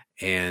Veil,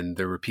 and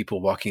there were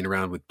people walking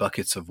around with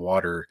buckets of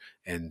water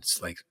and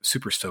like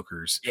super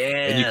stokers. Yeah,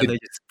 and they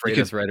just sprayed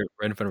us right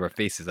in front of our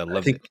faces. I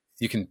love it.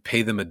 You can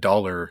pay them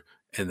 $1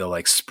 and they'll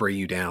like spray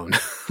you down.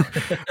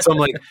 So I'm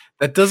like,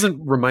 that doesn't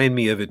remind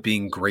me of it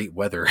being great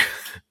weather.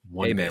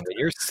 Hey man, when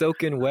you're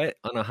soaking wet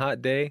on a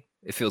hot day,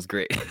 it feels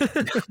great.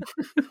 I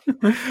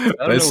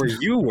don't know where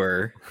you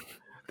were.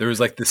 There was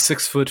like the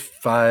 6'5",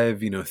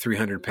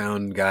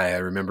 300-pound guy. I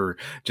remember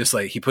just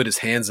like he put his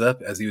hands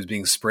up as he was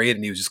being sprayed,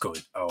 and he was just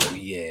going, "Oh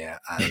yeah,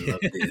 I love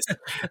this.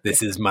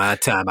 This is my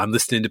time. I'm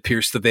listening to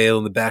Pierce the Veil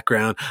in the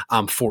background.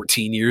 I'm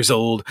 14 years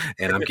old,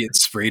 and I'm getting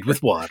sprayed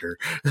with water."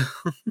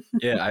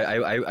 Yeah,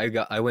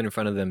 I went in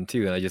front of them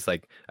too, and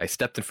I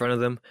stepped in front of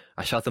them.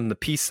 I shot them the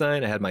peace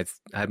sign. I had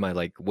my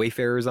like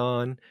Wayfarers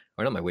on.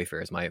 Or not my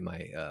Wayfarers, my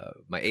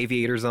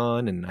aviators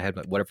on, and I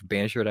had whatever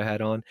band shirt I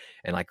had on,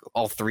 and like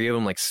all three of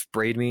them like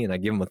sprayed me, and I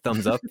give them a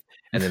thumbs up,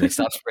 and then they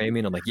stopped spraying me,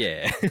 and I'm like,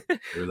 yeah,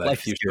 like,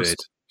 life is good. You're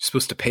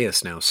supposed to pay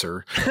us now,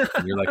 sir.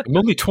 And you're like, I'm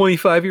only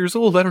 25 years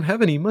old. I don't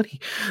have any money.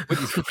 What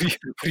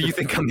do you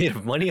think I'm made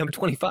of money? I'm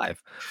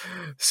 25.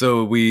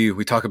 So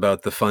we talk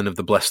about the fun of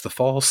the Bless the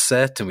Fall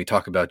set, and we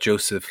talk about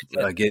Joseph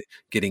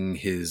getting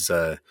his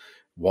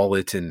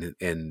wallet and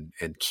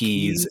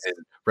keys and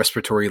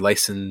respiratory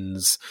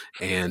license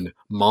and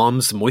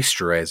Mom's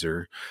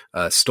moisturizer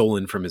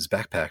stolen from his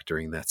backpack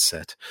during that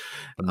set.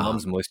 The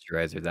Mom's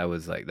moisturizer, that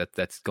was like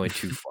that's going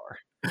too far.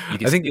 You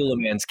can steal a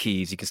man's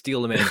keys, you can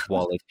steal a man's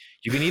wallet,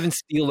 you can even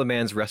steal a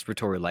man's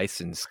respiratory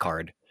license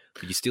card,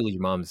 but you steal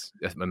your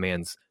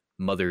man's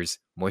mother's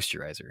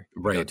moisturizer.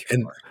 Right.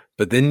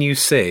 But then you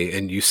say,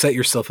 and you set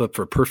yourself up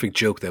for a perfect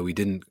joke that we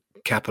didn't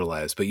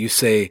capitalize, but you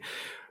say,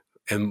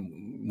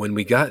 and when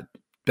we got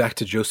back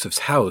to Joseph's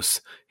house,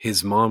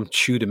 his mom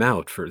chewed him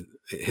out,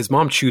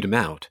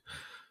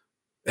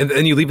 and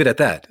then you leave it at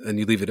that, and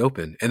you leave it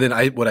open. And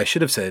then what I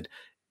should have said,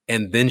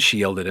 and then she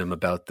yelled at him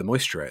about the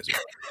moisturizer.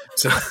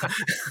 So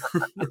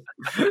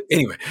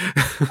anyway,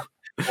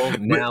 well,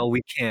 now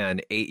we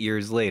can 8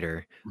 years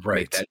later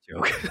make that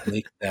joke.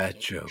 Make that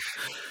joke.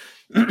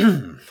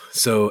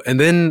 So, and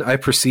then I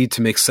proceed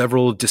to make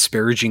several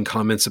disparaging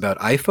comments about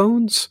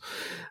iPhones.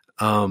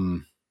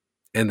 And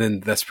then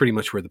that's pretty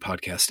much where the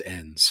podcast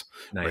ends.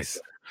 Nice.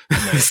 Right.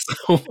 Nice.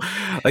 So,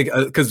 like,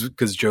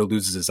 because Joe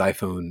loses his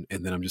iPhone,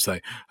 and then I'm just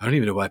like, I don't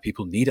even know why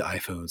people need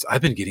iPhones.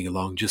 I've been getting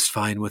along just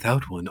fine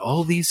without one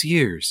all these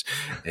years.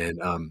 And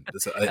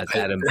so As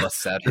Adam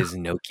busts out his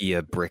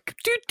Nokia brick.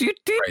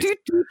 Right.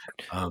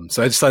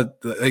 So I just thought,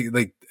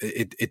 like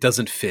it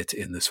doesn't fit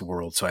in this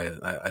world. So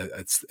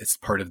it's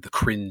part of the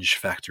cringe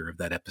factor of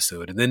that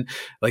episode. And then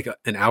like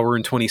an hour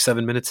and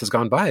 27 minutes has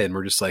gone by, and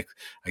we're just like,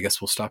 I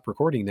guess we'll stop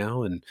recording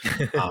now. And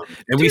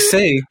we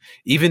say,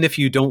 even if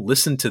you don't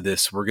listen to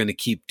this, we're going to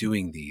keep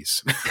doing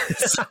these.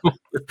 So,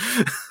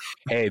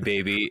 hey,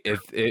 baby,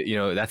 if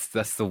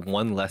that's the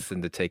one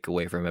lesson to take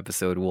away from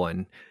episode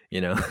 1.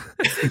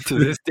 To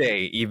this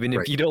day, even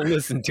if you don't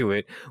listen to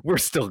it, we're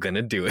still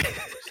gonna do it.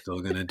 Still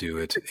gonna do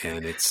it,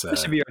 and it's that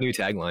should be our new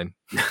tagline.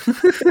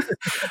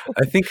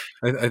 I think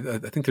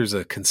there's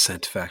a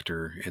consent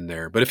factor in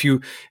there, but if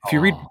you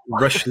read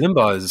Rush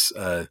Limbaugh's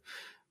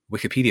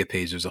Wikipedia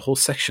page, there's a whole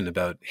section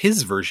about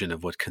his version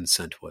of what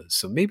consent was.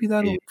 So maybe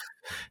that'll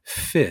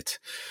fit.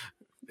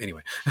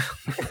 Anyway.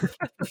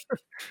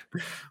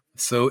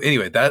 So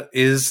anyway, that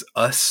is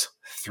us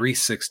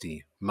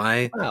 360.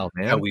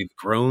 How we've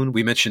grown.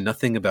 We mentioned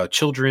nothing about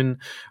children,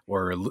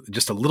 or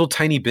just a little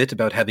tiny bit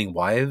about having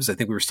wives. I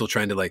think we were still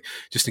trying to, like,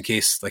 just in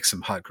case like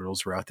some hot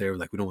girls were out there,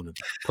 like we don't want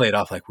to play it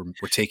off like we're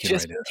taking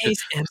just right now. In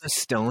case Emma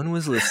Stone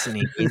was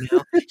listening,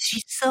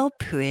 she's so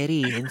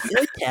pretty and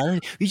so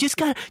talented. You just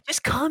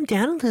calm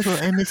down a little,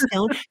 Emma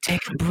Stone.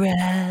 Take a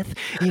breath.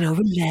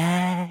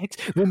 Relax.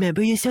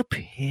 Remember, you're so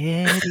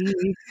pretty.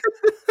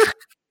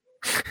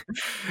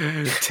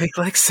 Take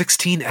like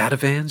 16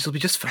 Ativans, you'll be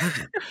just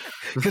fine.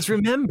 Because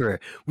remember,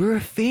 we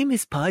were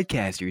famous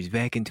podcasters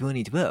back in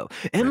 2012.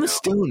 Emma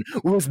Stone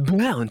was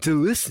bound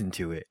to listen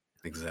to it.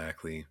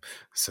 Exactly.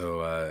 So,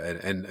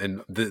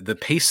 and the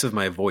pace of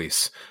my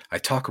voice, I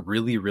talk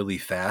really, really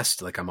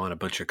fast, like I'm on a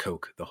bunch of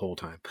coke the whole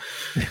time.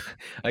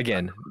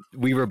 Again,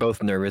 we were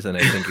both nervous, and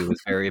I think it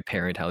was very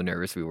apparent how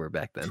nervous we were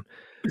back then.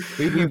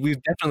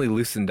 We've definitely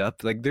loosened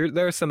up. Like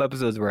there are some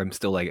episodes where I'm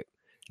still like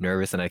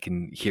nervous and I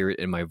can hear it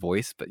in my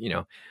voice, but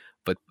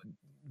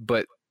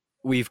but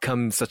we've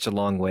come such a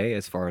long way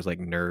as far as like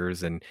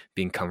nerves and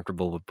being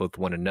comfortable with both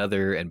one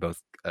another and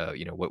both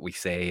what we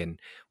say and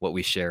what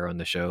we share on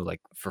the show. Like,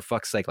 for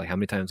fuck's sake, like how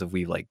many times have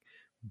we like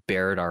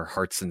bared our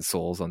hearts and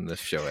souls on this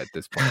show at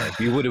this point? Like,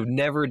 we would have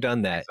never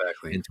done that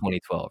in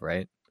 2012,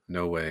 right?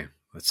 No way.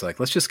 It's like,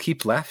 let's just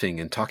keep laughing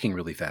and talking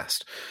really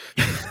fast.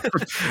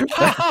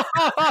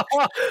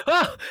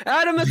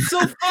 Adam, it's so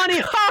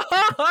funny.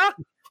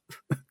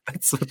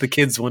 That's what the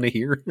kids want to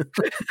hear.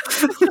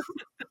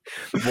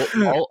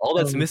 Well, all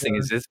that's missing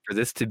is for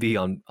this to be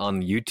on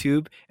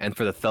YouTube, and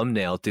for the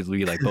thumbnail to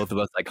be like both of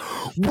us like,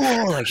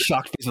 whoa, like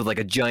shocked face with like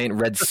a giant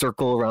red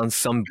circle around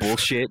some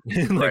bullshit.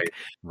 Like,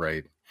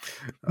 right.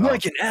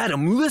 Mike and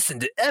Adam, listen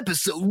to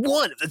episode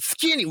 1 of The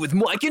Skinny with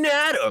Mike and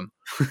Adam.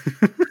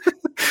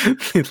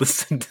 They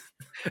listened.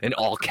 In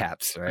all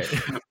caps, right?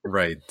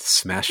 Right.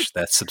 Smash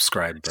that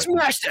subscribe button.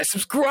 Smash that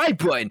subscribe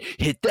button.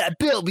 Hit that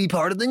bell. Be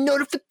part of the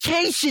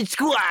notification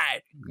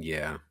squad.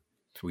 Yeah,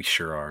 we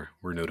sure are.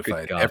 We're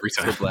notified every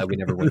time. I'm so glad we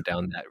never went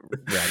down that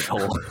rabbit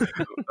hole.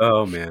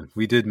 Oh man,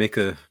 we did make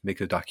a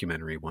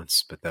documentary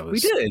once, but that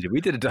was we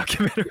did a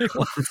documentary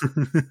once.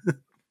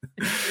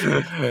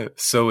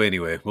 So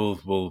anyway,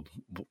 we'll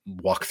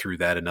walk through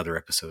that another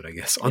episode, I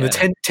guess, on the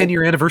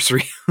 10-year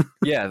anniversary.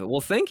 Yeah,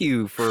 well, thank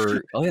you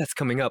for. Oh, yeah, it's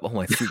coming up. Oh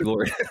my sweet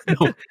lord!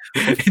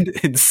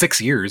 in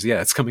 6 years, yeah,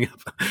 it's coming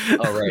up.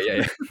 Oh right,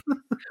 yeah.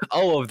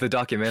 Oh, of the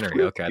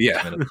documentary. Okay,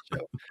 yeah.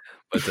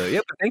 But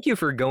but thank you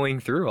for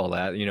going through all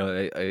that.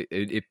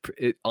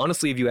 It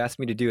honestly, if you asked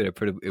me to do it,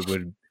 it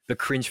would. The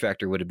cringe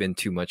factor would have been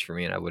too much for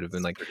me, and I would have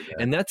been like,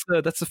 and that's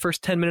the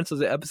first 10 minutes of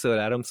the episode,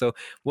 Adam. So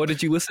what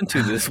did you listen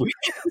to this week?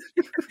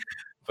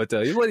 But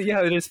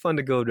it is fun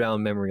to go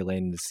down memory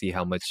lane to see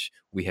how much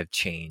we have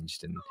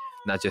changed, and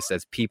not just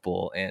as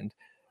people, and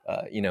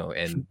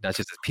and not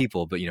just as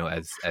people, but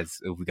as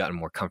we've gotten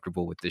more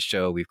comfortable with this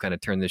show, we've kind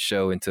of turned this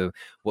show into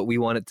what we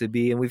want it to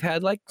be, and we've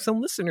had like some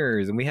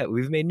listeners, and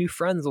we've made new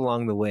friends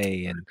along the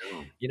way, and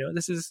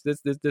this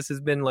has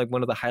been like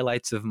one of the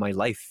highlights of my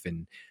life,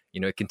 and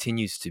it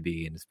continues to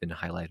be, and it's been a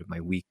highlight of my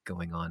week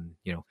going on,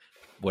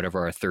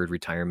 whatever our third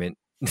retirement,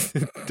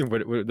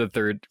 the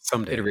third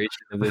someday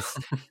iteration of this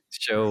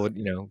show,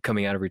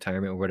 coming out of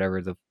retirement or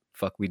whatever the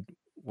fuck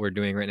we're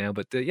doing right now.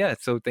 But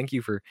so thank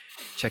you for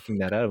checking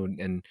that out.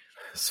 And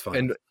it's fun.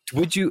 And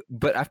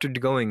but after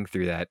going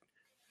through that,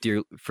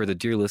 for the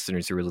dear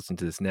listeners who are listening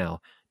to this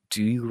now,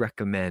 do you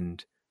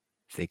recommend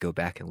they go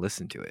back and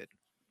listen to it?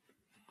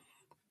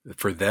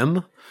 For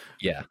them?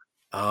 Yeah.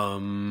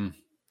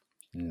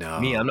 No.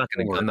 Me, I'm not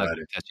gonna touch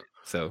it.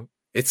 So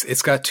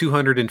It's got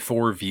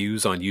 204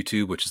 views on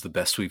YouTube, which is the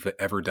best we've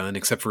ever done,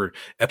 except for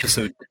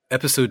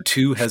episode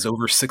 2 has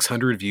over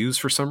 600 views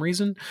for some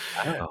reason.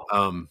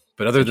 Wow.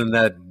 But other than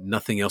that,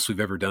 nothing else we've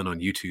ever done on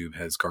YouTube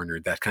has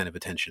garnered that kind of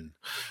attention.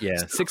 Yeah,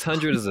 So,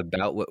 600 is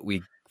about what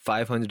we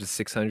 500 to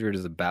 600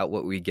 is about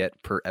what we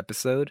get per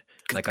episode,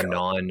 good like a God.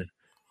 non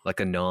like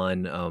a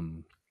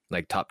non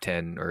like top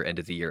 10 or end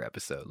of the year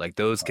episode. Like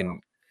those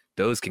can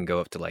go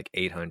up to like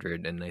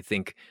 800, and I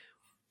think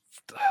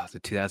the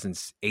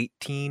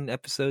 2018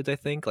 episodes, I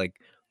think like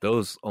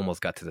those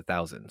almost got to the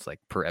thousands like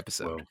per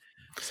episode.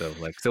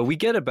 Whoa. So we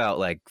get about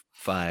like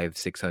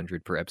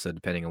 500-600 per episode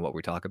depending on what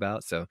we talk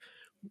about. So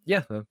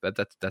yeah,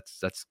 that's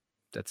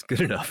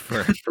good enough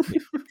for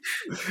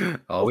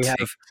I'll we take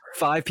have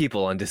 5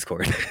 people on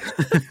Discord.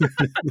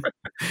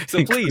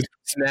 So please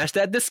smash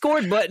that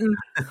Discord button.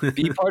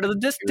 Be part of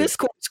the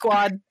Discord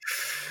squad.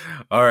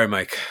 All right,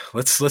 Mike.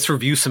 Let's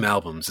review some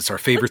albums. It's our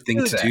favorite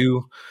thing to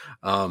do.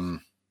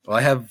 Well,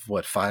 I have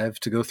 5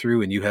 to go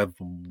through, and you have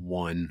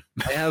 1.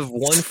 I have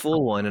one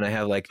full one, and I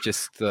have like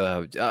just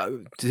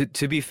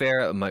to be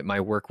fair, my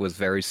work was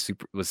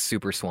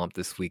super swamped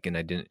this week, and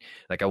I didn't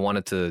I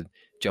wanted to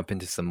jump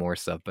into some more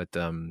stuff, but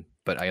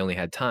I only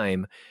had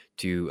time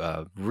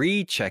to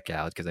recheck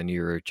out because I knew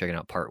you were checking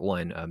out part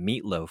 1,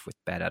 Meatloaf with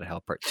Bad Out of Hell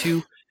part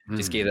 2.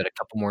 Just gave that a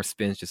couple more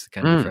spins just to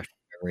kind of refresh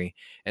my memory,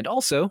 and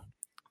also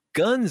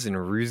Guns and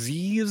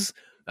Roses,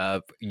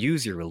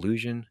 Use Your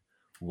Illusion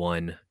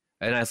 1.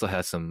 And I also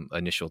have some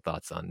initial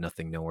thoughts on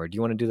Nothing Nowhere. Do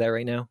you want to do that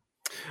right now?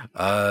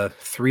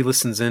 3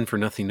 listens in for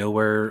Nothing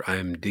Nowhere.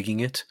 I'm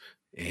digging it,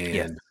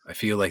 and I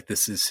feel like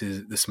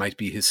this might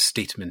be his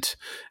statement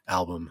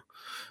album.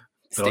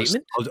 But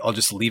Statement? I'll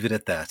just leave it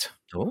at that.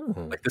 Oh,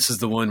 Like this is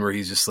the one where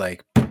he's just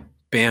like,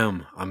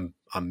 "Bam, I'm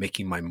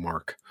making my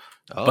mark,"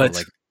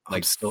 but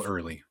I'm still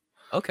early.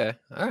 Okay,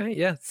 all right,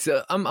 yeah.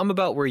 So I'm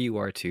about where you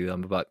are too.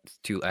 I'm about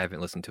 2. I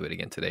haven't listened to it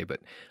again today, but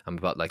I'm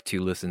about like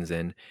 2 listens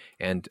in,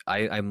 and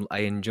I'm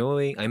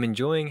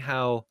enjoying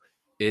how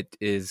it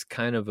is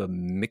kind of a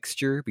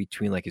mixture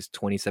between like his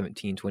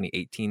 2017,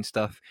 2018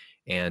 stuff,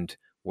 and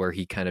where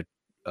he kind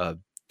of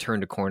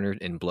turned a corner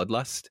in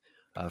Bloodlust.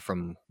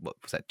 From what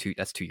was that?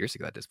 That's 2 years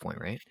ago at this point,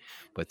 right?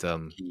 But yeah.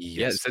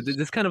 Yes. So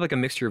this kind of like a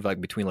mixture of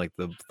like between like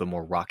the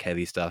more rock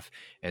heavy stuff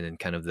and then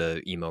kind of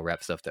the emo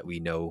rap stuff that we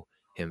know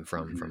him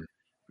from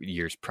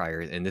years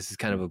prior, and this is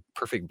kind of a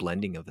perfect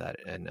blending of that.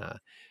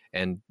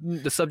 And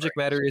the subject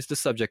matter is the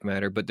subject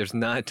matter, but there's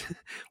not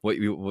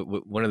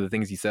one of the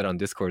things he said on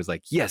Discord is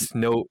like, yes,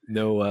 no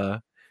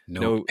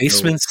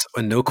basements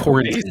and no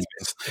quarantines.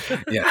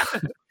 Yeah.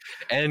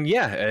 And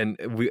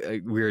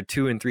we're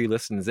 2 and 3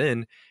 listens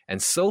in,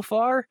 and so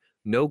far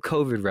no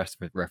COVID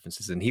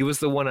references, and he was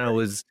the one I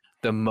was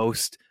the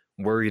most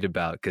worried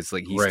about because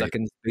like he's stuck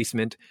in his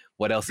basement.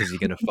 What else is he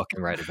gonna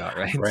fucking write about,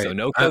 right? So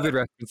no COVID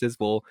references.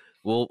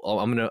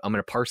 I'm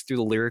gonna parse through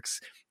the lyrics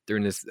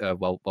during this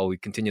while we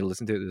continue to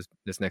listen to it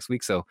this next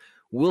week. So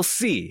we'll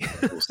see.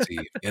 We'll see.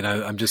 And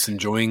I'm just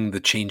enjoying the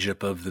change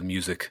up of the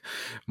music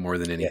more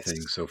than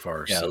anything so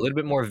far. Yeah, so. a little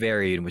bit more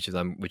varied, which is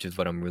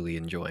what I'm really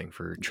enjoying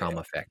for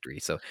Trauma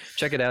Factory. So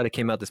check it out. It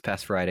came out this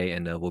past Friday,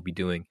 and we'll be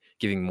giving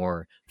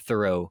more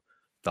thorough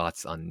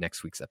thoughts on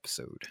next week's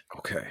episode.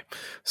 Okay,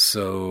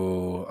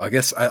 so I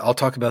guess I'll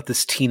talk about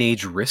this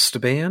Teenage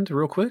Wristband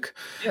real quick.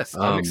 Yes,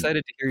 I'm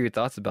excited to hear your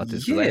thoughts about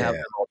this because I have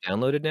them all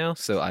downloaded now,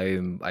 so I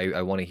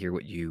want to hear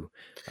what you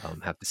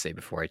have to say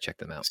before I check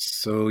them out.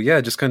 So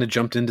yeah, just kind of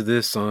jumped into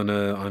this on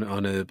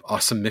a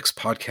Awesome Mix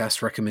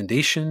podcast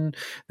recommendation.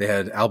 They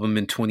had an album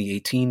in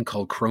 2018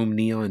 called Chrome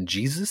Neon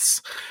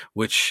Jesus,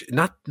 which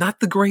not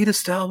the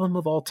greatest album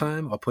of all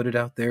time. I'll put it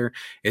out there.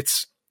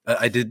 It's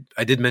I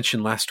did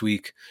mention last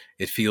week,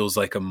 it feels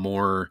like a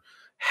more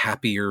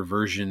happier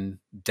version,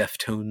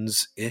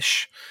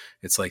 Deftones-ish.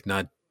 It's like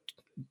not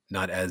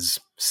as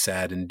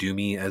sad and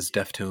doomy as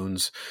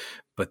Deftones,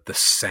 but the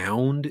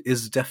sound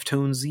is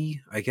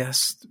Deftones-y, I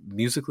guess,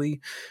 musically.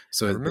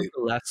 So I remember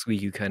last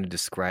week you kind of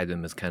described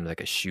them as kind of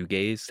like a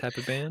shoegaze type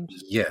of band.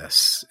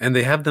 Yes, and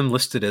they have them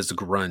listed as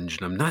grunge,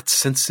 and I'm not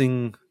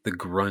sensing the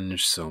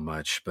grunge so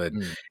much, but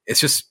it's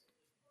just,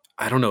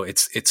 I don't know,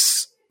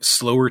 it's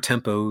slower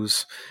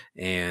tempos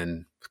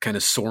and kind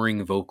of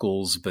soaring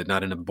vocals, but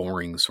not in a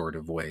boring sort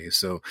of way.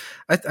 So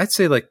I'd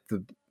say like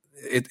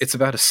it's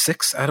about a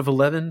 6 out of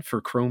 11 for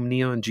Chrome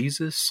Neon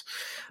Jesus.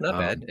 Not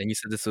bad. And you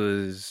said this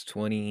was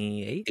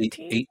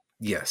 2018?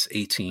 Yes,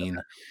 18.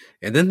 Okay.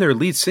 And then their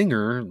lead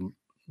singer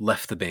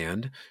left the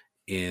band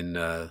in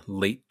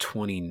late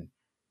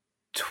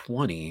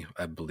 2020,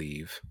 I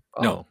believe.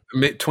 Oh. No,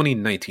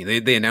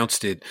 2019. They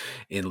announced it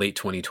in late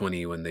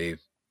 2020 when they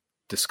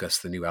discuss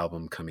the new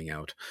album coming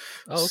out.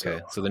 Oh,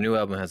 okay. So the new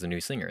album has a new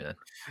singer then.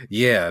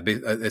 Yeah,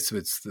 it's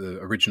the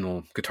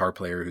original guitar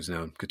player who's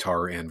now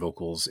guitar and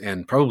vocals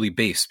and probably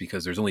bass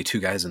because there's only 2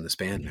 guys in this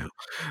band now.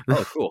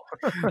 Oh, cool.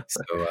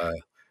 So,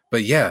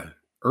 but yeah,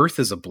 Earth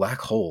is a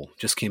Black Hole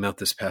just came out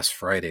this past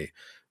Friday.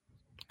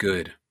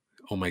 Good.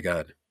 Oh my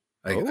God.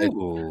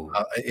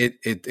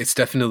 It's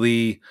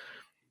definitely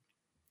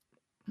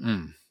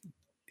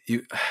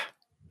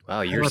Wow,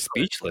 How you're do I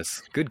put it?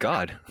 speechless. Good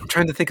God. I'm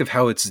trying to think of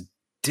how it's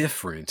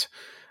different.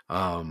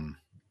 I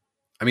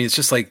mean, it's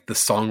just like the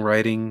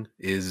songwriting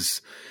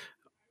is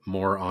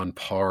more on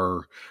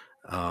par.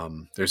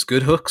 There's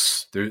good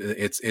hooks.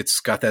 It's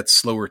got that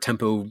slower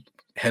tempo,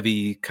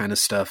 heavy kind of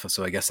stuff.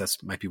 So I guess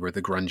that's might be where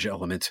the grunge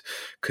element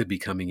could be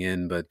coming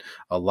in, but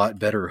a lot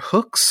better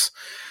hooks.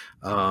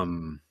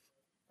 Um,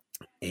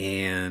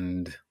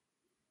 and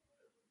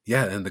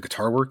yeah, and the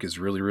guitar work is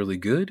really, really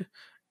good.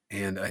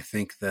 And I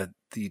think that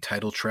the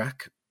title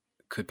track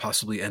could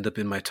possibly end up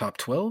in my top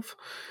 12.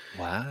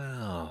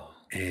 Wow.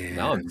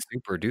 Now I'm And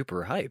super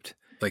duper hyped.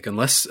 like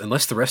unless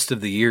the rest of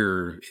the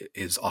year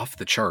is off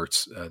the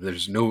charts,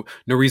 there's no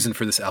reason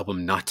for this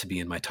album not to be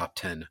in my top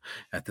 10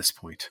 at this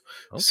point.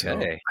 So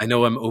Okay. I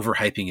know I'm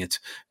overhyping it,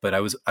 but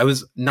I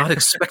was not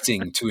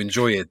expecting to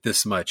enjoy it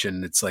this much,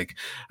 and it's like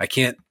I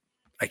can't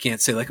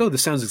say like, oh,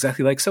 this sounds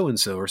exactly like so and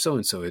so or so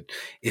and so.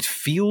 It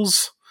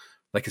feels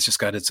like it's just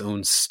got its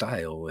own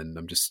style, and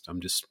I'm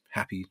just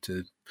happy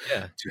to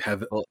Yeah.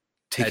 have Well,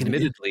 taken it in.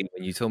 admittedly,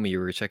 when you told me you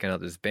were checking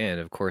out this band,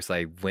 of course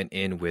I went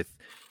in with,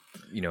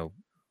 you know,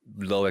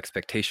 low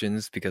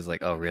expectations because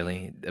like, oh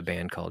really? A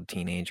band called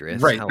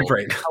Teenagers? Right,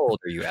 right. How old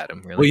are you,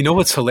 Adam? Well, Really? you know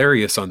what's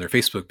hilarious on their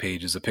Facebook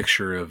page is a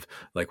picture of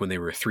like when they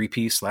were a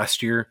three-piece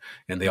last year,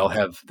 and they all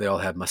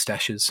have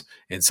mustaches,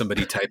 and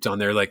somebody typed on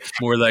there like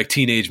more like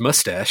teenage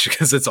mustache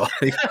because it's all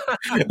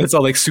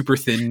like super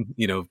thin,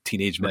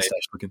 teenage Nice.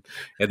 mustache looking.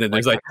 And then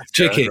Like there's like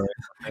Sarah JK, growing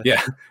up.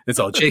 yeah, it's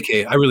all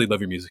JK. I really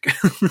love your music,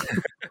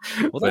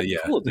 Well, but that's yeah,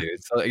 cool,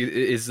 dude. So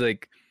is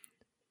like,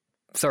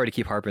 sorry to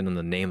keep harping on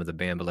the name of the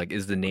band, but like,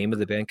 is the name of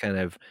the band kind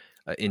of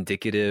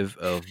indicative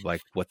of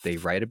like what they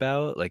write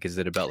about? Like, is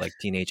it about like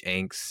teenage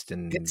angst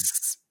and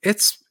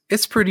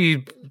it's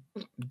pretty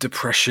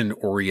depression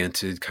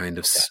oriented kind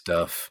of okay,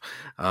 stuff,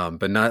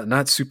 but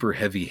not super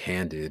heavy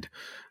handed.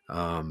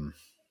 Um,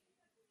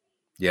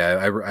 Yeah,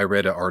 I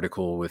read an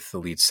article with the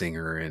lead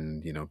singer,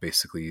 and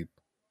basically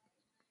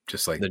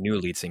just like the new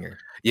lead singer?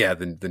 yeah,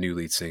 the new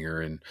lead singer,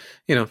 and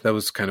that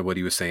was kind of what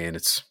he was saying.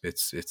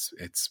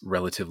 It's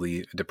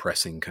relatively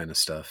depressing kind of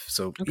stuff.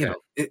 So Okay,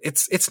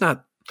 it's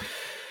not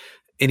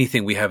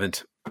anything we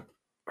haven't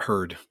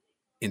heard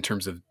in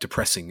terms of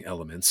depressing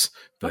elements,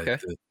 but okay.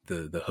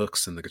 the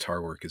hooks and the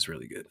guitar work is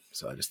really good.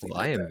 So I just leave Well,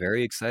 it I at am that.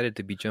 very excited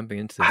to be jumping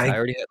into this. I I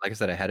already had, like I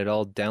said, I had it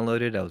all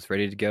downloaded. I was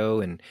ready to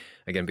go, and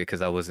again,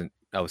 because I was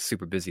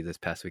super busy this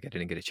past week, I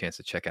didn't get a chance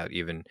to check out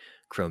even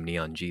Chrome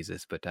Neon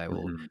Jesus. But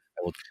mhm,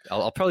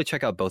 I'll probably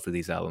check out both of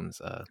these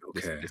albums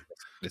okay.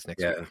 this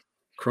next week. Yeah.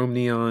 Chrome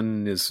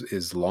Neon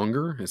is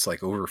longer. It's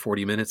like over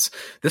 40 minutes.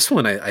 This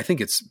one, I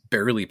think it's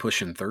barely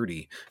pushing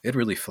 30. It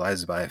really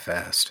flies by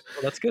fast.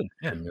 Well, that's good.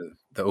 Yeah, And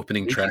the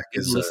opening leave track the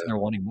is listener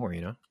wanting more.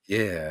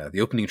 yeah,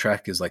 the opening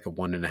track is like a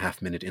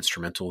 1.5 minute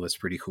instrumental. That's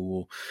pretty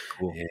cool.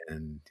 Cool.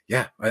 And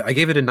yeah, I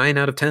gave it a 9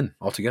 out of 10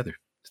 altogether.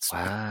 It's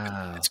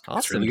Wow, it's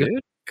awesome, really good.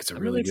 dude. It's a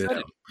I'm really really good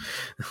excited.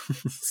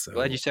 album.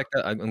 Glad So you checked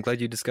out. I'm glad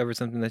you discovered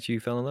something that you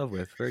fell in love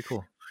with. Very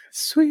cool.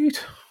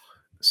 sweet.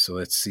 So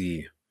let's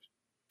see.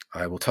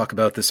 I will talk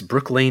about this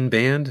Brook Lane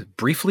band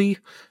briefly.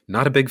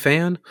 Not a big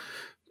fan.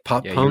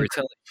 Pop Yeah, punk.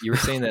 you were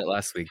saying that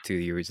last week too.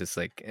 You were just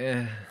like,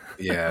 eh.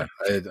 Yeah,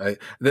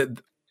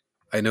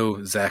 I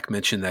know Zach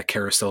mentioned that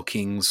Carousel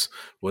Kings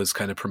was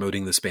kind of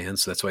promoting this band,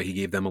 so that's why he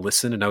gave them a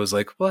listen. And I was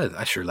like, well,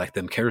 I sure like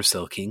them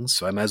Carousel Kings,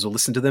 so I might as well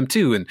listen to them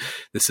too. And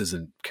this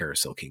isn't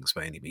Carousel Kings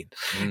by any means.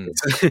 Mm.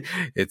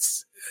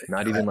 It's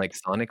Not even like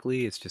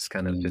sonically. It's just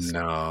kind of just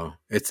no,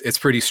 it's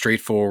pretty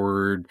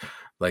straightforward,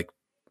 like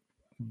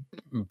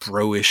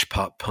bro-ish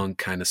pop punk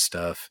kind of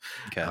stuff.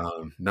 okay.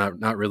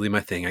 Not really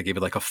my thing. I gave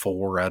it like a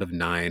 4 out of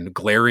 9.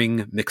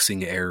 Glaring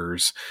mixing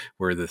errors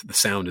where the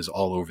sound is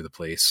all over the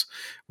place,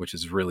 which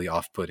is really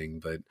off-putting.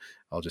 But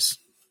I'll just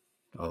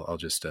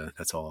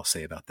that's all I'll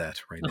say about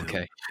that right now.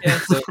 Okay. Yeah.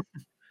 So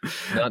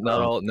not Um,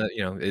 all. Not,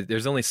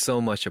 there's only so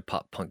much a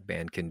pop punk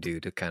band can do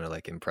to kind of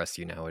like impress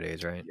you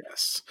nowadays, right?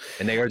 yes,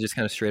 And they are just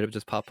kind of straight up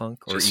just pop punk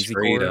or just easy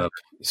straight core. up,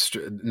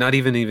 not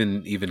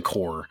even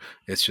core.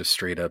 It's just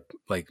straight up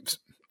like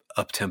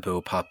up tempo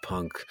pop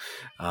punk.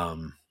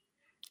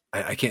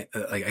 I can't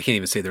I can't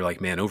even say they're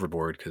like Man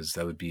Overboard because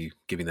that would be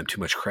giving them too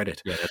much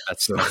credit. Yeah,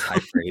 So that's high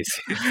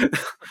praise.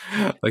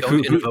 like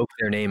Don't invoke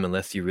their name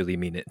unless you really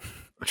mean it.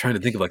 I'm trying to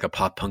think of like a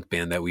pop punk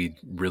band that we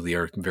really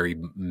are very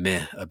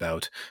meh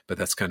about, but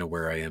that's kind of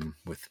where I am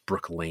with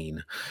Brook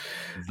Lane.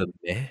 The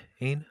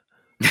Maine.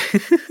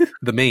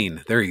 The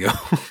Maine, there you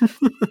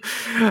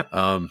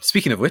go.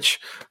 Speaking of which,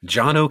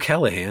 John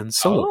O'Callahan's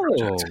solo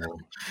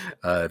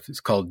project. It's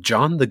called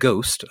John the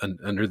Ghost,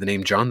 under the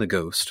name John the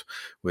Ghost,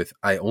 with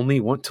I Only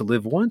Want to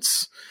Live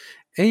Once,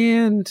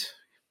 and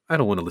I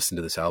don't want to listen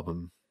to this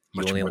album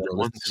You much only more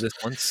want to than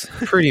listen once. to this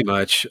once. Pretty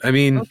much. I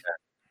mean, Okay.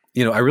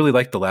 I really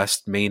liked the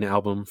last main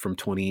album from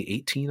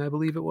 2018, I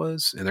believe it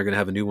was, and they're going to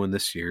have a new one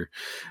this year.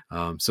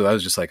 So I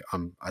was just like,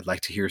 I'd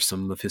like to hear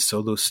some of his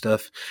solo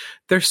stuff.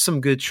 There's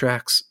some good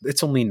tracks.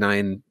 It's only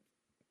 9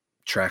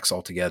 tracks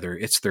altogether.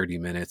 It's 30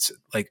 minutes.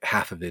 Like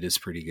half of it is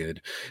pretty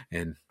good.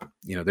 And,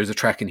 there's a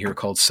track in here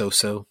called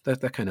So-So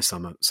that kind of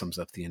sums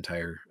up the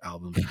entire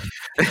album.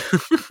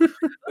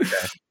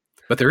 Okay.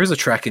 But there is a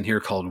track in here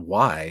called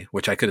Why,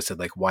 which I could have said,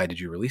 like, why did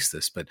you release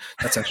this? But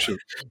that's actually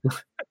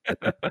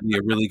a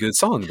really good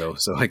song, though.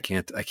 So I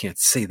can't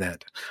say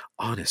that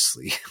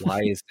honestly.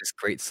 Why is this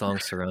great song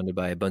surrounded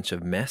by a bunch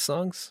of mess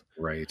songs?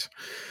 Right.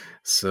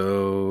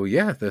 So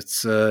yeah,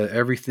 that's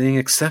everything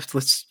except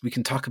we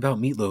can talk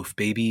about Meatloaf,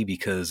 baby,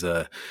 because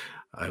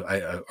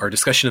our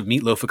discussion of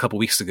Meatloaf a couple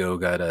weeks ago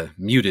got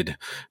muted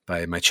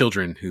by my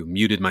children, who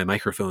muted my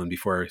microphone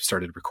before I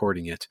started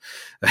recording it.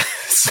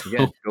 So,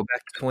 again, go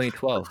back to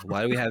 2012.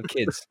 Why do we have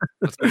kids?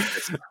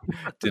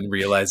 Didn't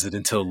realize it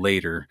until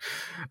later.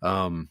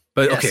 But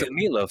yeah, okay, so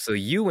Meatloaf. So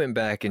you went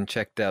back and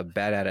checked out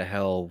 "Bad Outta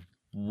Hell"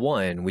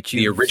 1, which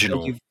the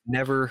original you've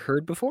never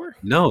heard before.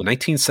 No,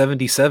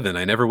 1977.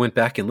 I never went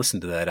back and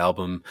listened to that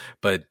album,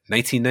 but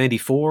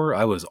 1994,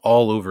 I was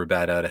all over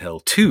Bad Outta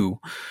Hell 2.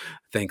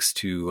 Thanks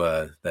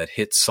to that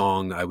hit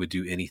song, I Would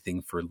Do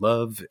Anything for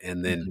Love.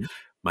 And then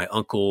my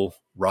uncle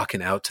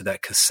rocking out to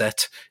that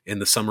cassette in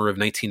the summer of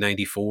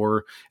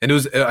 1994. And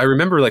I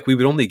remember like we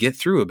would only get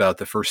through about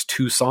the first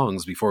 2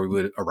 songs before we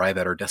would arrive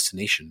at our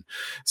destination.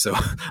 So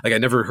like I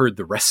never heard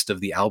the rest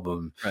of the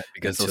album. Right,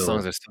 because those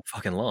songs are so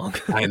fucking long.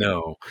 I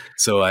know.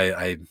 So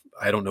I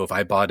don't know if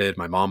I bought it,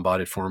 my mom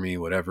bought it for me,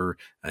 whatever.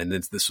 And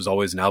then this was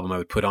always an album I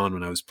would put on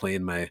when I was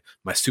playing my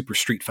Super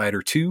Street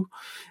Fighter 2.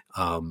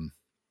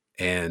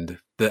 And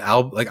the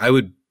album, like I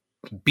would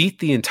beat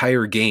the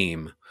entire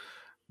game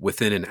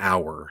within an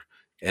hour.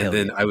 And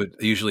then I would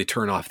usually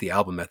turn off the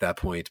album at that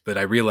point. But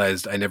I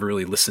realized I never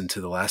really listened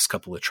to the last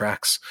couple of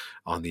tracks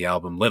on the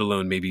album, let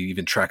alone maybe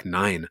even track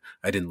 9.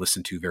 I didn't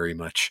listen to very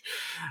much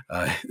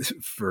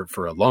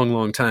for a long,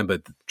 long time.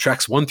 But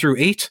tracks 1 through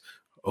 8,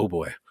 oh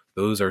boy,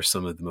 those are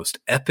some of the most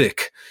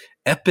epic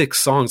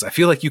songs. I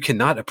feel like you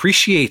cannot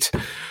appreciate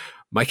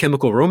My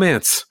Chemical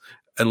Romance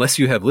unless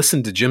you have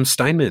listened to Jim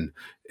Steinman.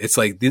 It's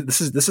like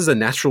this is a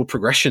natural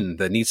progression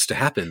that needs to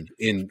happen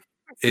in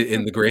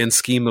the grand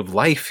scheme of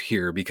life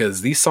here,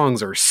 because these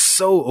songs are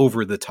so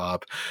over the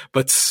top,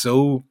 but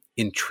so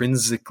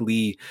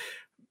intrinsically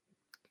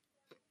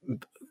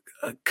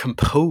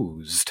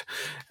composed.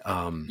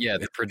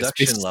 The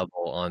production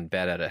level on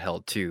Bad Outta Hell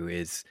 2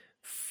 is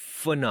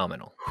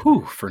phenomenal.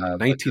 For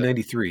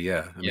 1993,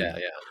 yeah. I mean,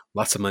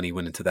 lots of money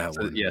went into that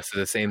one. Yeah, so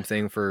the same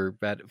thing for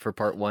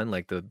part 1,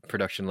 like the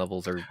production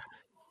levels are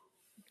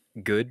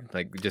good,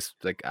 like just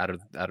like out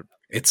of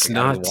it's like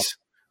not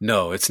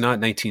no, it's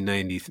not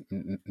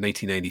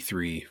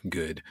 1993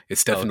 good.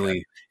 It's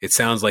definitely, It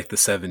sounds like the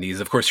 70s.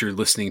 Of course, you're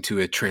listening to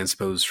it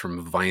transposed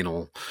from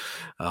vinyl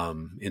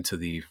into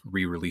the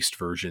re-released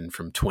version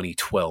from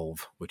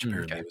 2012, which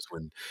apparently was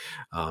when.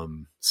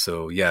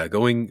 So yeah,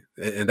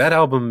 and that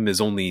album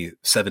is only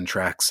 7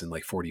 tracks in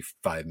like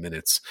 45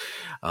 minutes,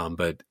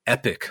 but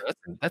epic.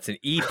 That's an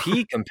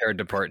EP compared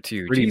to part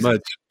 2. Pretty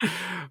much.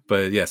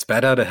 But yes,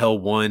 Bad Outta Hell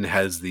 1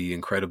 has the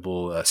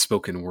incredible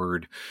spoken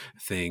word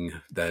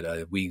thing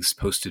that Weeks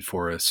posted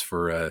for us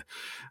for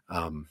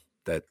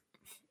that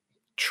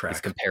track.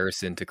 This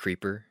comparison to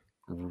Creeper.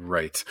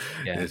 Right.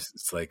 Yeah.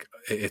 It's like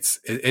it's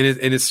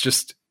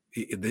just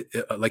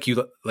like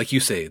you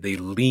say, they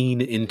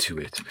lean into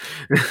it.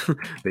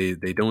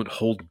 they don't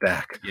hold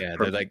back. Yeah,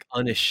 they're like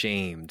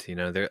unashamed,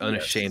 they're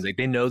unashamed. Yes. Like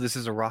they know this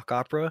is a rock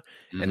opera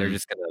and they're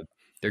just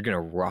they're going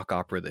to rock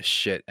opera the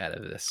shit out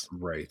of this.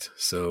 Right.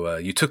 So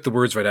you took the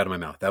words right out of my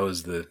mouth. That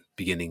was the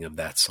beginning of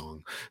that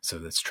song. So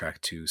that's track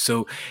 2.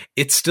 So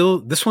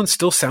this one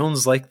still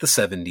sounds like the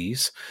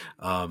 70s.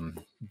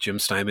 Jim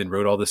Steinman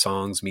wrote all the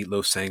songs.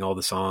 Meatloaf sang all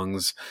the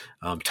songs.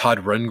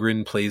 Todd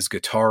Rundgren plays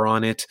guitar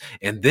on it.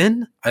 And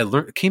then I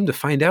came to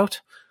find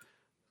out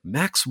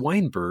Max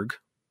Weinberg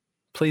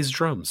plays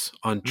drums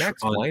on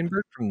Max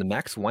Weinberg from the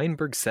Max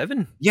Weinberg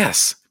 7?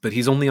 Yes, but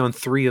he's only on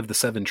 3 of the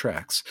 7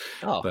 tracks.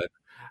 Oh.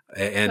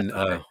 And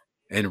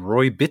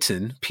Roy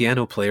Bittan,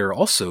 piano player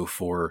also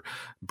for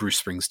Bruce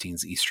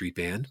Springsteen's E Street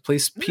Band,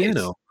 plays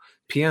piano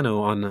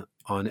on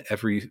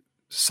every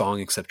song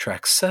except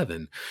track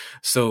 7.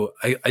 So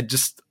I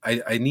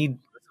need.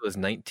 This was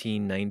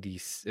 1990.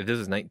 If this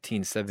was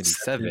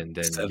 1977,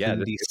 then yeah,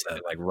 this is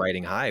like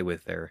riding high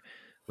with their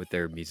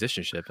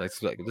musicianship. Like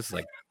this is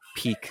like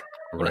peak,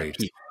 right?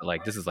 Peak,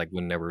 like this is like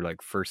when they were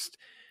like first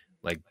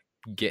like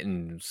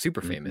getting super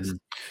famous. Mm-hmm.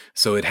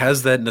 So it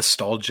has that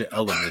nostalgia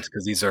element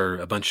because these are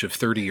a bunch of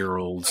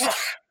 30-year-olds.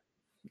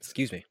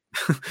 Excuse me.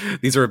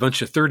 These are a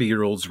bunch of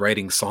 30-year-olds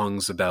writing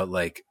songs about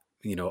like,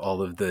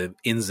 all of the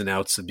ins and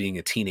outs of being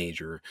a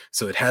teenager.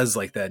 So it has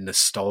like that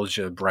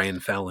nostalgia Brian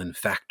Fallon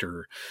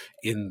factor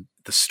in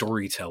the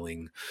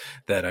storytelling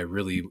that I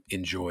really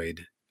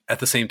enjoyed. At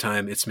the same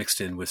time, it's mixed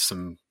in with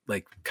some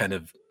like kind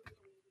of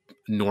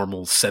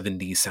normal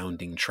 70s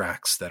sounding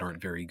tracks that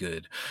aren't very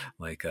good.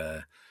 Like,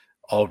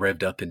 All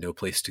Revved Up and No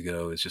Place to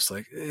Go is just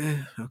like,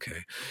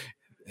 okay.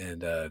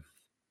 And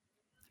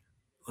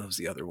what was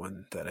the other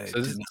one that I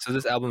so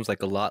this album's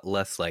like a lot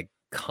less like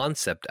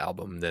concept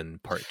album than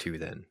part 2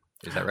 then.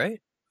 Is that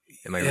right?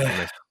 Am I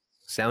right?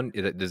 sound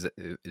does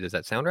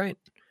that sound right?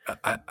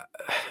 I,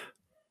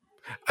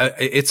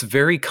 it's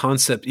very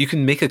concept. You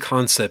can make a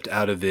concept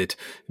out of it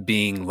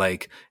being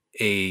like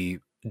a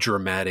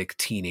dramatic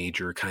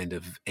teenager kind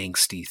of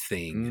angsty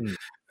thing,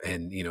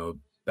 Mm, and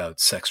about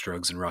sex,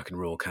 drugs, and rock and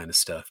roll kind of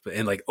stuff, but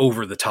and like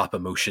over the top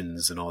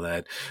emotions and all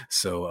that.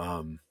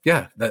 So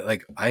yeah, that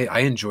like I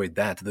enjoyed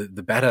that.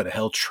 The Bat Out of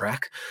Hell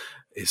track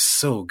is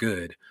so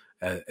good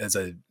as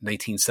a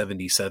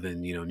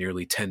 1977,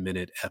 nearly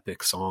 10-minute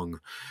epic song.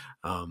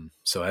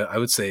 So I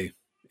would say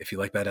if you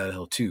like Bat Out of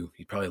Hell 2,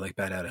 you probably like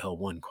Bat Out of Hell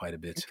 1 quite a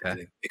bit.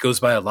 okay. It goes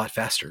by a lot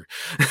faster.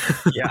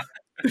 Yeah,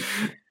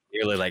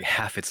 nearly like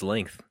half its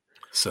length.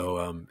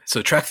 So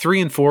track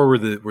 3 and 4 were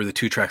the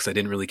two tracks I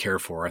didn't really care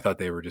for. I thought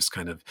they were just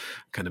kind of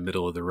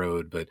middle of the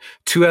road, but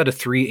 2 out of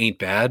 3 Ain't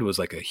Bad was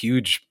like a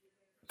huge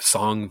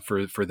song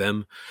for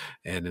them,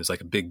 and it was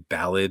like a big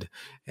ballad,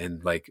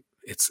 and like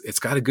it's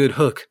got a good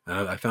hook.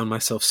 I found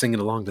myself singing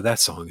along to that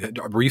song.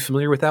 Were you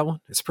familiar with that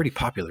one? It's a pretty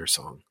popular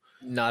song.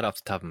 Not off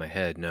the top of my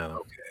head, no.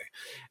 Okay.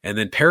 And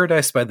then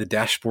Paradise by the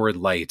Dashboard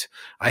Light.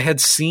 I had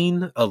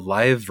seen a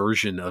live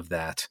version of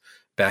that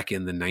back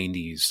in the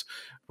 90s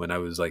when I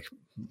was like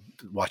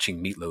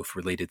watching Meatloaf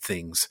related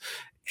things.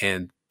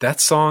 And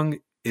that song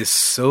is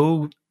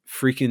so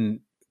freaking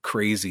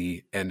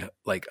crazy and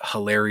like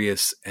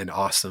hilarious and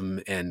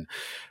awesome and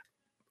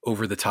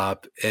over the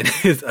top. And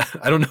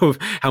I don't know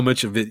how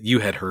much of it you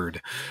had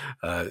heard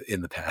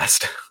in the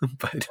past,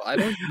 but I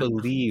don't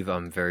believe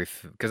I'm very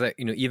because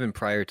even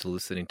prior to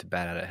listening to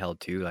Bat Out of Hell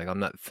 2, like I'm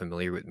not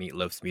familiar with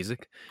Meatloaf's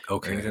music or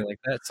okay. anything like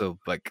that. So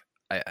like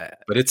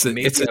But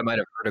I might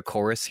have heard a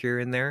chorus here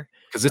and there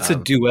because it's a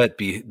duet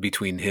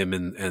between him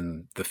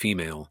and the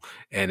female,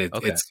 and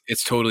Okay.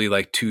 it's totally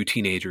like two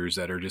teenagers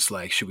that are just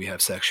like, should we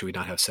have sex? Should we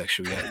not have sex?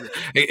 Should we have?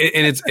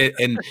 And it's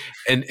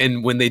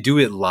and when they do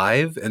it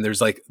live, and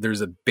there's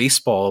a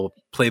baseball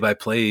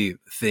play-by-play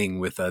thing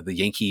with the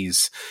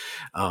Yankees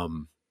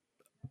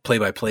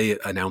play-by-play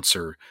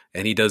announcer,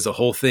 and he does the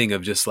whole thing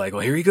of just like, oh,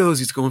 here he goes,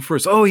 he's going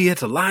first. Oh, he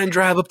hits a line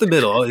drive up the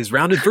middle. Oh, he's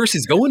rounded first,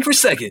 he's going for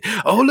second.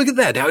 Oh, look at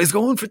that, now he's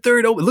going for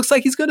third. Oh, it looks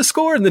like he's going to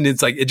score. And then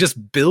it's like it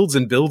just builds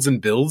and builds and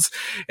builds,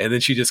 and then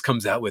she just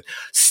comes out with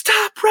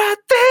stop right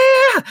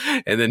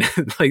there, and then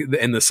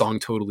and the song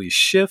totally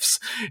shifts,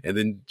 and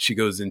then she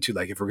goes into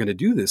like, if we're going to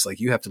do this, like,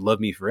 you have to love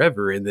me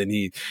forever. And then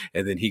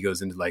he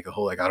goes into like a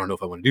whole like, I don't know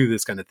if I want to do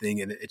this kind of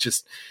thing. And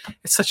it's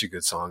such a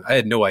good song. I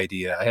had no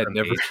idea. I had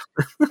never.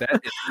 That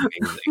is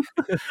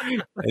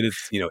amazing. And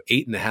it's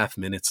 8.5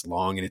 minutes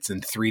long, and it's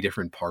in 3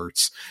 different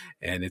parts,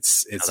 and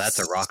it's Now that's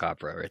a rock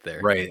opera right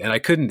there. right. And I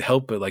couldn't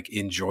help but like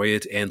enjoy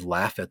it and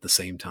laugh at the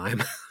same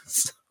time.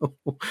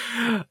 So,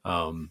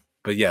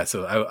 but yeah,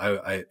 so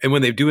I and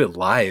when they do it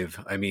live,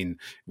 I mean,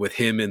 with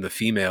him and the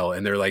female,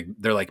 and they're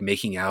like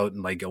making out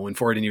and like going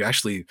for it, and you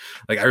actually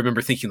like, I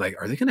remember thinking like,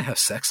 are they going to have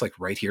sex like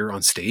right here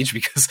on stage,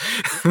 because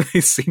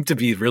they seem to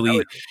be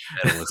really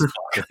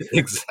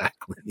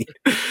exactly.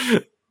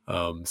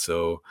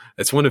 So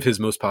it's one of his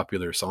most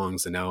popular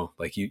songs, and now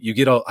like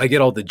I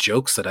get all the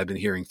jokes that I've been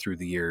hearing through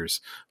the years.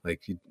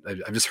 Like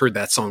I've just heard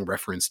that song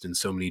referenced in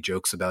so many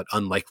jokes about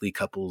unlikely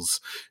couples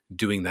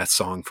doing that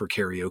song for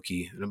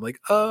karaoke, and I'm like,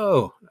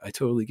 oh, I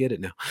totally get it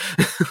now.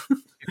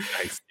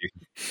 Nice, dude.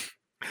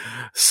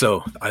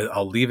 So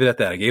I'll leave it at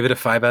that. I gave it a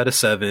 5 out of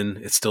 7.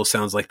 It still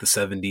sounds like the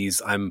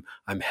 70s.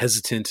 I'm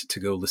hesitant to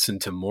go listen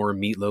to more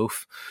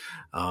Meatloaf.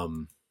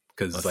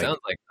 Because Well, it sounds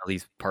like at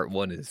least part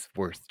 1 is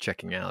worth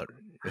checking out,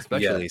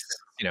 especially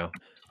since,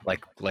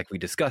 like we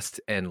discussed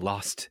and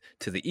lost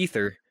to the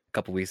ether a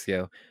couple weeks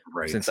ago.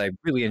 right. Since I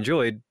really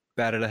enjoyed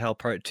Bat Out of Hell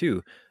Part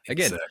 2.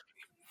 Again, Exactly.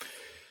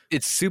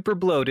 it's super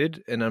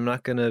bloated, and I'm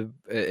not gonna.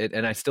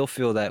 And I still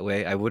feel that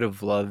way. I would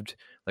have loved,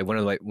 like, one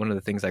of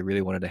the things I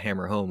really wanted to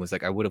hammer home was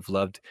like, I would have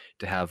loved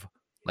to have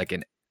like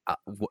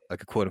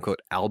like a quote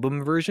unquote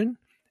album version,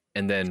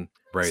 and then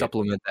Right.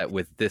 supplement that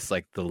with this,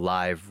 like the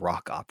live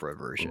rock opera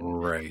version.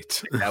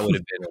 Right. That would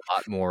have been a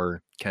lot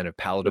more kind of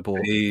palatable.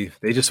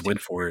 They just went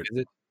for it.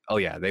 Oh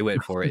yeah, they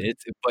went for it.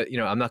 But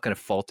I'm not going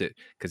to fault it,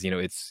 because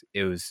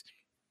it was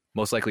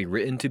most likely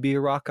written to be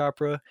a rock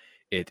opera.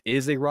 It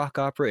is a rock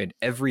opera in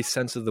every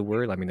sense of the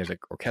word. I mean, there's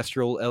like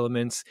orchestral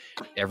elements.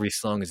 Every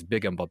song is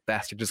big and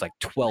bombastic. There's like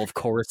 12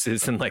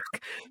 choruses in like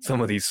some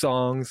of these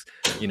songs,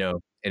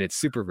 and it's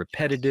super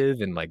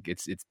repetitive, and like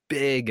it's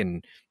big,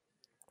 and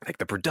like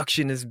the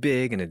production is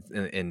big,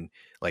 and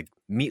like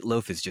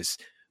Meatloaf is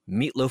just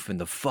meatloafing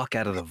the fuck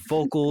out of the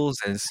vocals,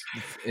 and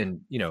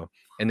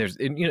there's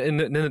and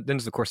then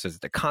there's of course there's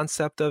the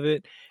concept of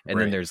it, and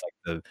Right. then there's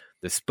like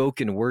the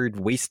spoken word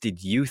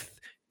Wasted Youth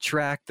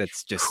track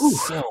that's just Whew.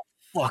 so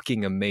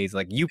fucking amazing.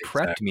 Like, you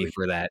prepped me Exactly.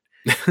 for that,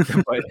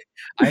 but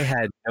I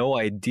had no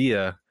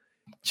idea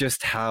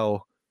just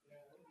how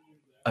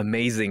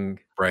amazing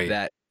Right.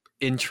 that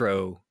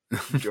intro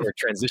or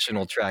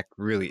transitional track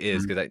really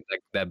is, because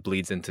that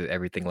bleeds into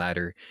everything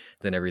ladder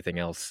than everything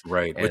else.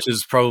 Right. And Which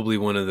is probably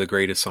one of the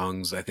greatest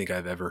songs I think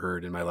I've ever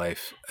heard in my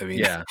life. I mean,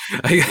 yeah,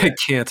 I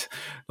can't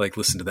like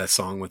listen to that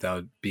song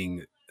without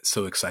being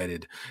so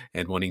excited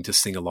and wanting to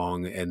sing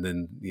along, and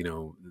then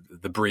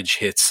the bridge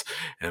hits,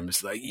 and I'm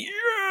just like,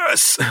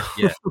 yes.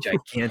 Yeah,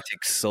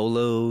 gigantic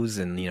solos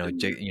and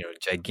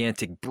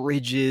gigantic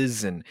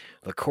bridges, and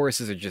the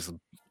choruses are just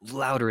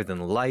louder than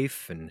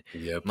life. And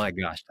Yep. my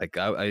gosh, like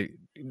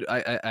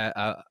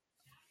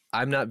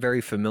I'm not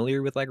very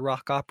familiar with like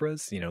rock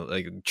operas,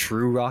 like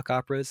true rock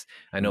operas.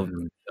 I know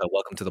Mhm.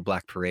 Welcome to the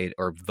Black Parade,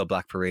 or The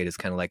Black Parade, is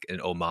kind of like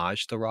an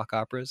homage to rock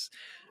operas.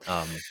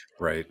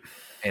 Right.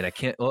 And I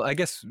can't, well, I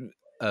guess,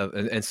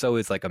 and so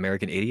is like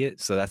American Idiot.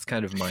 So that's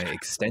kind of my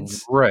extent.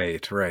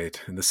 Right.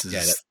 And this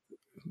Yeah, is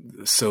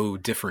so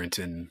different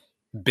and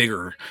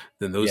bigger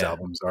than those yeah.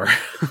 albums are.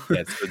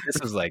 Yeah, so this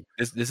is like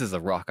this is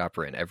a rock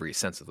opera in every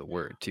sense of the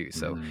word too.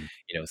 So,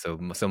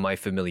 Mhm. so my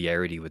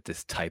familiarity with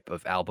this type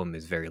of album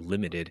is very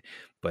limited.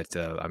 But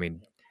I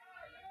mean,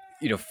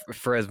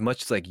 for as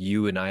much as like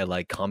you and I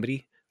like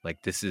comedy,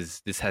 like this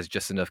has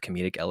just enough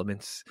comedic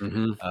elements,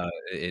 Mhm.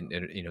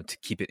 to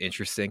keep it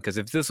interesting. Because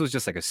if this was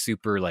just like a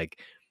super like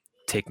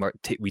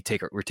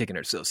we're taking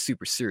ourselves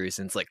super serious,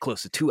 and it's like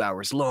close to 2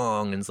 hours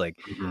long, and it's like,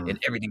 Mhm. and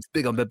everything's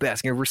big on the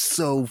basket, and we're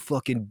so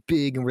fucking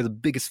big, and we're the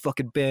biggest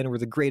fucking band, and we're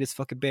the greatest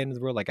fucking band in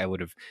the world, like I would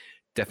have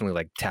definitely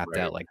like tapped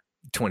Right. out like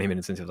 20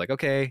 minutes into it, like,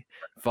 okay,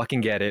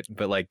 fucking get it.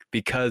 But like,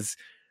 because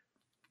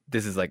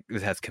this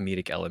has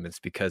comedic elements,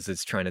 because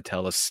it's trying to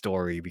tell a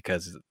story,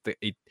 because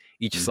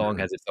each song Mhm.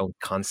 has its own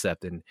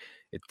concept, and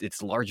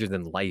it's larger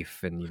than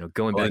life. And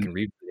going Well, back and and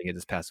revisiting it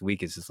this past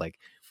week is just like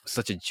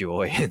such a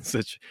joy and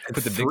such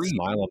put the big three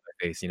smile on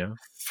my face.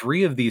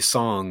 three of these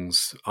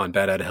songs on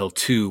Bad Out of Hell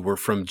 2 were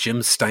from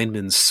Jim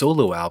Steinman's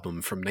solo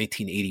album from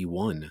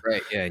 1981.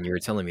 Right, yeah, and you were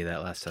telling me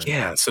that last time.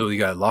 Yeah, so you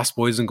got Lost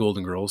Boys and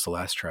Golden Girls, the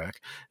last track,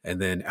 and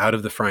then Out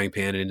of the Frying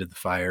Pan and Into the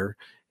Fire,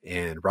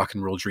 and Rock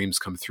and Roll Dreams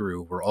Come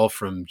Through were all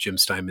from Jim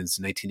Steinman's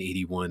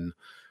 1981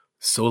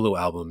 solo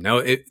album.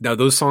 Now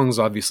those songs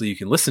obviously you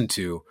can listen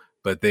to,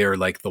 but they are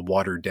like the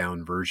watered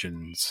down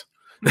versions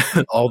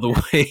all the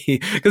way,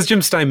 because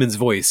Jim Steinman's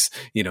voice,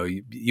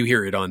 you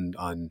hear it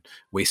on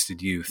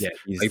Wasted Youth. Yeah,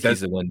 Like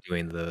he's the one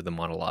doing the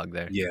monologue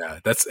there. yeah,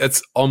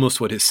 that's almost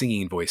what his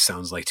singing voice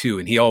sounds like too.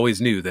 And he always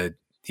knew that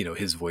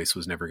his voice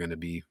was never going to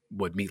be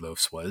what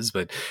Meatloaf's was,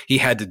 but he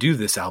had to do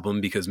this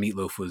album because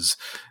Meatloaf was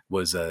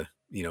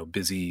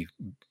busy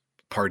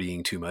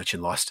partying too much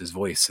and lost his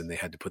voice, and they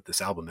had to put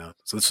this album out.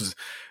 So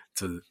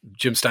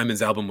Jim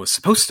Steinman's album was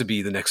supposed to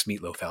be the next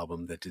Meatloaf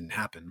album. That didn't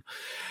happen.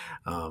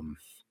 But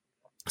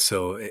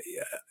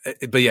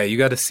yeah, you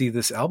got to see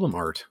this album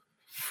art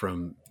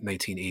from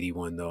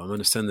 1981 though. I'm going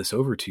to send this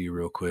over to you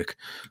real quick.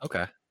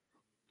 Okay.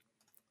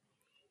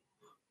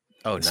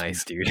 Oh, This nice,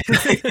 is- dude.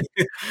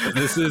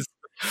 This is,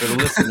 for the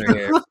listener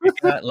here, we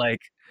got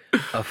like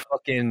a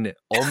fucking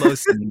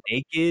almost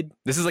naked.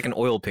 This is like an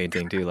oil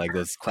painting too, like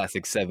those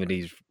classic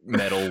 70s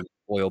metal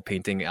oil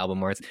painting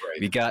album arts. Right.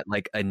 We got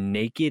like a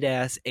naked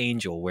ass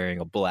angel wearing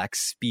a black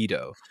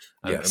Speedo,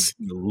 Yes.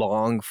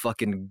 long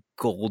fucking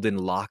golden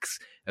locks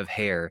of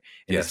hair,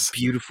 and Yes. this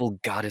beautiful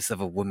goddess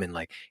of a woman,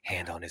 like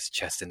hand on his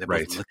chest, and they're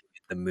Right. both looking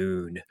at the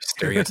moon.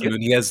 Staring at the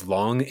moon. He has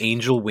long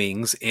angel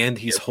wings, and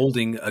he's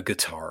holding a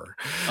guitar.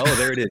 Oh,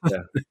 there it is.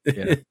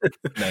 Yeah.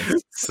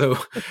 Nice. So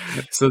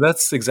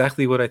that's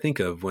exactly what I think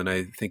of when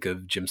I think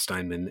of Jim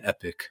Steinman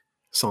epic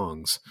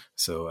songs.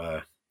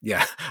 So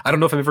yeah, I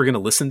don't know if I'm ever going to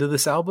listen to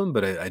this album,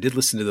 but I did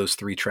listen to those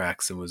 3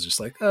 tracks and was just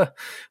like,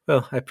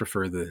 well, I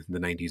prefer the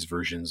 90s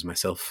versions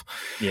myself.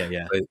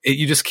 Yeah. But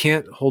you just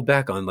can't hold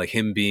back on like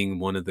him being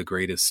one of the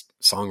greatest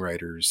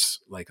songwriters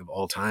like of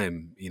all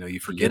time. You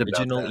forget The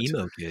about original that.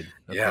 emo kid.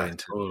 Yeah, according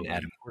to totally.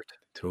 Adam Hort.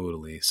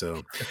 Totally.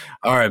 So,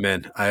 all right,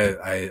 man.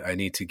 I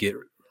need to get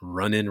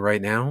running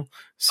right now.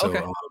 So,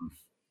 Okay.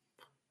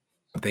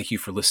 Thank you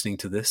for listening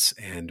to this,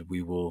 and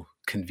we will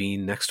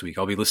convene next week.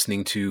 I'll be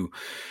listening to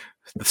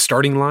The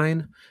Starting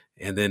Line,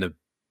 and then an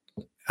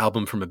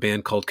album from a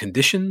band called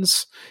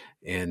Conditions,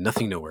 and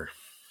Nothing Nowhere.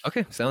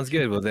 Okay, sounds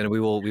good. Well, then we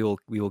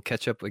will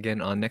catch up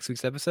again on next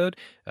week's episode.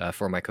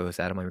 For my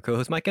co-host Adam, I'm your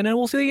co-host Mike, and then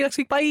we'll see you next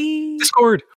week. Bye. Discord.